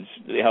 in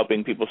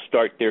helping people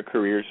start their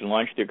careers and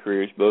launch their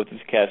careers, both as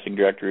a casting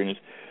director and as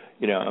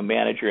a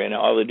manager, and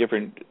all the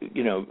different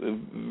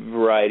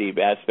variety of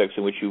aspects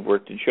in which you've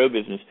worked in show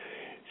business.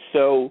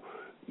 So,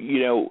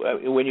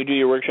 when you do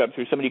your workshops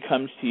or somebody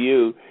comes to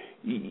you,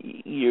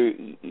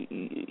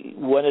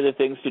 one of the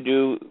things to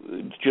do,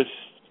 just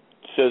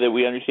so that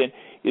we understand,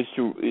 is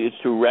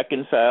to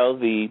reconcile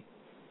the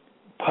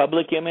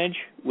public image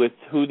with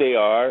who they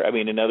are. I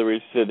mean, in other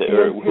words, or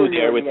who they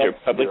are with their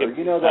public image.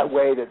 You know that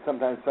way that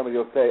sometimes somebody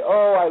will say,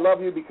 "Oh, I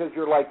love you because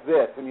you're like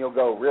this," and you'll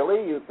go,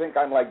 "Really? You think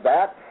I'm like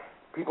that?"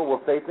 People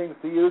will say things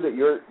to you that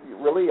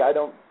really, I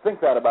don't think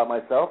that about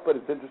myself, but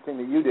it's interesting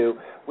that you do.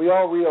 We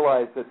all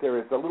realize that there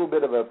is a little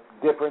bit of a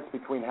difference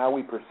between how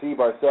we perceive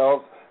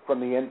ourselves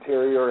from the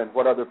interior and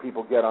what other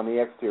people get on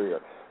the exterior.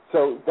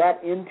 So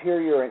that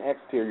interior and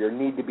exterior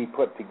need to be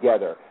put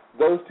together.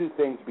 Those two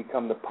things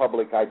become the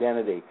public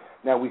identity.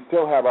 Now, we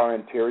still have our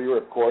interior,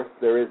 of course.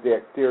 There is the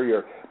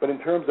exterior. But in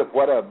terms of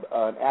what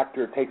an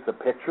actor takes a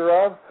picture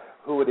of,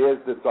 who it is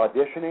that's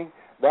auditioning,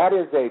 that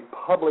is a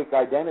public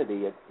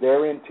identity. It's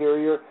their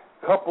interior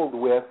coupled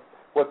with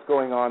what's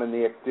going on in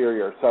the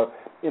exterior. So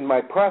in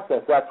my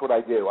process, that's what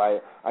I do. I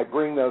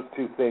bring those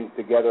two things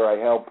together. I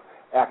help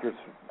actors,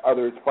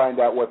 others find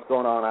out what's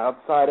going on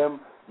outside them,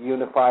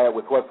 unify it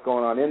with what's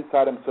going on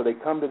inside them, so they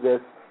come to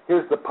this,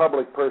 here's the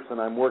public person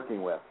I'm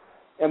working with.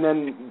 And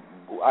then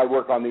I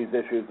work on these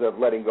issues of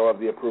letting go of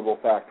the approval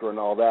factor and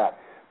all that.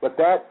 But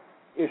that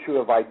issue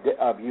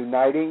of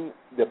uniting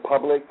the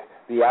public,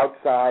 the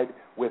outside,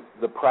 with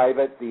the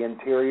private, the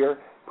interior,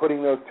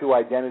 putting those two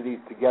identities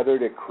together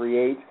to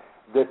create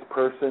this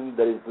person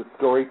that is the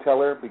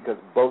storyteller, because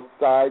both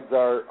sides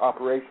are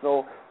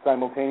operational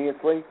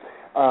simultaneously,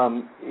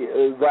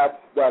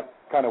 that's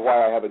kind of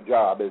why I have a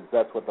job, is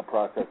that's what the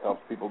process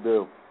helps people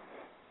do.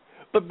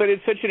 But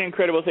it's such an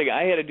incredible thing.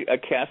 I had a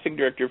casting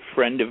director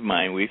friend of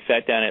mine. We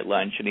sat down at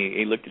lunch, and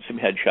he looked at some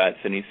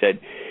headshots, and he said,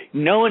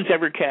 no one's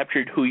ever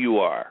captured who you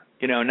are.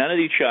 None of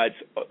these shots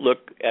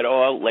look at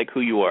all like who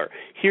you are.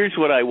 Here's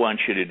what I want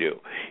you to do.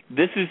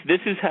 This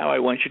is how I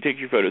want you to take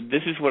your photo.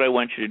 This is what I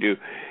want you to do.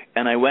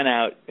 And I went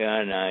out,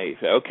 and I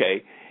said,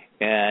 okay,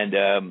 and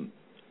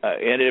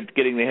ended up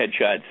getting the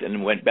headshots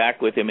and went back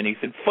with him, and he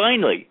said,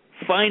 finally,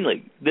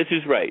 this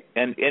is right.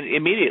 And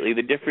immediately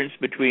the difference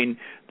between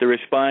the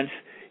response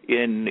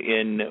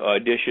in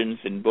auditions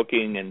and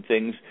booking and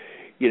things,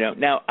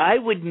 Now, I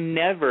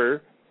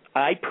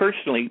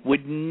personally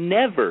would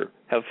never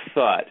have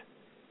thought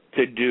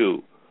to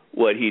do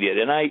what he did,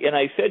 and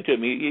I said to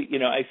him,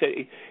 I said,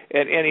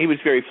 and he was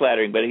very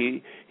flattering, but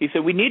he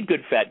said, we need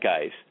good fat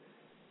guys,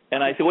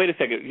 and I said, wait a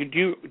second,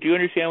 do you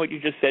understand what you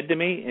just said to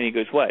me? And he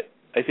goes, what?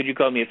 I said, you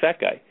called me a fat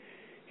guy.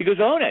 He goes,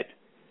 own it.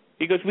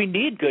 He goes, we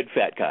need good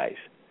fat guys,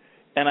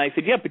 and I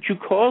said, yeah, but you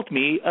called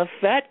me a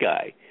fat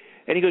guy,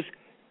 and he goes,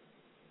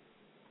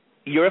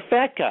 you're a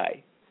fat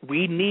guy.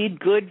 We need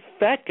good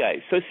fat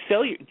guys. So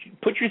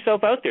put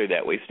yourself out there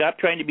that way. Stop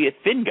trying to be a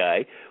thin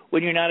guy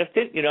when you're not a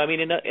thin. And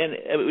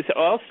it was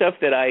all stuff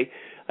that I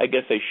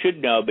guess I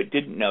should know but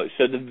didn't know.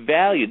 So the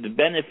value, the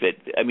benefit.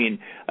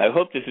 I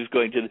hope this is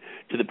going to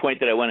the point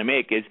that I want to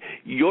make, is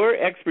your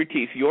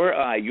expertise, your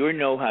eye, your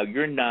know-how,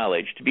 your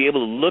knowledge to be able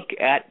to look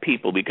at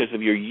people because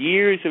of your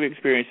years of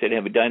experience that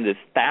have done this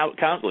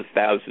countless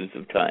thousands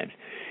of times,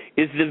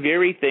 is the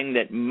very thing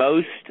that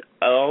most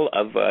all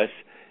of us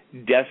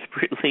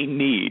desperately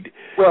need in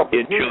show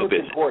business.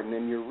 It's important,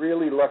 and you're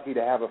really lucky to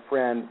have a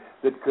friend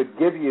that could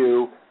give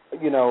you,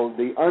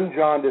 the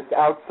unjaundiced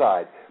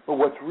outside. But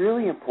what's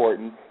really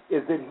important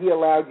is that he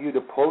allowed you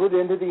to pull it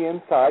into the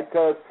inside,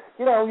 because,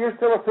 you're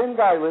still a thin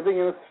guy living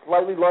in a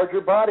slightly larger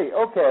body.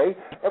 Okay,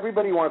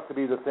 everybody wants to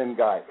be the thin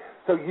guy.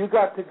 So you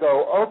got to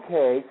go,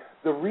 okay,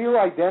 the real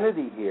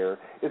identity here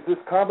is this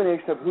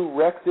combination of who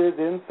Rex is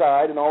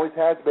inside and always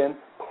has been,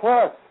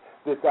 plus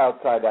this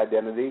outside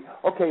identity.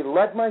 Okay,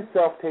 let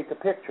myself take a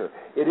picture.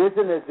 It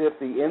isn't as if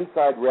the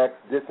inside Rex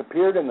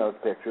disappeared in those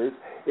pictures.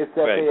 It's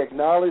that They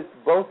acknowledge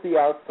both the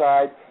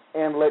outside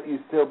and let you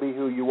still be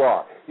who you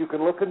are. You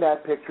can look in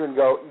that picture and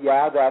go,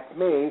 yeah, that's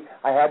me.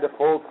 I had to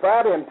pull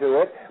fat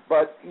into it,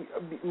 but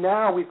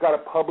now we've got a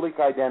public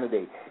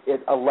identity.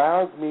 It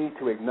allows me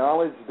to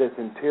acknowledge this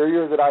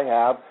interior that I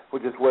have,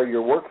 which is where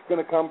your work's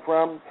going to come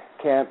from.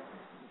 Can't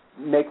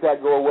make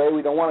that go away.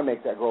 We don't want to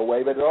make that go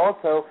away, but it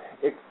also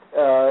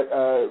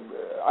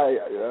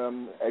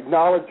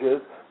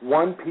acknowledges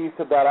one piece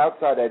of that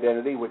outside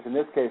identity, which in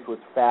this case was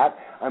fat.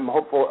 I'm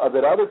hopeful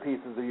that other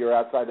pieces of your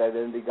outside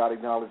identity got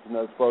acknowledged in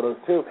those photos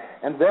too.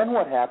 And then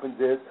what happens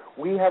is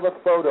we have a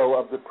photo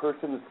of the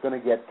person that's going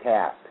to get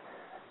cast.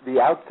 The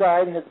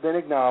outside has been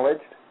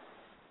acknowledged,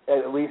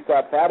 at least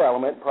that fat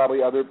element,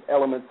 probably other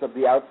elements of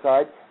the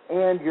outside,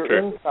 and your Sure.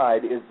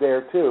 inside is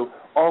there too,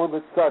 all of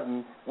a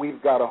sudden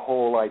we've got a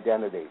whole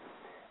identity.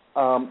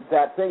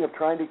 That thing of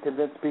trying to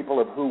convince people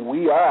of who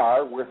we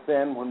are, we're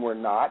thin when we're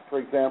not, for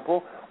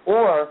example,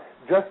 or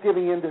just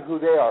giving in to who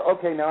they are.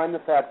 Okay, now I'm the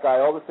fat guy.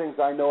 All the things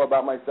I know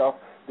about myself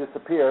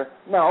disappear.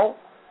 No,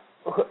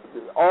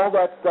 all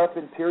that stuff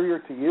interior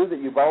to you that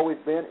you've always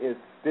been is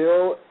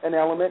still an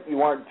element.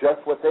 You aren't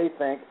just what they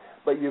think,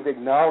 but you've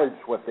acknowledged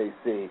what they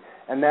see.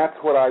 And that's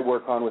what I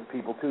work on with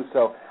people, too.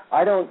 So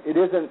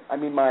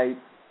my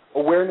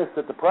awareness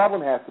that the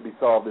problem has to be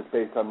solved is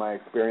based on my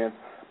experience.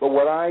 But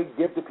what I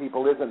give to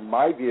people isn't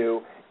my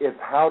view. It's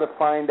how to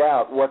find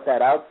out what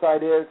that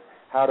outside is,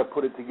 how to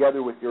put it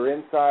together with your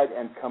inside,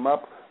 and come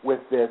up with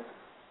this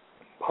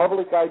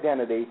public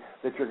identity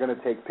that you're going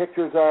to take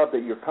pictures of,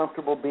 that you're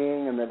comfortable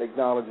being, and that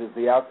acknowledges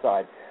the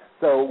outside.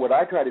 So what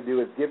I try to do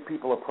is give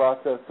people a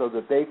process so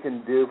that they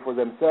can do for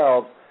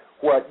themselves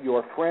what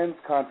your friend's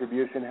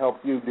contribution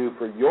helped you do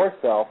for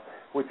yourself,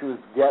 which was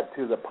get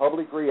to the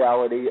public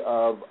reality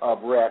of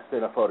Rex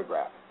in a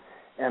photograph.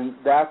 And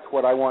that's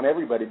what I want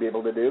everybody to be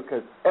able to do,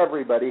 because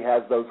everybody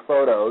has those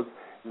photos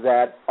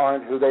that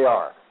aren't who they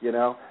are, you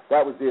know.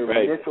 That was the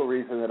initial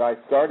reason that I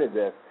started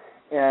this.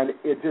 And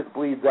it just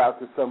bleeds out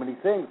to so many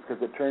things,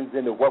 because it turns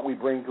into what we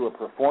bring to a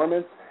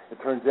performance.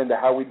 It turns into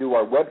how we do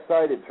our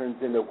website. It turns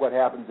into what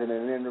happens in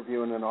an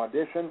interview and an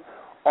audition,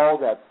 all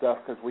that stuff,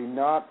 because we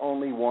not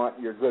only want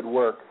your good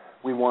work,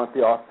 we want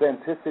the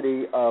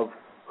authenticity of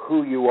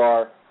who you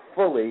are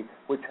fully,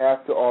 which has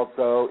to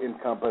also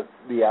encompass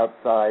the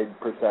outside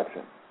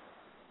perception.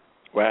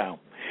 Wow.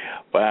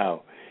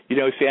 You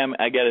know, Sam,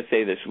 I got to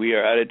say this. We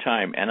are out of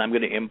time, and I'm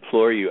going to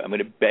implore you, I'm going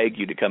to beg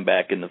you to come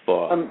back in the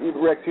fall.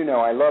 Rex, you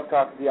know, I love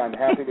talking to you. I'm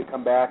happy to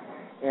come back,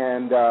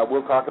 and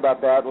we'll talk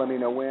about that. Let me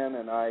know when.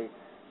 And I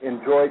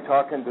enjoy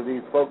talking to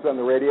these folks on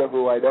the radio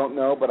who I don't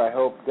know, but I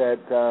hope that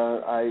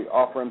I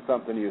offer them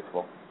something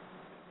useful.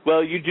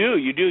 Well, you do.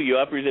 You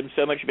offer them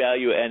so much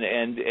value,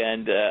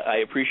 and I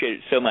appreciate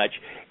it so much.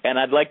 And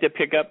I'd like to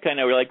pick up kind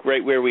of like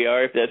right where we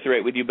are, if that's all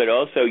right with you. But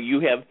also, you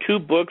have two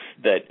books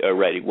that are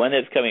writing. One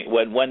that's coming,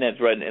 one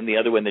that's written, and the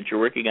other one that you're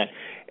working on.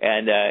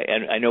 And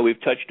I know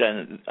we've touched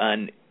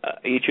on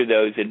each of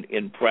those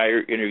in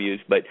prior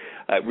interviews. But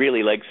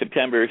really, like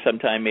September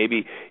sometime,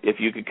 maybe if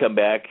you could come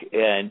back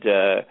and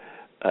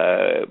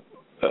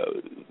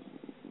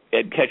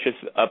catch us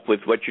up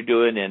with what you're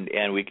doing,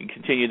 and we can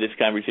continue this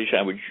conversation.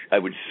 I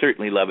would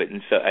certainly love it,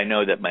 and so I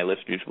know that my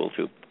listeners will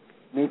too.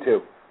 Me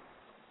too.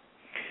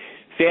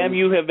 Sam,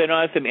 you have been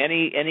awesome.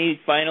 Any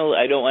final?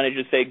 I don't want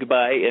to just say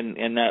goodbye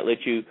and not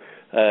let you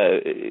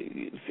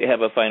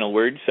have a final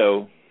word.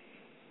 So,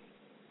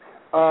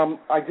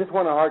 I just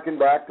want to harken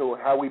back to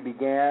how we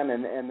began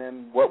and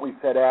then what we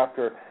said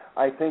after.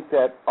 I think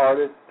that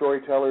artists,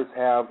 storytellers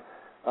have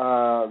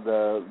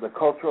the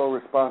cultural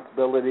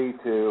responsibility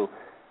to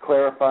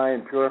clarify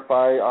and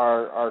purify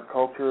our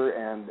culture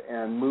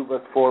and move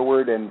us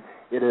forward, and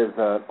it is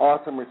an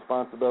awesome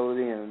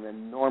responsibility and an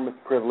enormous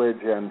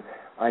privilege, and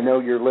I know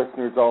your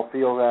listeners all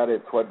feel that.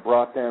 It's what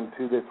brought them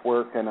to this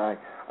work, and I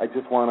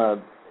just want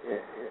to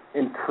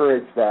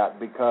encourage that,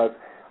 because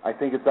I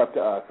think it's up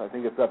to us. I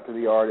think it's up to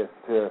the artists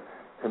to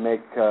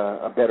make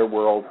a better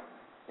world,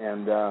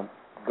 and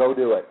go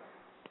do it.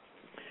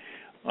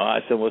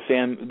 Awesome. Well,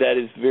 Sam, that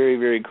is very,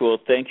 very cool.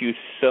 Thank you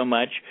so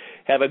much.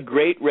 Have a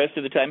great rest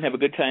of the time. Have a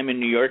good time in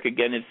New York.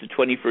 Again, it's the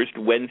 21st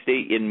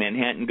Wednesday in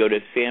Manhattan. Go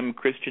to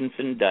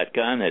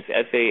samchristensen.com. That's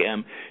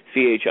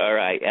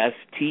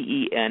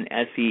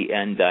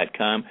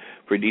SAMCHRISTENSEN.com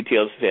for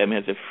details. Sam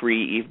has a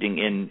free evening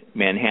in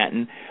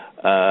Manhattan,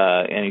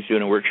 and he's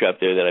doing a workshop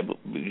there that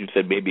you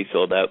said may be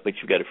sold out, but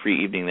you've got a free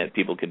evening that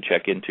people can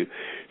check into.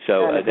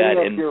 So and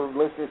if your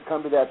listeners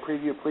come to that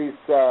preview, please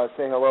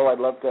say hello. I'd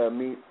love to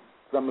meet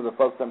some of the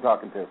folks I'm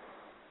talking to.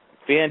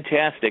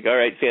 Fantastic. All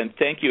right, Sam,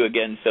 thank you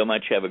again so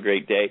much. Have a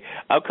great day.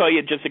 I'll call you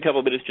in just a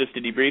couple minutes just to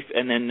debrief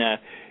and then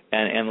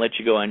and let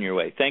you go on your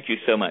way. Thank you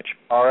so much.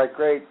 All right,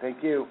 great.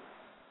 Thank you.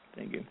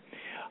 Thank you.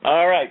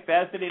 All right,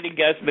 fascinating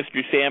guest,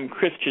 Mr. Sam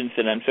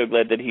Christensen. I'm so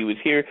glad that he was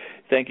here.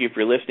 Thank you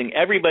for listening.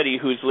 Everybody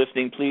who's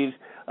listening, please,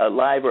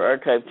 live or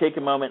archive, take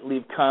a moment,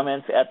 leave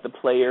comments at the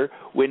player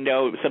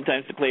window.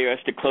 Sometimes the player has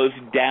to close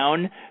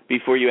down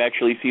before you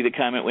actually see the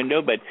comment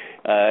window, but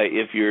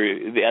if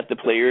you're at the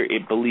player,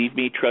 believe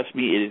me, trust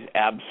me, it is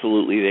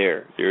absolutely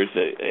there.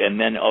 And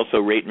then also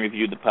rate and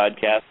review the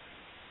podcast.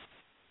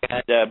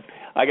 And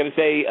I got to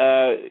say,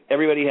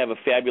 everybody have a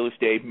fabulous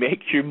day.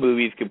 Make your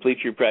movies,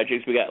 complete your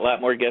projects. We got a lot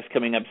more guests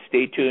coming up.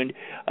 Stay tuned.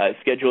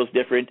 Schedule's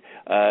different.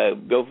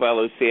 Go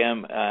follow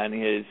Sam on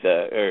his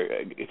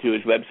to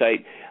his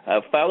website.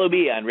 Follow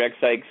me on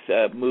SIkes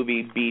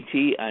Movie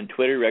BT on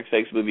Twitter.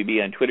 SIkes Movie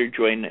Beat on Twitter.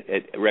 Join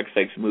at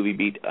SIkes Movie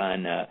Beat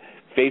on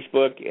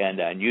Facebook and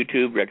on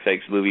YouTube.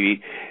 SIkes Movie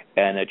Beat,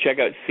 and check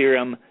out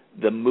Serum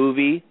the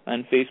Movie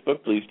on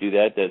Facebook. Please do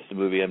that. That's the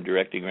movie I'm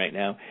directing right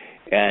now.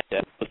 And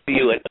we'll see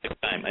you at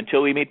next time.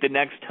 Until we meet the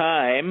next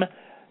time,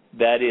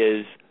 that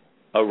is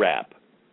a wrap.